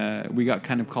that we got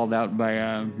kind of called out by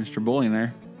Mr. Bowling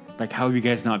there. Like, how have you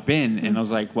guys not been? And I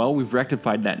was like, well, we've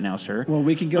rectified that now, sir. Well,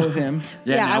 we can go with him.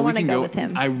 Yeah, now I we wanna can go with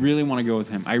him. I really want to go with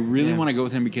him. I really Yeah. want to go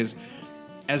with him because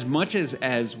as much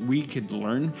as we could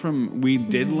learn from, we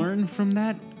did learn from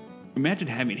that. Imagine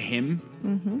having him.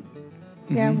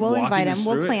 Yeah, we'll Walking invite us him.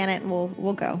 We'll through it. plan it, and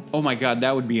we'll go. Oh my God,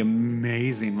 that would be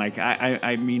amazing. Like,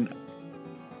 I mean,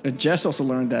 Jess also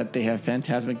learned that they have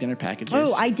Phantasmic dinner packages.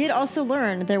 Oh, I did also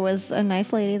learn there was a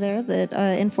nice lady there that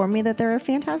informed me that there are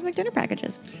Phantasmic dinner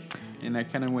packages. and I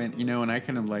kind of went, and I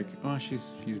kind of like, oh, she's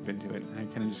been to it. And I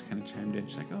kind of just chimed in.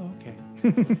 She's like, oh,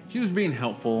 okay. She was being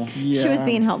helpful. Yeah. She was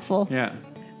being helpful. Yeah.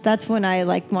 That's when I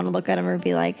want to look at him and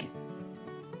be like,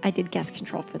 I did guest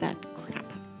control for that crap.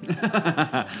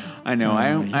 I know.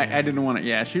 I didn't want to.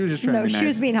 Yeah, she was just trying to No, be nice. she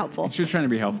was being helpful. She was trying to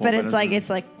be helpful. But it's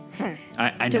like,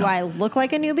 I do know. I look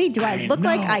like a newbie? Do I look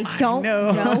like I don't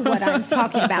know what I'm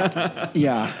talking about?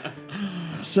 Yeah.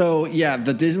 So, yeah,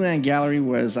 the Disneyland Gallery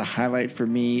was a highlight for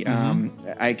me.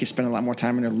 I could spend a lot more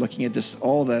time in there looking at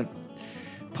all the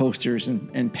posters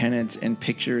and pennants and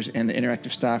pictures and the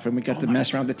interactive stuff. And we got to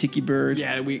mess around with the Tiki Bird.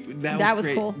 Yeah, that was was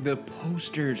great. cool. The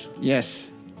posters. Yes.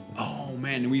 Oh,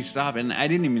 man. We stopped, and I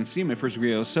didn't even see them at first.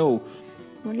 We were so...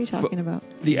 What are you talking about?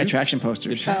 The attraction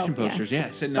posters. Attraction Oh, yeah. posters, yeah.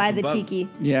 Sitting By up the above. tiki.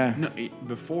 Yeah. No,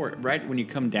 before, right when you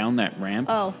come down that ramp,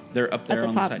 Oh, they're up at there the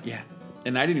on top. the side. Yeah.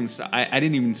 And I didn't even stop. I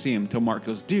didn't even see him until Mark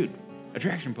goes, dude,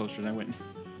 attraction posters. I went,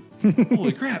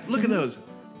 holy crap, look at those.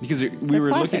 Because we They're were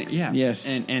classics. looking at, yeah. Yes.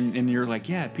 And you're like,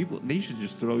 yeah, people, they should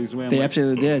just throw these away. I'm They like,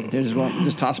 absolutely did. They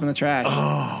just toss them in the trash.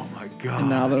 oh my God. And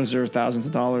now those are thousands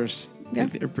of dollars. Yeah.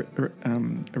 The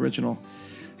original.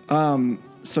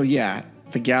 So, yeah,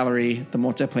 the gallery, the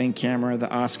multiplane camera, the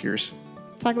Oscars.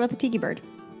 Talk about the Tiki Bird.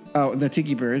 Oh, the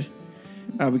Tiki Bird.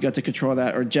 We got to control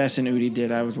that, or Jess and Udi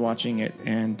did. I was watching it,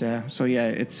 and so yeah,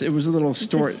 it was a little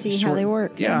short. see how they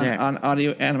work. Yeah, Yeah. On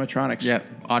audio animatronics. Yeah,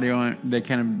 audio. They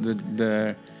kind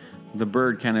of the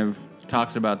bird kind of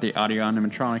talks about the audio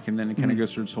animatronic, and then it kind of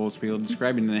goes through its whole spiel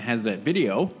describing, and it has that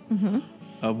video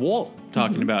of Walt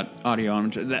talking about audio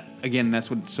animatronic. That again, that's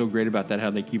what's so great about that. How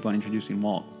they keep on introducing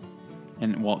Walt,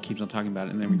 and Walt keeps on talking about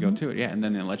it, and then we go to it. Yeah, and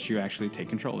then it lets you actually take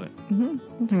control of it.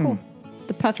 It's cool.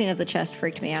 The puffing of the chest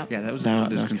freaked me out. Yeah, that was That- a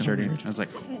little that was kinda disconcerting. weird. I was like,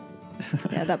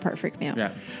 Yeah, that part freaked me out.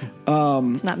 yeah.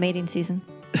 It's not mating season.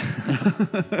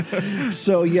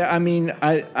 So yeah, I mean,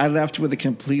 I left with a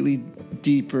completely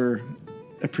deeper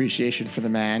appreciation for the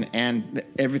man and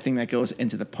everything that goes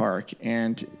into the park.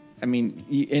 And I mean,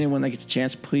 anyone that gets a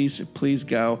chance, please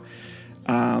go.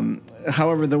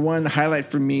 However, the one highlight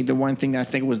for me, the one thing that I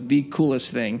think was the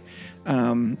coolest thing,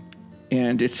 and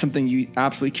it's something you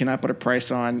absolutely cannot put a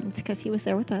price on, It's because he was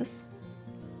there with us.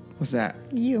 was that?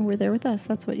 You were there with us.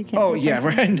 That's what you can't. Oh put a yeah,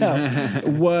 price on. right.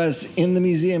 No, was in the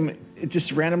museum,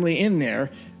 just randomly in there.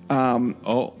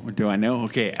 Oh, do I know?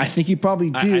 Okay. I think you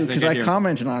probably I do think because I I do.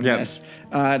 commented on Yep. this.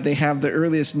 They have the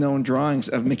earliest known drawings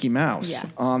of Mickey Mouse Yeah.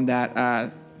 on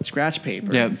that scratch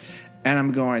paper. Yep. And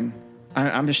I'm going,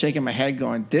 I'm just shaking my head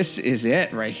going, this is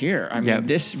it right here. I mean, Yep.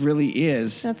 this really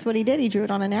is. That's what he did. He drew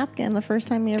it on a napkin the first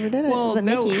time he ever did it. Well, the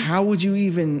no, Mickey. How would you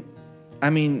even, I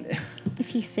mean, If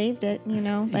he saved it, I mean,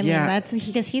 Yeah. that's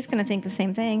because he's going to think the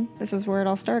same thing. This is where it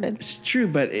all started. it's true,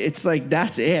 but it's like,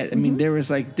 that's it. I mean, there was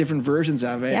like different versions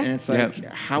of it. Yeah. And it's like,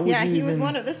 Yep. how would Yeah, you he even. was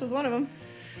one of. This was one of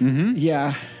them.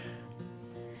 Yeah.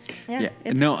 Yeah. Yeah,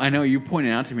 It's, no, I know you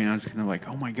pointed out to me, and I was kind of like,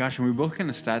 "Oh my gosh!" And we both kind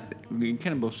of stopped. We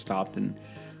kind of both stopped, and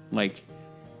like,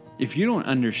 if you don't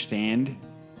understand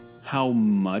how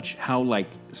like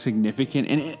significant,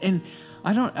 and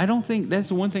I don't think that's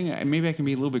the one thing. Maybe I can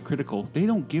be a little bit critical. They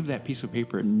don't give that piece of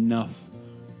paper enough.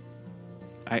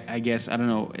 I guess I don't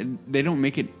know. They don't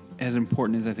make it as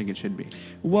important as I think it should be.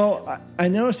 Well, I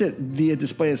noticed that the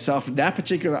display itself, that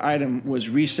particular item was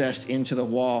recessed into the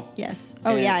wall. yes.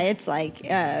 Oh And- yeah. It's like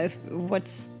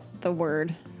what's the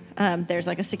word? There's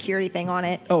like a security thing on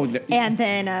it. Oh, and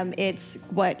then it's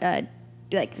what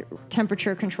like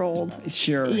temperature controlled.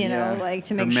 Sure. You know, yeah. like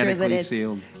to make sure that Hermetically it's.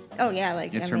 sealed. Oh yeah,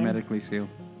 like It's I mean, hermetically sealed.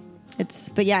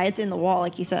 but yeah, it's in the wall,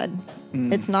 like you said.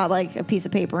 It's not like a piece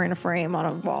of paper in a frame on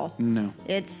a wall. No.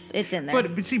 It's in there.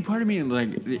 But see, part of me like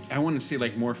I want to see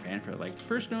like more fanfare, like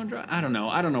first known draw. I don't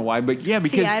know why, but yeah,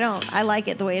 because See, I like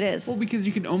it the way it is. well, because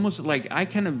you can almost like I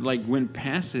kind of like went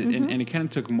past it, and it kind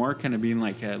of took Mark kind of being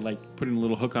like putting a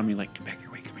little hook on me, like come back here,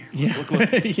 wait, come here, Yeah. look.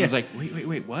 Yeah. I was like,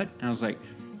 wait, what? And I was like,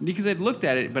 Because I'd looked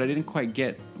at it, but I didn't quite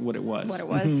get what it was.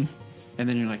 Mm-hmm. And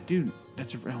then you're like, dude,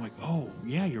 that's. I'm like, oh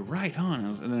yeah, you're right, huh?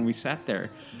 And then we sat there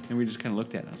and we just kind of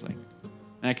looked at it. I was like,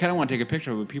 and I kind of want to take a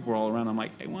picture of it. People were all around. I'm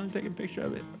like, I want to take a picture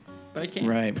of it, but I can't.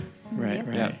 Right.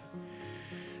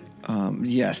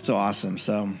 Yeah, still awesome.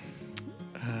 So,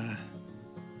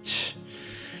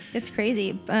 It's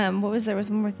crazy. There was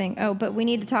one more thing. Oh, but we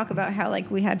need to talk about how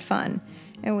like we had fun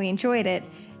and we enjoyed it,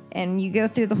 and you go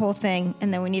through the whole thing,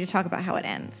 and then we need to talk about how it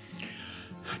ends.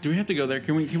 Do we have to go there?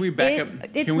 Can we back up?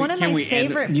 It's one of my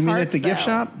favorite parts. You mean at the gift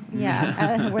though. shop?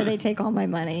 Yeah, where they take all my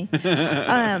money.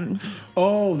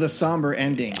 Oh, the somber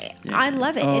ending. I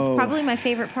love it. It's probably my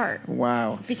favorite part.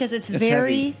 Wow. Because it's That's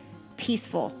very heavy.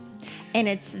 peaceful, and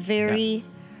it's very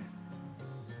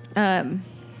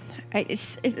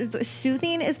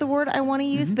soothing is the word I want to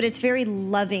use, but it's very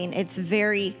loving. It's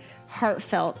very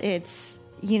heartfelt. It's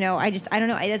I don't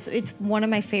know. It's one of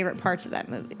my favorite parts of that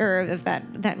movie or of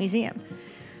that museum,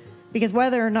 because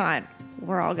whether or not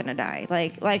we're all gonna die,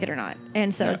 like it or not,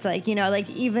 and so it's like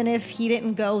even if he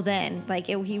didn't go then,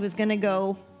 he was gonna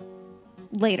go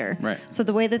later. Right. So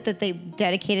the way that they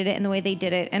dedicated it and the way they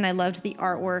did it, and I loved the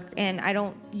artwork, and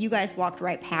you guys walked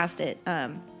right past it.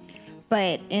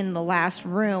 But in the last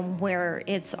room where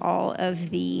it's all of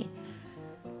the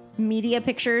media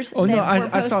pictures. Oh, that no, were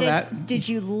I saw posted, that. Did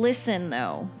you listen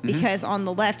though? Because on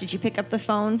the left, did you pick up the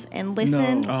phones and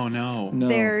listen? Oh no.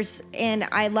 And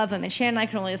I love them, and Shannon and I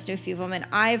can only listen to a few of them, and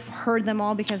I've heard them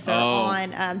all because they're on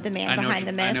The Man Behind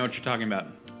the Myth. I know what you're talking about.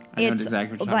 I know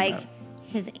exactly what you're talking about.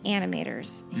 His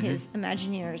animators, his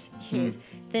Imagineers, his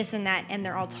this and that, and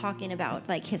they're all talking about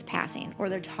like his passing, or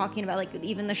they're talking about like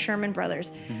even the Sherman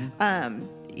brothers.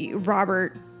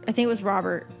 Robert, I think it was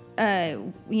Robert. I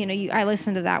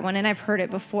listened to that one, and I've heard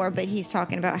it before, but he's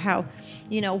talking about how,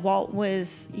 Walt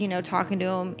was, talking to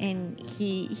him, and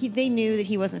they knew that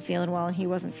he wasn't feeling well, and he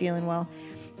wasn't feeling well,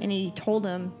 and he told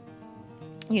him,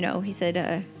 he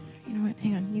said, you know what?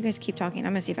 Hang on. You guys keep talking.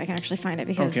 I'm gonna see if I can actually find it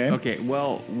because Okay.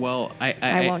 Well,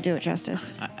 I won't do it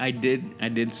justice. I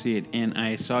did see it, and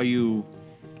I saw you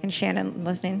and Shannon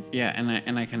listening. Yeah,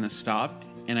 and I kind of stopped,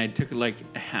 and I took like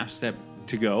a half step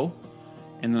to go,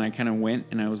 and then I kind of went,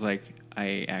 and I was like,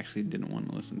 I actually didn't want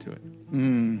to listen to it.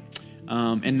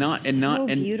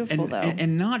 Beautiful though,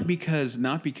 and not because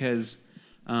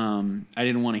I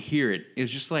didn't want to hear it. It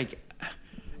was just like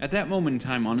at that moment in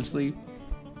time, honestly.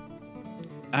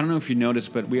 I don't know if you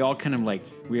noticed, but we all kind of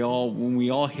when we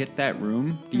all hit that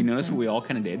room, do you notice what we all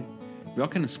kind of did? We all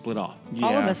kind of split off. Yeah.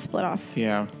 All of us split off.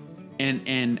 Yeah.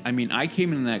 And I mean, I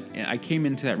came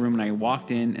into that room and I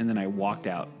walked in and then I walked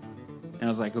out. And I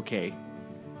was like, okay,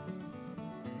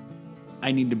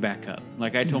 I need to back up.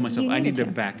 Like I told myself, I need to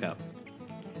back up.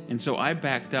 And so I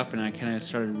backed up and I kind of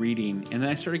started reading, and then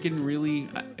I started getting really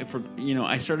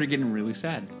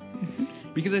sad.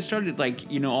 Because I started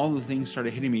all the things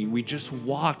started hitting me. We just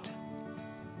walked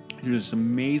through this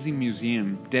amazing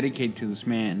museum dedicated to this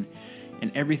man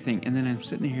and everything. And then I'm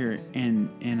sitting here and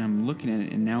I'm looking at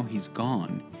it, and now he's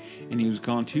gone. And he was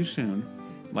gone too soon.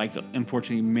 Like,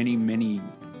 unfortunately, many, many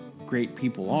great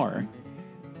people are.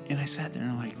 And I sat there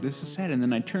and I'm like, this is sad. And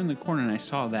then I turned the corner and I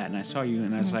saw that, and I saw you,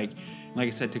 and I was like I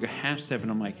said, I took a half step,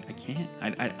 and I'm like, I can't.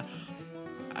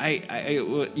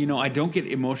 I don't get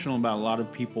emotional about a lot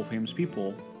of famous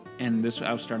people, and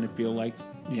I was starting to feel like,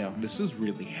 this is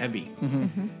really heavy.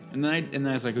 And then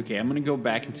I was like, okay, I'm gonna go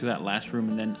back into that last room,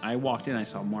 and then I walked in, I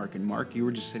saw Mark, and Mark, you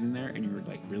were just sitting there, and you were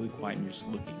like really quiet, and you're just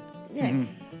looking. Yeah.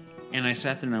 And I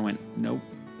sat there and I went, nope,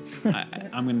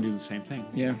 I'm gonna do the same thing.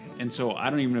 Yeah. And so I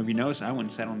don't even know if you noticed, I went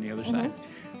and sat on the other side.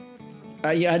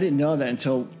 I didn't know that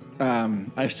until.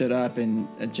 I stood up and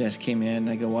Jess came in, and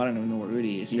I go, well, I don't even know where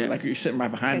Rudy is. You're sitting right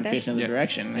behind him, facing the other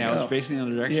direction. I was facing the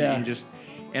other direction,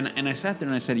 and I sat there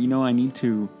and I said, I need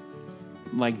to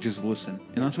just listen.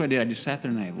 And that's what I did. I just sat there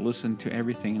and I listened to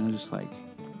everything, and I was just like,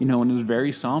 and it was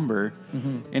very somber,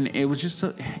 and it was just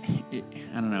I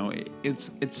don't know,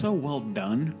 it's so well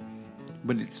done,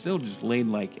 but it's still just laid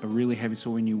like a really heavy.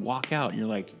 So when you walk out, you're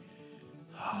like,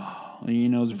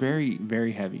 it's very,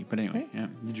 very heavy. But anyway, yeah.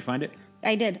 Did you find it?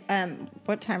 I did.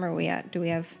 What time are we at? Do we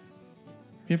have...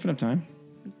 You have enough time.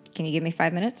 Can you give me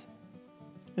 5 minutes?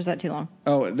 Or is that too long?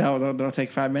 Oh, that'll take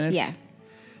 5 minutes? Yeah.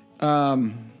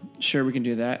 Sure, we can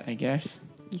do that, I guess.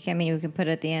 We can put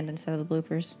it at the end instead of the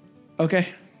bloopers. Okay.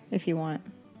 If you want.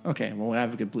 Okay, well, we'll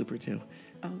have a good blooper, too.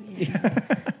 Oh, yeah.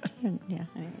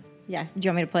 Yeah. Do you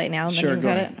want me to play it now? And sure, then go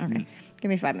cut ahead. it? Okay. Give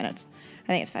me 5 minutes. I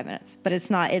think it's 5 minutes. But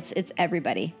it's not. It's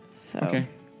everybody. So. Okay.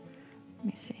 Let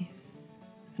me see.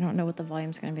 I don't know what the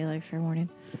volume's going to be like. Fair warning.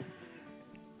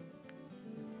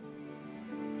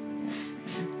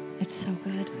 it's so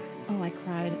good. Oh, I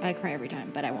cried. I cry every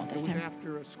time, but I won't this It was time.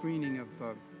 after a screening of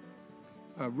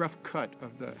a rough cut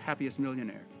of The Happiest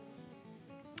Millionaire.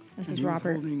 This and is he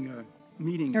Robert. was holding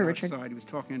meetings Or outside. Richard. He was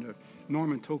talking to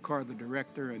Norman Tokar, the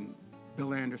director, and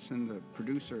Bill Anderson, the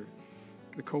producer,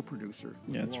 the co-producer,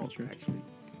 with Yeah, that's Walt, Richard. actually,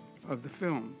 of the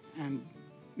film. And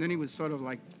then he was sort of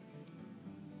like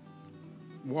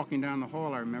walking down the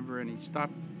hall, I remember, and he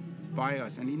stopped by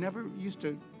us, and he never used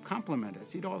to compliment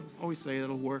us. He'd always say,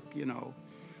 it'll work, you know,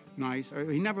 nice. Or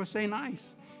he never say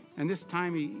nice. And this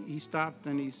time he stopped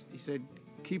and he said,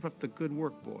 keep up the good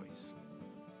work, boys.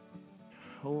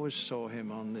 I always saw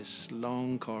him on this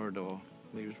long corridor.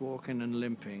 He was walking and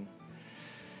limping.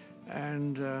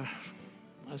 And I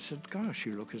said, gosh,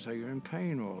 you look as though you're in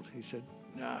pain, Walt. He said,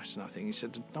 no, it's nothing. He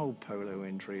said, no polo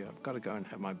injury. I've got to go and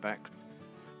have my back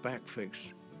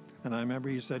fixed. And I remember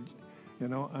he said, you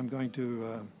know, I'm going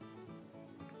to...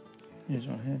 Here's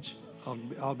my hitch.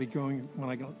 I'll be going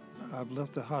when I've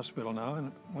left the hospital now,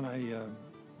 and when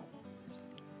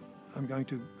I'm going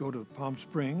to go to Palm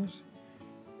Springs,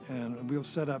 and we'll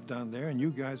set up down there, and you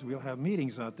guys, we'll have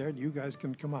meetings out there. You guys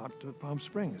can come out to Palm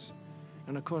Springs.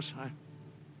 And of course,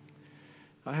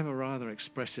 I have a rather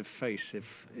expressive face.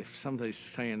 If somebody's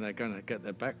saying they're going to get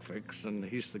their back fixed, and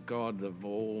he's the god of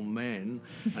all men,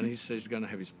 and he says he's going to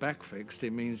have his back fixed,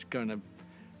 it means going to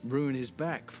ruin his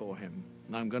back for him.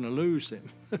 And I'm going to lose him.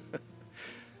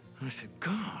 I said,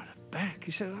 God, a back?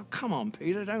 He said, oh, come on,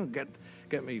 Peter, don't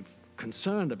get me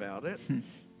concerned about it.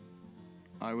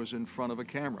 I was in front of a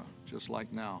camera, just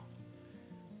like now.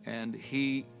 And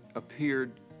he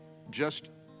appeared just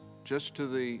to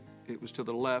the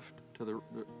left, to the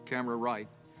camera right.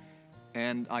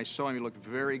 And I saw him, he looked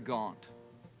very gaunt.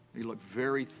 He looked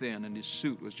very thin, and his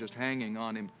suit was just hanging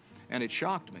on him. And it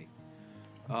shocked me.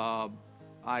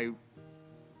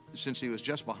 Since he was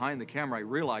just behind the camera, I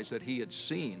realized that he had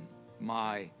seen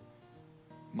my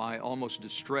almost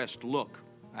distressed look.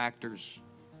 Actors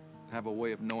have a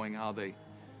way of knowing how they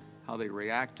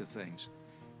react to things.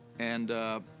 And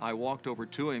I walked over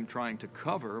to him trying to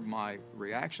cover my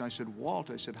reaction. I said,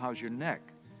 Walt, I said, how's your neck?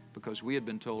 Because we had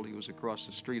been told he was across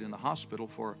the street in the hospital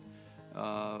for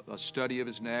a study of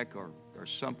his neck or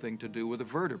something to do with a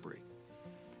vertebrae.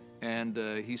 And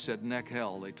he said, neck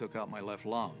hell, they took out my left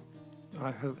lung. I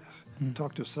have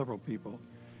talked to several people,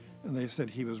 and they said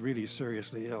he was really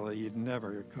seriously ill. He'd never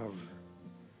recover.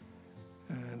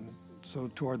 And so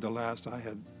toward the last, I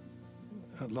had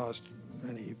lost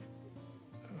any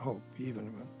hope,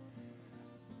 even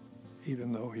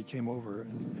though he came over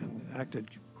and acted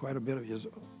quite a bit of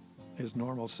his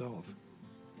normal self.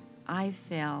 I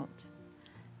felt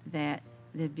that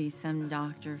there'd be some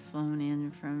doctor flown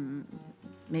in from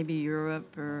maybe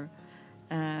Europe or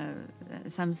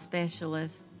some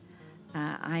specialist.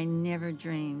 I never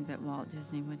dreamed that Walt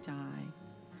Disney would die.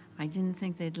 I didn't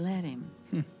think they'd let him.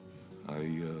 I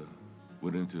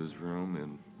went into his room,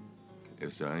 and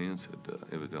as Diane said,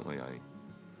 evidently I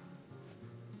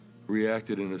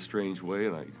reacted in a strange way,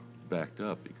 and I backed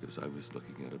up because I was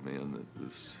looking at a man that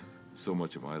was so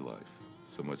much of my life,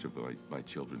 so much of my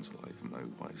children's life and my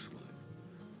wife's life.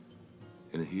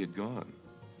 And he had gone.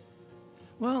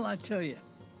 Well, I tell you,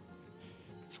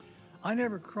 I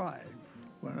never cried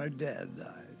when our dad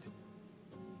died.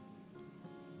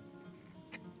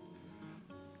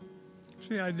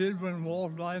 See, I did when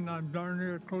Walt died, and I'm darn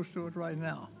near close to it right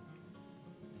now.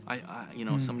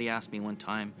 Somebody asked me one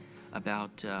time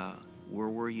about where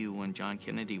were you when John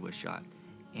Kennedy was shot?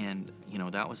 And,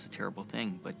 that was a terrible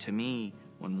thing. But to me,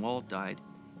 when Walt died,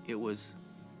 it was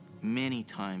many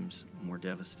times more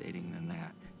devastating than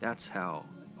that. That's how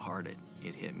hard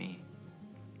it hit me.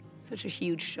 Such a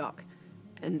huge shock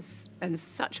and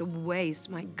such a waste.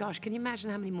 My gosh, can you imagine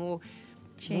how many more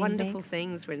wonderful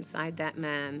things were inside that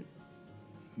man?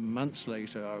 Months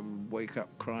later, I would wake up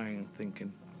crying,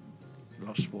 thinking,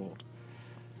 lost Walt.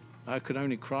 I could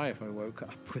only cry if I woke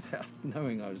up without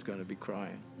knowing I was going to be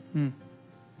crying.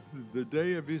 The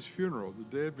day of his funeral,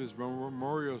 the day of his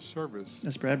memorial service.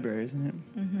 That's Bradbury, isn't it?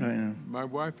 Mm-hmm. Right now. My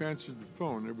wife answered the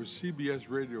phone. It was CBS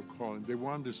radio calling. They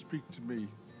wanted to speak to me.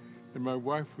 And my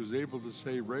wife was able to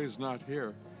say, Ray's not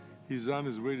here. He's on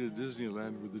his way to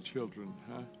Disneyland with the children.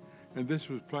 And this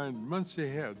was planned months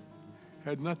ahead.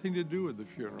 Had nothing to do with the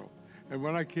funeral. And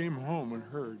when I came home and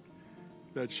heard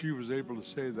that she was able to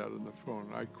say that on the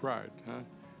phone, I cried.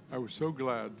 I was so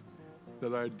glad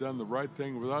that I had done the right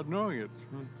thing without knowing it.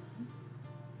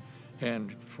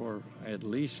 And for at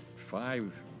least five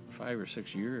or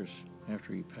 6 years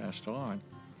after he passed on,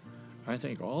 I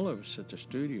think all of us at the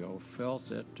studio felt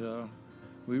that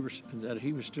that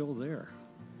he was still there,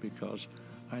 because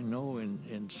I know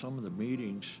in some of the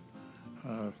meetings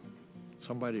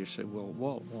somebody said, well,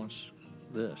 Walt wants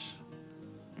this.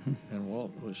 And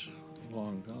Walt was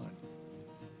long gone.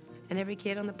 And every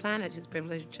kid on the planet who's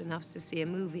privileged enough to see a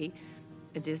movie,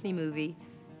 a Disney movie,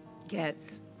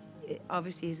 gets,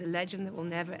 obviously he's a legend that will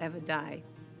never ever die.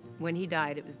 When he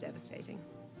died, it was devastating.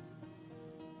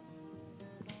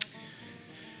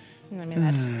 I mean,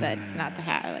 that's not the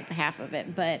half of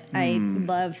it, but I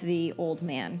love the old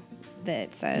man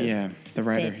that says the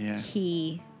writer, that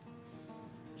he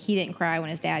didn't cry when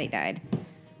his daddy died.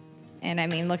 And I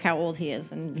mean, look how old he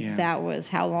is, and that was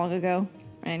how long ago,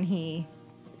 and he,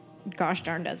 gosh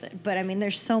darn does it. But I mean,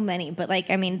 there's so many, but like,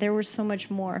 I mean, there was so much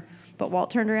more. But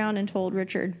Walt turned around and told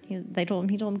Richard, he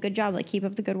told him, good job, like, keep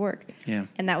up the good work. Yeah.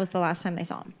 And that was the last time they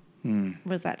saw him,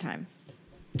 was that time.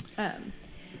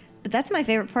 But that's my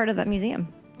favorite part of that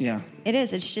museum. Yeah. It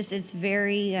is. It's just, it's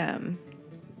very, I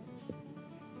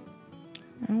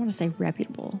don't want to say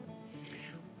reputable.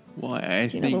 Well,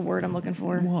 Do you know the word I'm looking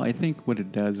for? Well, I think what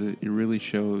it does, it really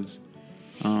shows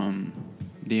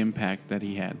the impact that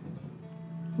he had.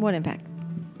 What impact?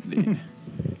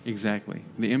 Exactly.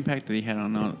 The impact that he had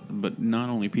on not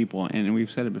only people, and we've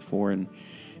said it before, and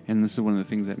this is one of the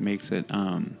things that makes it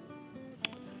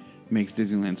makes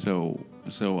Disneyland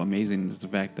so amazing, is the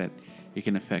fact that it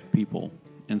can affect people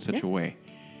in such a way.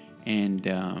 And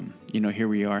here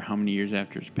we are, how many years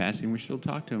after his passing, we still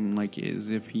talk to him like as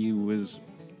if he was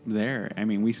there. I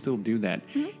mean, we still do that,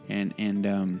 and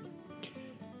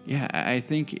I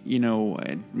think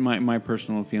my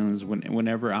personal feelings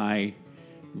whenever I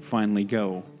finally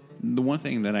go, the one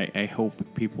thing that I hope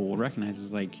people will recognize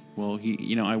is like, well,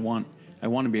 I want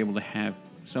to be able to have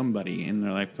somebody in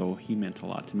their life go, he meant a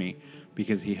lot to me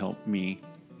because he helped me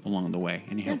along the way,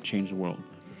 and he helped change the world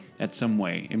at some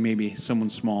way, and maybe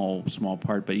someone's small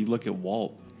part. But you look at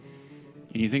Walt,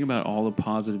 and you think about all the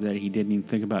positive that he did, and you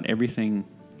think about everything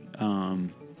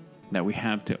that we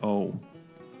have to owe,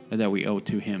 that we owe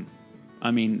to him. I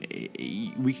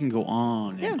mean, we can go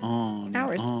on and on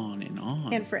Hours. and on and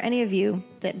on. And for any of you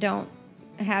that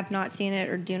have not seen it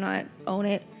or do not own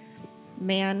it,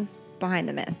 Man Behind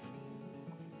the Myth.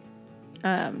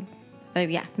 Man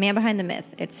Behind the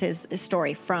Myth. It's his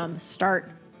story from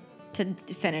start to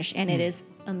finish, and it is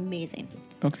amazing.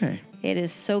 Okay. It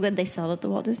is so good. They sell it at the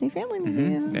Walt Disney Family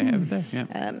Museum. They have it there,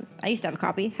 yeah. I used to have a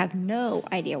copy. Have no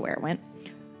idea where it went.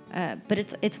 But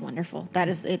it's wonderful.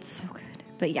 It's so good.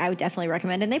 But yeah, I would definitely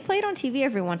recommend it. And they play it on TV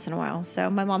every once in a while. So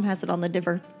my mom has it on the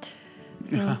diver.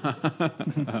 On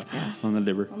the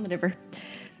diver. On the diver.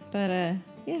 But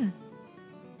yeah.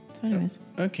 So anyways.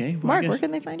 Okay. Well, Mark, where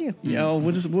can they find you? Yeah,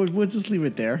 we'll just leave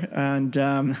it there. And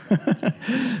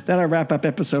that'll wrap up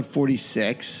episode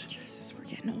 46. Jesus, we're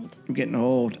getting old. We're getting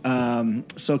old.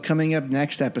 So coming up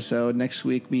next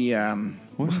week, we...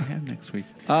 what do we have next week?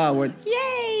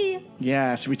 Yay!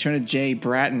 Yes, Return of Jay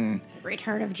Bratton.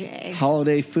 Return of Jay.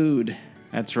 Holiday food.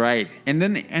 That's right. And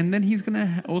then he's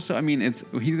gonna also,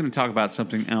 he's gonna talk about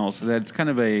something else that's kind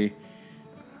of a...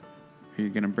 Are you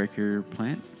gonna break your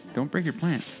plant? Don't break your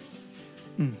plant.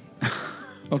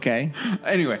 Okay.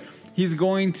 Anyway, he's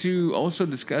going to also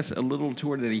discuss a little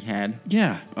tour that he had.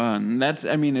 Yeah. That's,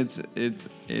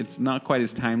 it's not quite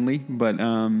as timely, but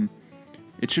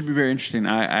it should be very interesting.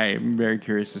 I'm very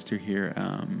curious as to hear.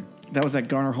 That was at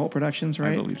Garner Holt Productions,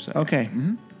 right? I believe so. Okay.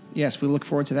 Mm-hmm. Yes, we look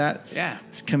forward to that. Yeah.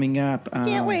 It's coming up.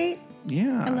 Can't wait.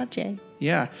 Yeah. I love Jay.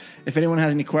 Yeah. If anyone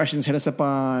has any questions, hit us up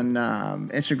on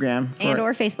Instagram.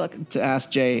 Or Facebook. To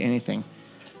ask Jay anything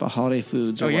about holiday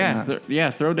foods or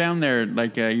whatnot. Throw down there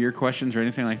like your questions or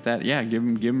anything like that. Yeah, give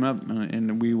him up,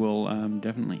 and we will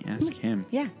definitely ask him.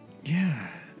 Yeah. Yeah.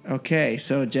 Okay,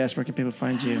 so Jess, where can people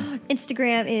find you?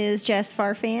 Instagram is Jess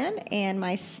Farfan, and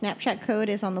my Snapchat code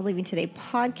is on the Leaving Today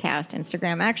podcast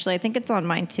Instagram. Actually, I think it's on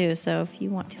mine too. So if you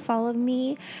want to follow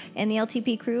me and the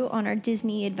LTP crew on our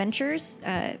Disney adventures,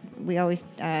 we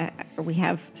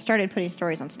have started putting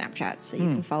stories on Snapchat, so you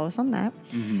can follow us on that.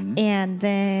 Mm-hmm. And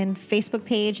then Facebook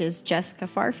page is Jessica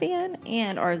Farfan,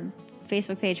 and our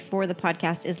Facebook page for the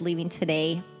podcast is Leaving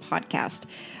Today Podcast.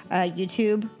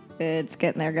 YouTube. It's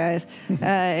getting there, guys.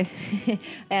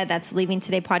 That's Leaving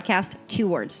Today Podcast, 2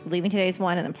 words. Leaving Today is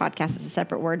one, and then podcast is a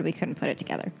separate word. We couldn't put it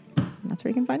together. That's where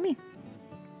you can find me.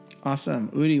 Awesome.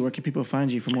 Udi, where can people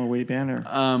find you for more witty banter?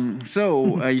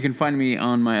 So you can find me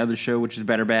on my other show, which is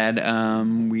Better Bad.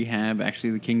 We have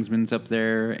actually the Kingsman's up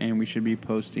there, and we should be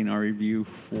posting our review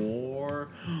for...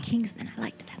 Kingsman, I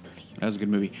liked that movie. That was a good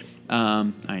movie.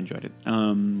 I enjoyed it.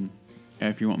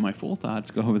 If you want my full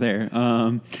thoughts, go over there.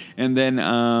 And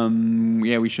then,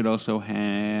 we should also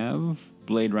have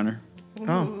Blade Runner.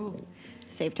 Oh.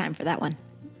 Save time for that one.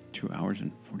 2 hours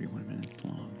and 41 minutes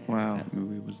long. Wow. That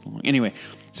movie was long. Anyway,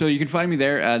 so you can find me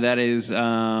there. That is,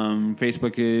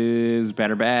 Facebook is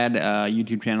Bad or Bad.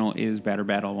 YouTube channel is Bad or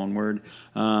Bad, all one word.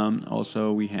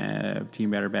 Also, we have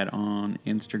Team Bad or Bad on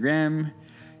Instagram.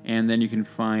 And then you can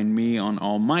find me on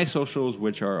all my socials,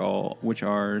 which are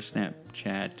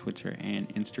Snapchat, Twitter, and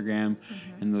Instagram.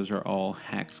 And those are all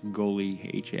Hacks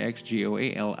Goalie,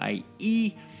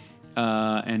 HAXGOALIE.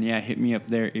 And yeah, hit me up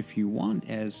there if you want,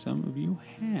 as some of you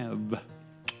have.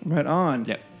 Right on.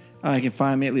 Yep. You can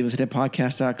find me at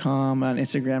leavingtodaypodcast.com, on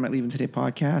Instagram at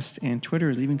leavingtodaypodcast, and Twitter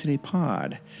is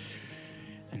leavingtodaypod.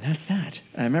 And that's that.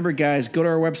 Remember, guys, go to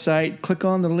our website, click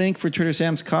on the link for Trader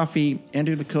Sam's Coffee,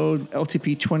 enter the code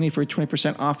LTP20 for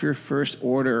 20% off your first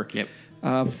order. Yep.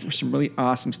 For some really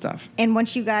awesome stuff. And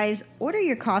once you guys order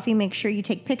your coffee, make sure you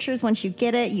take pictures once you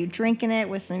get it, you drinking it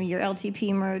with some of your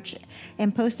LTP merch,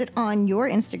 and post it on your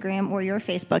Instagram or your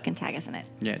Facebook and tag us in it.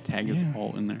 Yeah, tag us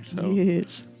all in there. So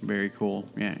Yes. very cool.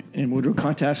 Yeah. And we'll do a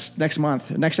contest next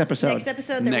month, next episode. Next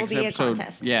episode, there will be a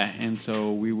contest. Yeah, and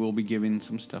so we will be giving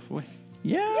some stuff away.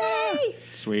 Yeah. Yay!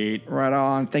 Sweet. Right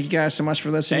on. Thank you guys so much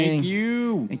for listening. Thank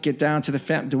you. And get down to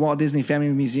the Walt Disney Family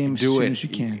Museum as soon as you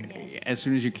can. As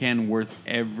soon as you can, worth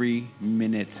every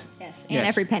minute. Yes, and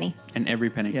every penny. And every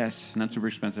penny. Yes. Not super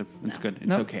expensive. It's good. It's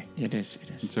Nope. okay. It is.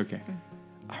 It's okay.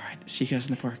 All right. See you guys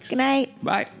in the parks. Good night.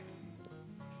 Bye.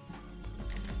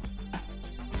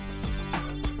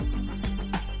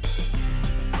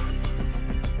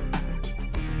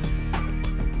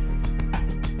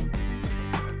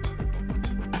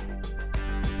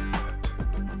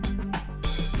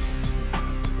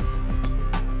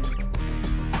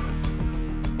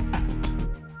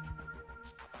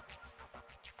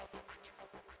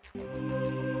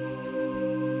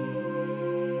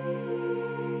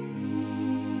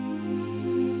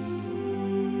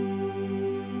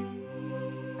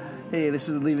 Hey, this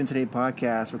is the Leaving Today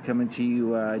podcast. We're coming to you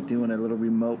doing a little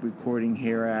remote recording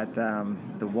here at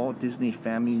the Walt Disney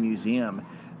Family Museum.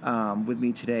 With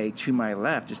me today, to my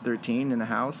left, is 13 in the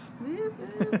house.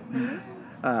 The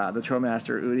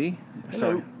Trollmaster Udi.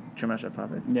 Sorry, Trollmaster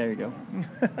Puppet. There you go.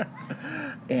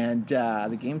 And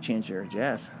the Game Changer,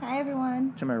 Jess. Hi,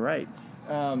 everyone. To my right.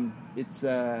 It's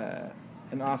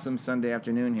an awesome Sunday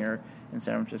afternoon here in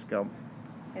San Francisco.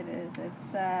 It is.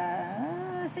 It's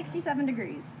 67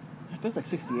 degrees. It feels like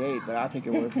 68, but I'll take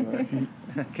your word for it.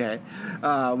 Okay.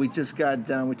 We just got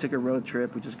done. We took a road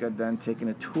trip. We just got done taking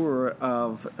a tour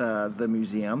of the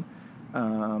museum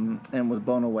and was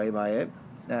blown away by it.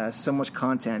 So much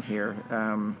content here.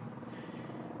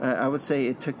 I would say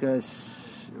it took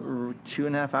us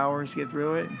 2.5 hours to get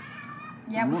through it.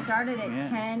 Yeah, we started at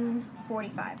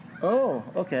 10:45. Oh,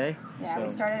 okay. Yeah, we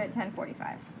started at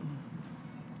 10:45.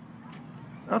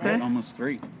 Okay. Almost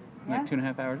 3. Yeah. Like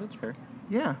 2.5 hours. That's fair.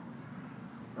 Yeah.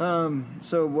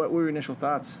 So what were your initial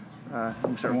thoughts? We'll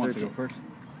start Who with wants to 13. go first?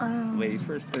 Ladies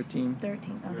first. 13.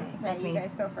 13. Okay. So you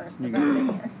guys go first because You I've go. been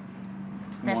here.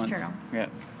 That's Once. true. Yeah.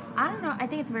 I don't know. I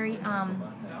think it's very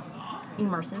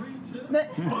immersive.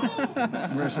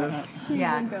 Immersive.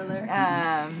 Yeah. Go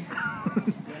there.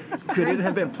 Could it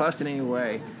have been plussed in any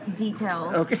way?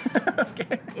 Detailed. Okay.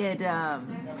 It.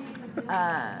 I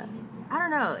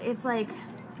don't know. It's like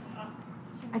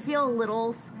I feel a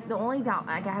little. The only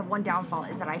I have one downfall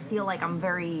is that I feel like I'm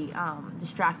very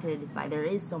distracted by there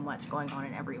is so much going on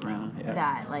in every room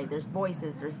that like there's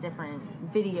voices, there's different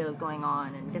videos going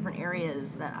on in different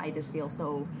areas that I just feel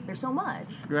there's so much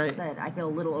that I feel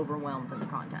a little overwhelmed in the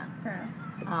content. Fair.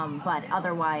 But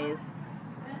otherwise,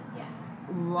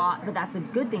 but that's the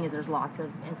good thing is there's lots of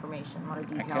information, a lot of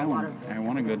detail, a lot of. I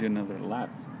want to go do another lap.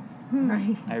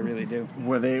 Right. I really do.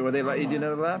 Were they let you do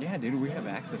another lap? Yeah, dude. We have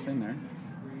access in there.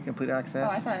 Complete access.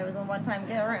 Oh, I thought it was a one-time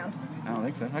get around. I don't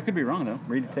think so. I could be wrong though.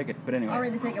 Read the ticket, but anyway. I'll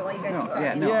read the ticket while you guys keep talking.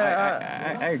 Yeah, no,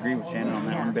 I agree with Shannon on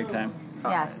that one big time.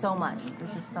 Yeah, so much.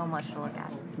 There's just so much to look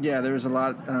at. Yeah, there was a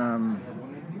lot.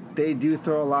 They do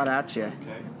throw a lot at you,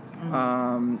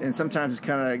 and sometimes it's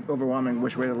kind of overwhelming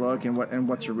which way to look and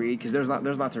what to read because there's a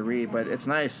lot to read. But it's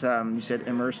nice. You said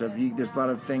immersive. There's a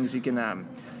lot of things you can.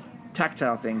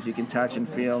 Tactile things you can touch and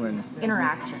feel and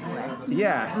interaction with.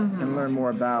 Yeah, and learn more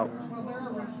about.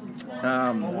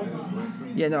 I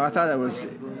thought that was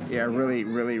really,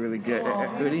 really, really good.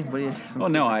 Udi, what do you? Oh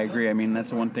no, I agree. I mean, that's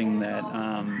the one thing that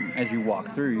as you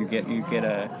walk through, you get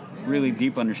a really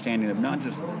deep understanding of not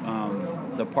just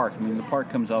the park. I mean, the park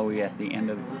comes all the way at the end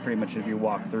of pretty much as you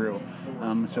walk through.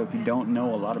 So if you don't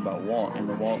know a lot about Walt and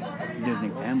the Walt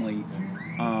Disney family.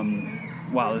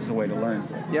 Wow, this is a way to learn.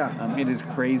 Yeah. It is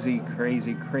crazy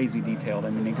detailed. I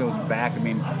mean, it goes back, to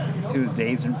his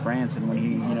days in France and when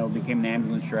he, became an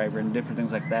ambulance driver and different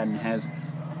things like that and has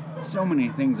so many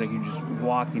things, like you just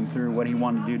walking through what he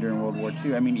wanted to do during World War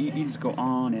II. I mean, you just go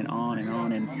on and on and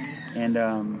on, and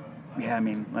yeah, I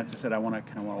mean, like I said, I want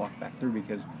to walk back through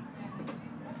because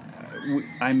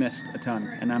I missed a ton,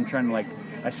 and I'm trying to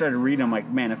I started reading. I'm like,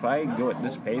 man, if I go at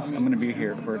this pace, I'm going to be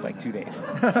here for 2 days.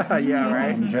 Yeah,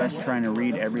 right. I'm just trying to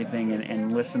read everything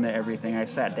and listen to everything. I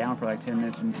sat down for 10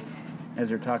 minutes, and as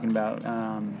they're talking about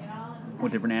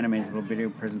what different animes, a little video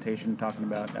presentation talking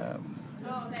about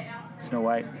Snow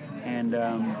White, and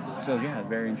so yeah,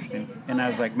 very interesting. And I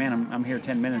was like, man, I'm here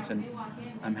 10 minutes, and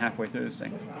I'm halfway through this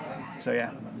thing. So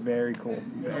yeah, very cool,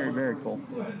 very very cool.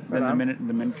 Then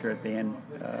the miniature at the end,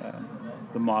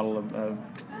 the model of the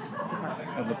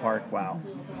park. Wow,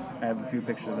 I have a few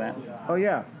pictures of that. Oh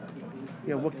yeah,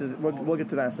 we'll get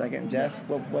to that in a second. Jess,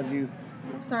 what do you?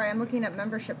 Sorry, I'm looking at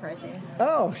membership pricing.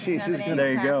 Oh, she's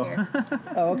there you go.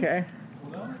 Oh, okay.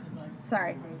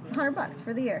 Sorry, it's $100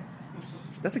 for the year.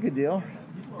 That's a good deal.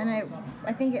 And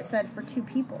I think it said for 2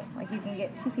 people. Like you can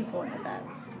get 2 people in with that.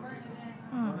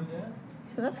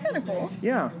 So that's kind of cool.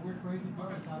 Yeah.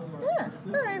 Yeah.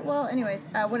 All right. Well, anyways,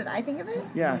 what did I think of it?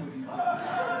 Yeah.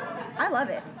 I love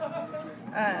it.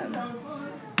 I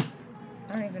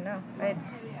don't even know.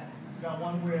 It's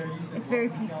very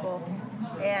peaceful,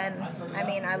 and I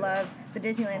mean, I love the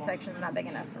Disneyland section's not big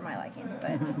enough for my liking,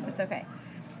 but it's okay.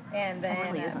 And then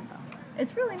It really isn't, though.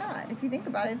 It's really not. If you think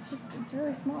about it, it's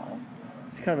really small.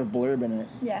 It's kind of a blurb in it.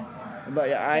 Yeah. But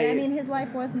yeah, I mean, his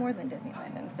life was more than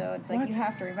Disneyland, and so it's like you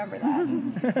have to remember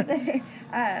that.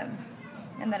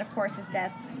 And then, of course, his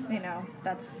death.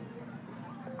 That's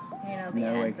the end.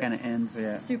 It kind of ends.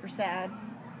 Yeah. Super sad.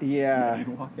 Yeah.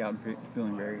 You walk out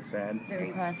feeling very sad. Very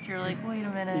depressed. You're like, wait a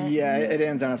minute. Yeah, it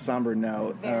ends on a somber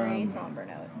note. Very somber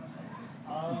note.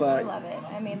 But I love it.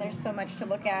 I mean, there's so much to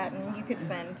look at, and you could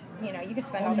spend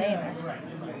all day in there,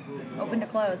 open to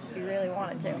close, if you really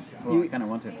wanted to. Well, I kind of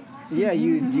want to. Yeah,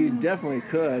 you definitely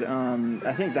could.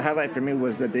 I think the highlight for me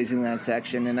was the Disneyland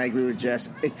section, and I agree with Jess.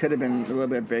 It could have been a little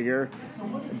bit bigger,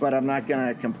 but I'm not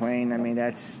gonna complain. I mean,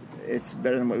 it's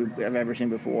better than what I've ever seen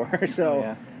before.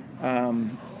 So,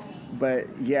 but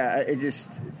yeah, it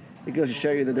goes to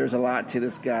show you that there's a lot to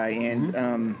this guy, and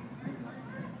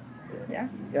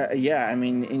yeah. I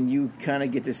mean, and you kind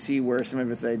of get to see where some of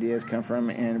his ideas come from,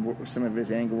 and some of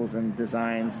his angles and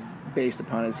designs based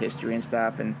upon his history and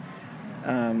stuff, and.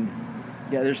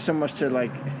 There's so much to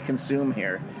consume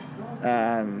here.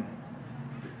 I mean,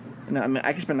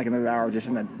 I could spend another hour just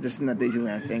in that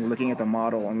Disneyland thing, looking at the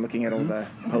model and looking at all the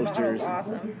posters. The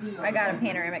model's awesome. I got a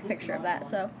panoramic picture of that,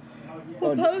 so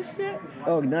we'll post it.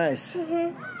 Oh, nice.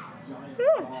 Oh,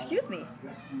 excuse me.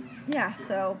 Yeah,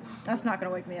 so that's not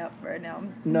gonna wake me up right now.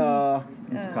 No,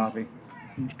 it's coffee.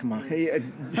 Come on.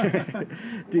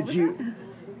 Did you?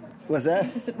 What's that?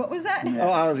 I said, what was that? Yeah.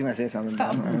 Oh, I was going to say something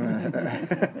dumb.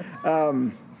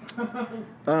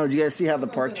 Did you guys see how the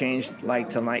park changed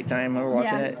to nighttime when we were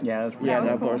watching it? Yeah,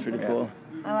 that part was pretty cool.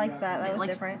 I like that. That was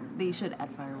different. They should add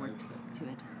fireworks to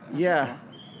it. Yeah.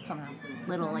 Somehow.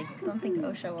 Little I don't think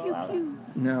OSHA will allow that.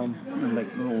 No.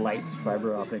 Little lights,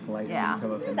 fiber optic lights. Yeah.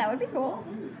 That would be cool.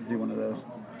 Do one of those.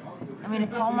 I mean,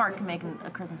 if Hallmark can make a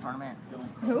Christmas ornament.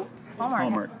 Who?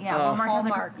 Hallmark. Yeah,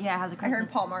 Hallmark. Has a Christmas. I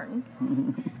heard Paul Martin.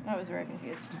 I was very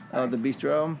confused. Oh, the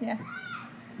bistro? Yeah.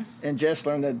 And Jess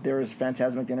learned that there was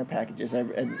Phantasmic dinner packages.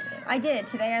 I did.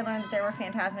 Today I learned that there were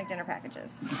Phantasmic dinner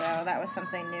packages. So that was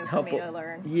something new for me to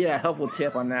learn. Yeah, helpful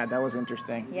tip on that. That was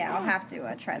interesting. Yeah, I'll have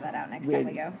to try that out next time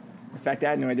we go. In fact, I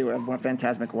had no idea what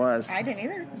Phantasmic was. I didn't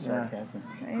either. Sarcasm.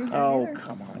 Oh,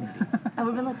 come on. I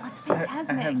would have been like, what's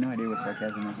Phantasmic? I have no idea what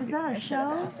sarcasm is. Is that a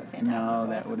show? No,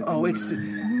 that would have been... Oh,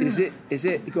 is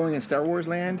it going in Star Wars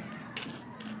land?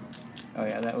 Oh,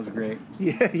 yeah, that was great.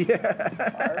 Yeah.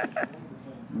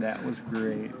 That was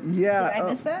great. Yeah. Did I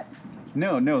miss that?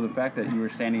 No, the fact that you were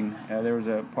standing, there was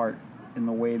a part in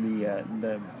the way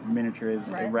the miniature is,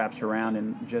 right. It wraps around,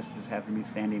 and just happened to be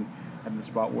standing at the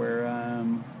spot where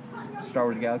Star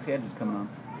Wars Galaxy Edge is going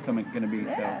to be.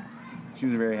 Yeah. So she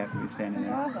was very happy to be standing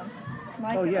there. That's awesome.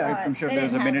 Oh, yeah. I'm sure if there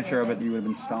was a miniature of it, you would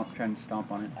have been trying to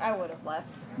stomp on it. I would have left.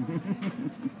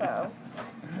 So,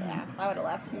 yeah, I would have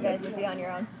left. You guys would be on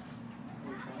your own.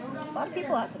 A lot of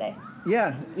people out today.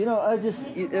 Yeah, I just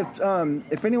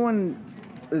if anyone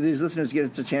of these listeners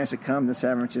gets a chance to come to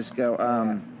San Francisco,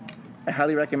 I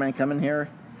highly recommend coming here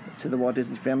to the Walt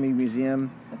Disney Family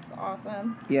Museum. It's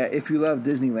awesome. Yeah, if you love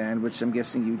Disneyland, which I'm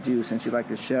guessing you do since you like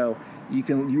the show, you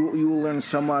will learn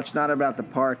so much, not about the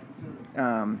park,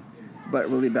 but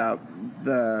really about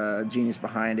the genius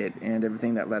behind it and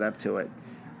everything that led up to it.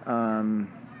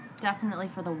 Definitely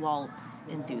for the Walt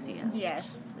enthusiasts.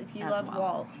 Yes, if you love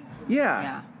Walt.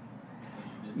 Yeah.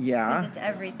 Because it's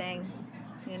everything.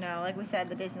 You know, like we said,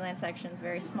 the Disneyland section is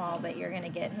very small, but you're going to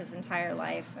get his entire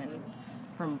life and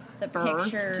from the birth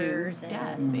pictures to and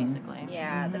death, Mhm. basically.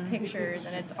 Yeah, the pictures,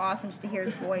 and it's awesome just to hear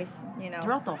his voice. You know,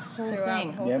 Throughout the whole throughout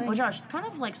thing, the whole thing. which I was kind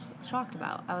of like shocked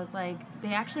about. I was like,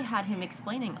 they actually had him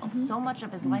explaining so much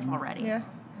of his life already. Yeah,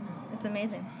 it's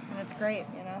amazing, and it's great.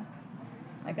 You know,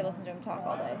 I could listen to him talk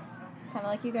all day, kind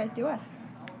of like you guys do us.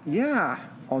 Yeah,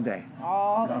 all day.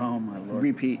 All day. Oh my lord.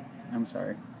 Repeat. I'm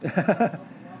sorry.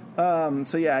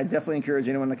 So yeah, I definitely encourage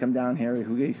anyone to come down here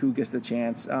who gets the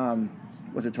chance.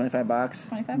 Was it $25?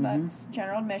 $25,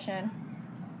 general admission.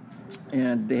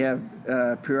 And they have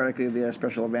periodically they have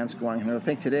special events going on. I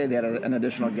think today they had an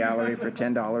additional gallery for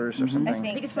 $10 or something. I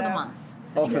think it's for the month.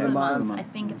 Oh, for the month. I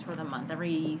think it's for the month.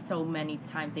 Every so many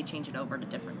times they change it over to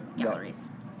different galleries.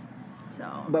 So.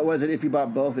 But was it if you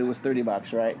bought both? It was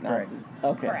 $30, right? Correct.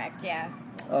 Okay. Correct. Yeah.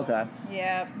 Okay.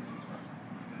 Yep.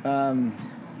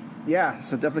 Yeah.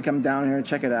 So definitely come down here and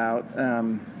check it out.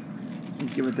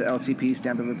 Give it the LTP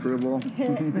stamp of approval.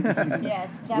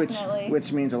 Yes, definitely.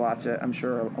 Which means a lot to, I'm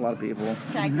sure, a lot of people.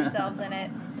 Tag yourselves in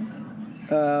it.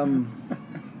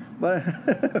 But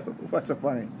what's so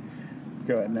funny?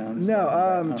 Go ahead now. No,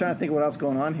 I'm trying to think of what else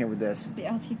going on here with this. The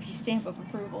LTP stamp of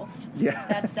approval. Yeah.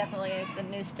 That's definitely the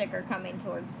new sticker coming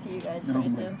to you guys pretty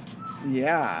soon.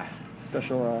 Yeah.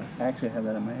 Special. I actually have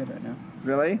that in my head right now.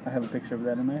 Really? I have a picture of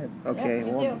that in my head. Okay. Yep,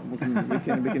 me well,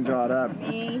 too. we can draw it up.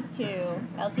 Me too.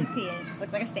 LTP, and it just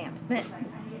looks like a stamp.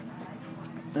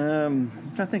 I'm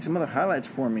trying to think some other highlights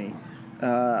for me.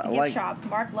 The gift shop.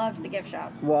 Mark loved the gift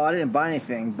shop. Well, I didn't buy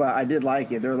anything, but I did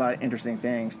like it. There were a lot of interesting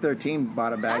things. 13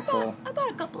 bought a bag full. I bought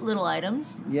a couple little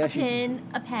items. Yeah, a pin,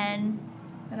 a pen,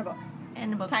 and a book.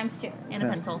 And a book. Times 2. And a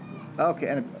pencil. Okay,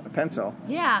 and a pencil.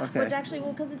 Yeah, Okay. which actually,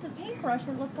 because it's a paintbrush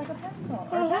that looks like a pencil.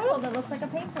 Or a pencil that looks like a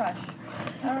paintbrush.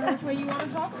 I don't know which way you want to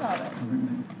talk about it.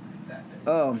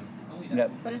 Oh.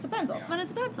 Yep. But it's a pencil. But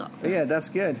it's a pencil. Yeah, that's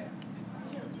good.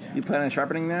 You plan on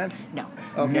sharpening that? No.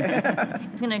 Okay.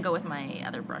 It's going to go with my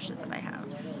other brushes that I have.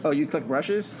 Oh, you collect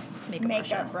brushes?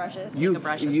 Makeup brushes. You Makeup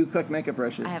brushes. You collect makeup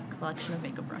brushes? I have a collection of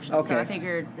makeup brushes. Okay. So I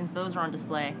figured since those are on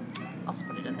display, I'll just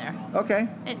put it in there. Okay.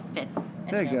 It fits.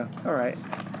 There you go. All right.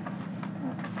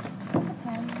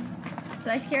 Did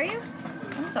I scare you?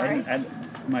 I'm sorry.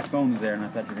 My phone's there, and I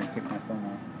thought you were going to kick my phone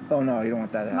off. Oh, no, you don't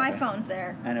want that to My happen. phone's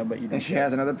there. I know, but you don't. And she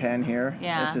has another pen here.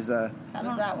 Yeah. This is a... How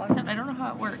does that one? Except I don't know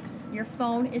how it works. Your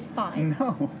phone is fine.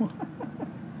 No.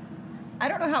 I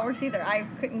don't know how it works either. I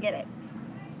couldn't get it.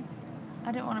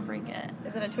 I didn't want to break it.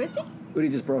 Is it a twisty? Udi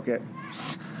just broke it.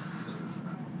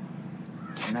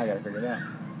 Now I got to figure it out.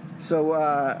 So,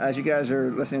 as you guys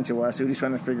are listening to us, Udi's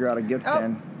trying to figure out a gift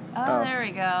pen. Oh, there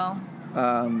we go.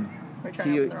 We're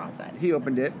trying to open the wrong side. He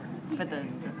opened it. But the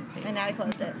doesn't stay. And now he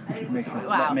closed it.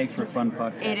 That makes for fun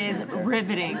podcast. It is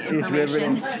riveting It's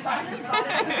information. riveting.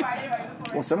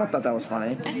 Well, someone thought that was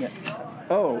funny.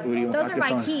 Oh, Udi, you Those want are your my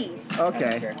phone? keys.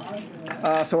 Okay.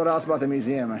 So what else about the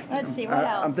museum? Let's see, what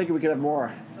else? I'm thinking we could have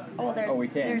more. Oh, we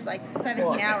can. there's like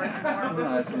 17 hours more.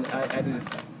 No, I just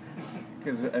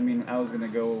because I mean I was gonna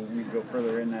go. We'd go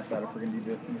further in. I thought if we're gonna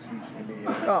do this week's gonna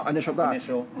be Initial thoughts.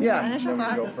 Initial. Yeah. Initial then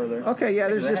we go thoughts. further. Okay, yeah,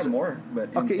 there's Because I just have more,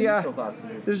 but okay, yeah. initial thoughts.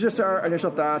 This is just our initial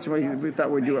thoughts. We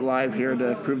thought we'd do it live here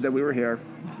to prove that we were here.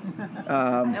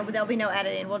 There'll be no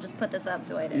editing. We'll just put this up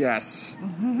the way it is. Yes.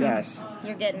 Yes.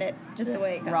 You're getting it just the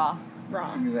way it comes.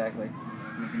 Raw. Exactly.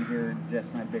 You can hear Jess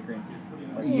and I bickering.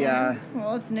 Yeah.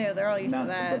 Well, it's new. They're all used to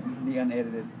that. The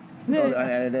unedited. Oh,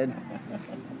 unedited.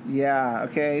 Yeah.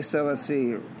 Okay. So let's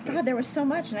see. God, there was so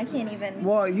much, and I can't even.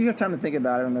 Well, you have time to think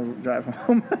about it on the drive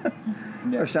home,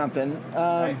 or something.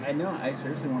 I know. I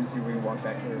seriously want to see if we can walk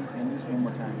back here and just one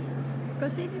more time. Go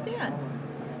see if you can.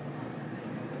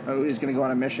 Oh, he's gonna go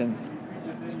on a mission.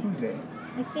 Excuse me.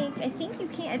 I think you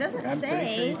can. It doesn't I'm say.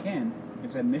 pretty sure you can.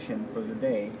 It's a mission for the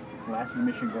day. Last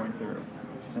mission going through.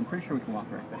 So I'm pretty sure we can walk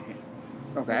right back in.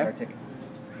 Okay. With our ticket.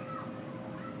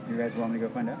 You guys want me to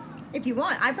go find out? If you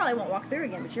want, I probably won't walk through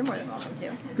again, but you're more than welcome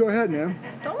to. Go ahead, man.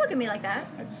 Don't look at me like that.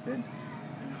 I just did.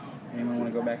 Anyone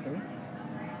want to go back through?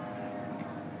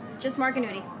 Just Mark and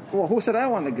Udi. Well, who said I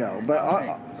wanted to go? But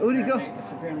Udi, go.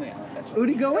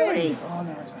 Udi, go in. Oh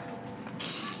no, it's fine.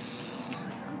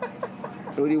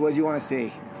 Udi, what do you want to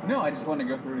see? No, I just want to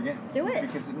go through it again. Do it.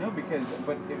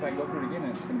 But if I go through it again,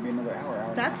 it's going to be another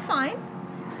hour. That's fine.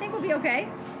 I think we'll be okay.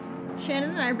 Shannon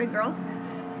and I are big girls.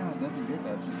 No, it's nothing good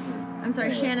though. It's just weird. I'm sorry,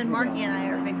 Anyway, Shannon, moving Marky, on. and I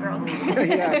are big girls.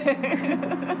 Yes.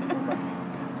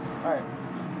 All right.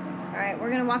 All right,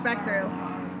 we're gonna walk back through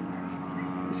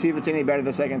See if it's any better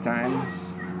the second time.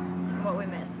 what we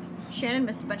missed. Shannon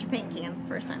missed a bunch of paint cans the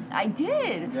first time. I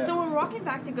did. Yeah. So we're walking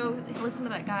back to go listen to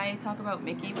that guy talk about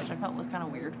Mickey, which I felt was kind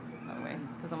of weird, by the way,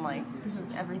 because because I'm like, this is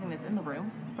everything that's in the room.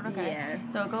 But okay. Yeah.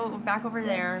 So go back over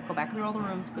there, go back through all the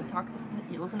rooms, go talk,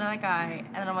 you listen to that guy,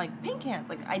 and then I'm like, paint cans.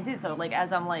 Like I did. So like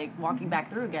as I'm like walking back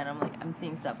through again, I'm like, I'm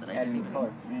seeing stuff that I didn't even.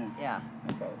 Color. Yeah.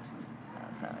 That's all.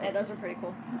 Yeah, those were pretty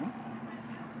cool.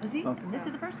 Was he? This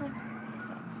did the first one.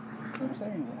 That's what I'm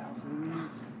saying. What else did we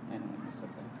use? Anyway, it's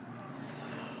something.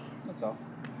 That's all.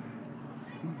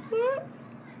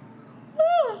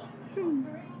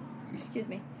 Excuse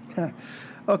me.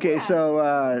 Okay,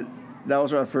 so that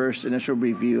was our first initial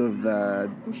review of the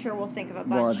I'm sure we'll think of a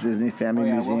Walt bunch. Disney Family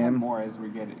We'll have Museum. more as we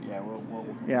get it. Yeah, we'll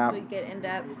Yeah. So we get in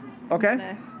depth.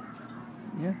 Okay.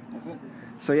 Yeah. That's it.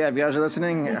 So yeah, if you guys are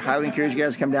listening, I highly encourage you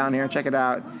guys to come down here and check it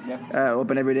out. Yep.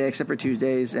 Open every day except for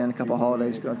Tuesdays and a couple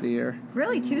holidays throughout the year.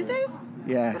 Really, Tuesdays?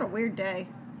 Yeah. What a weird day.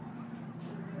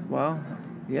 Well,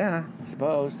 yeah, I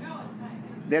suppose.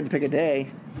 They had to pick a day.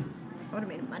 I would have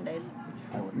made it Mondays.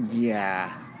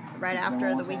 Yeah. Right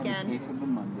after the weekend. Case of the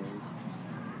Mondays.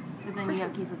 But then you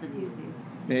have case of the Tuesdays.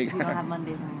 There you You go. don't have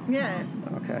Mondays anymore. Yeah.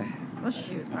 Okay. Well,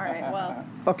 shoot. All right. Well,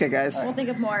 Okay, guys. we'll think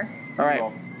of more. All right.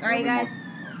 All right, guys.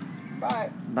 Bye.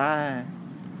 Bye.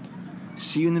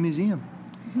 See you in the museum.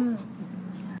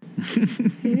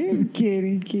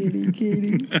 Kitty, kitty,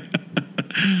 kitty.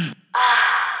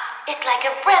 It's like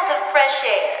a breath of fresh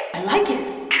air. I like it.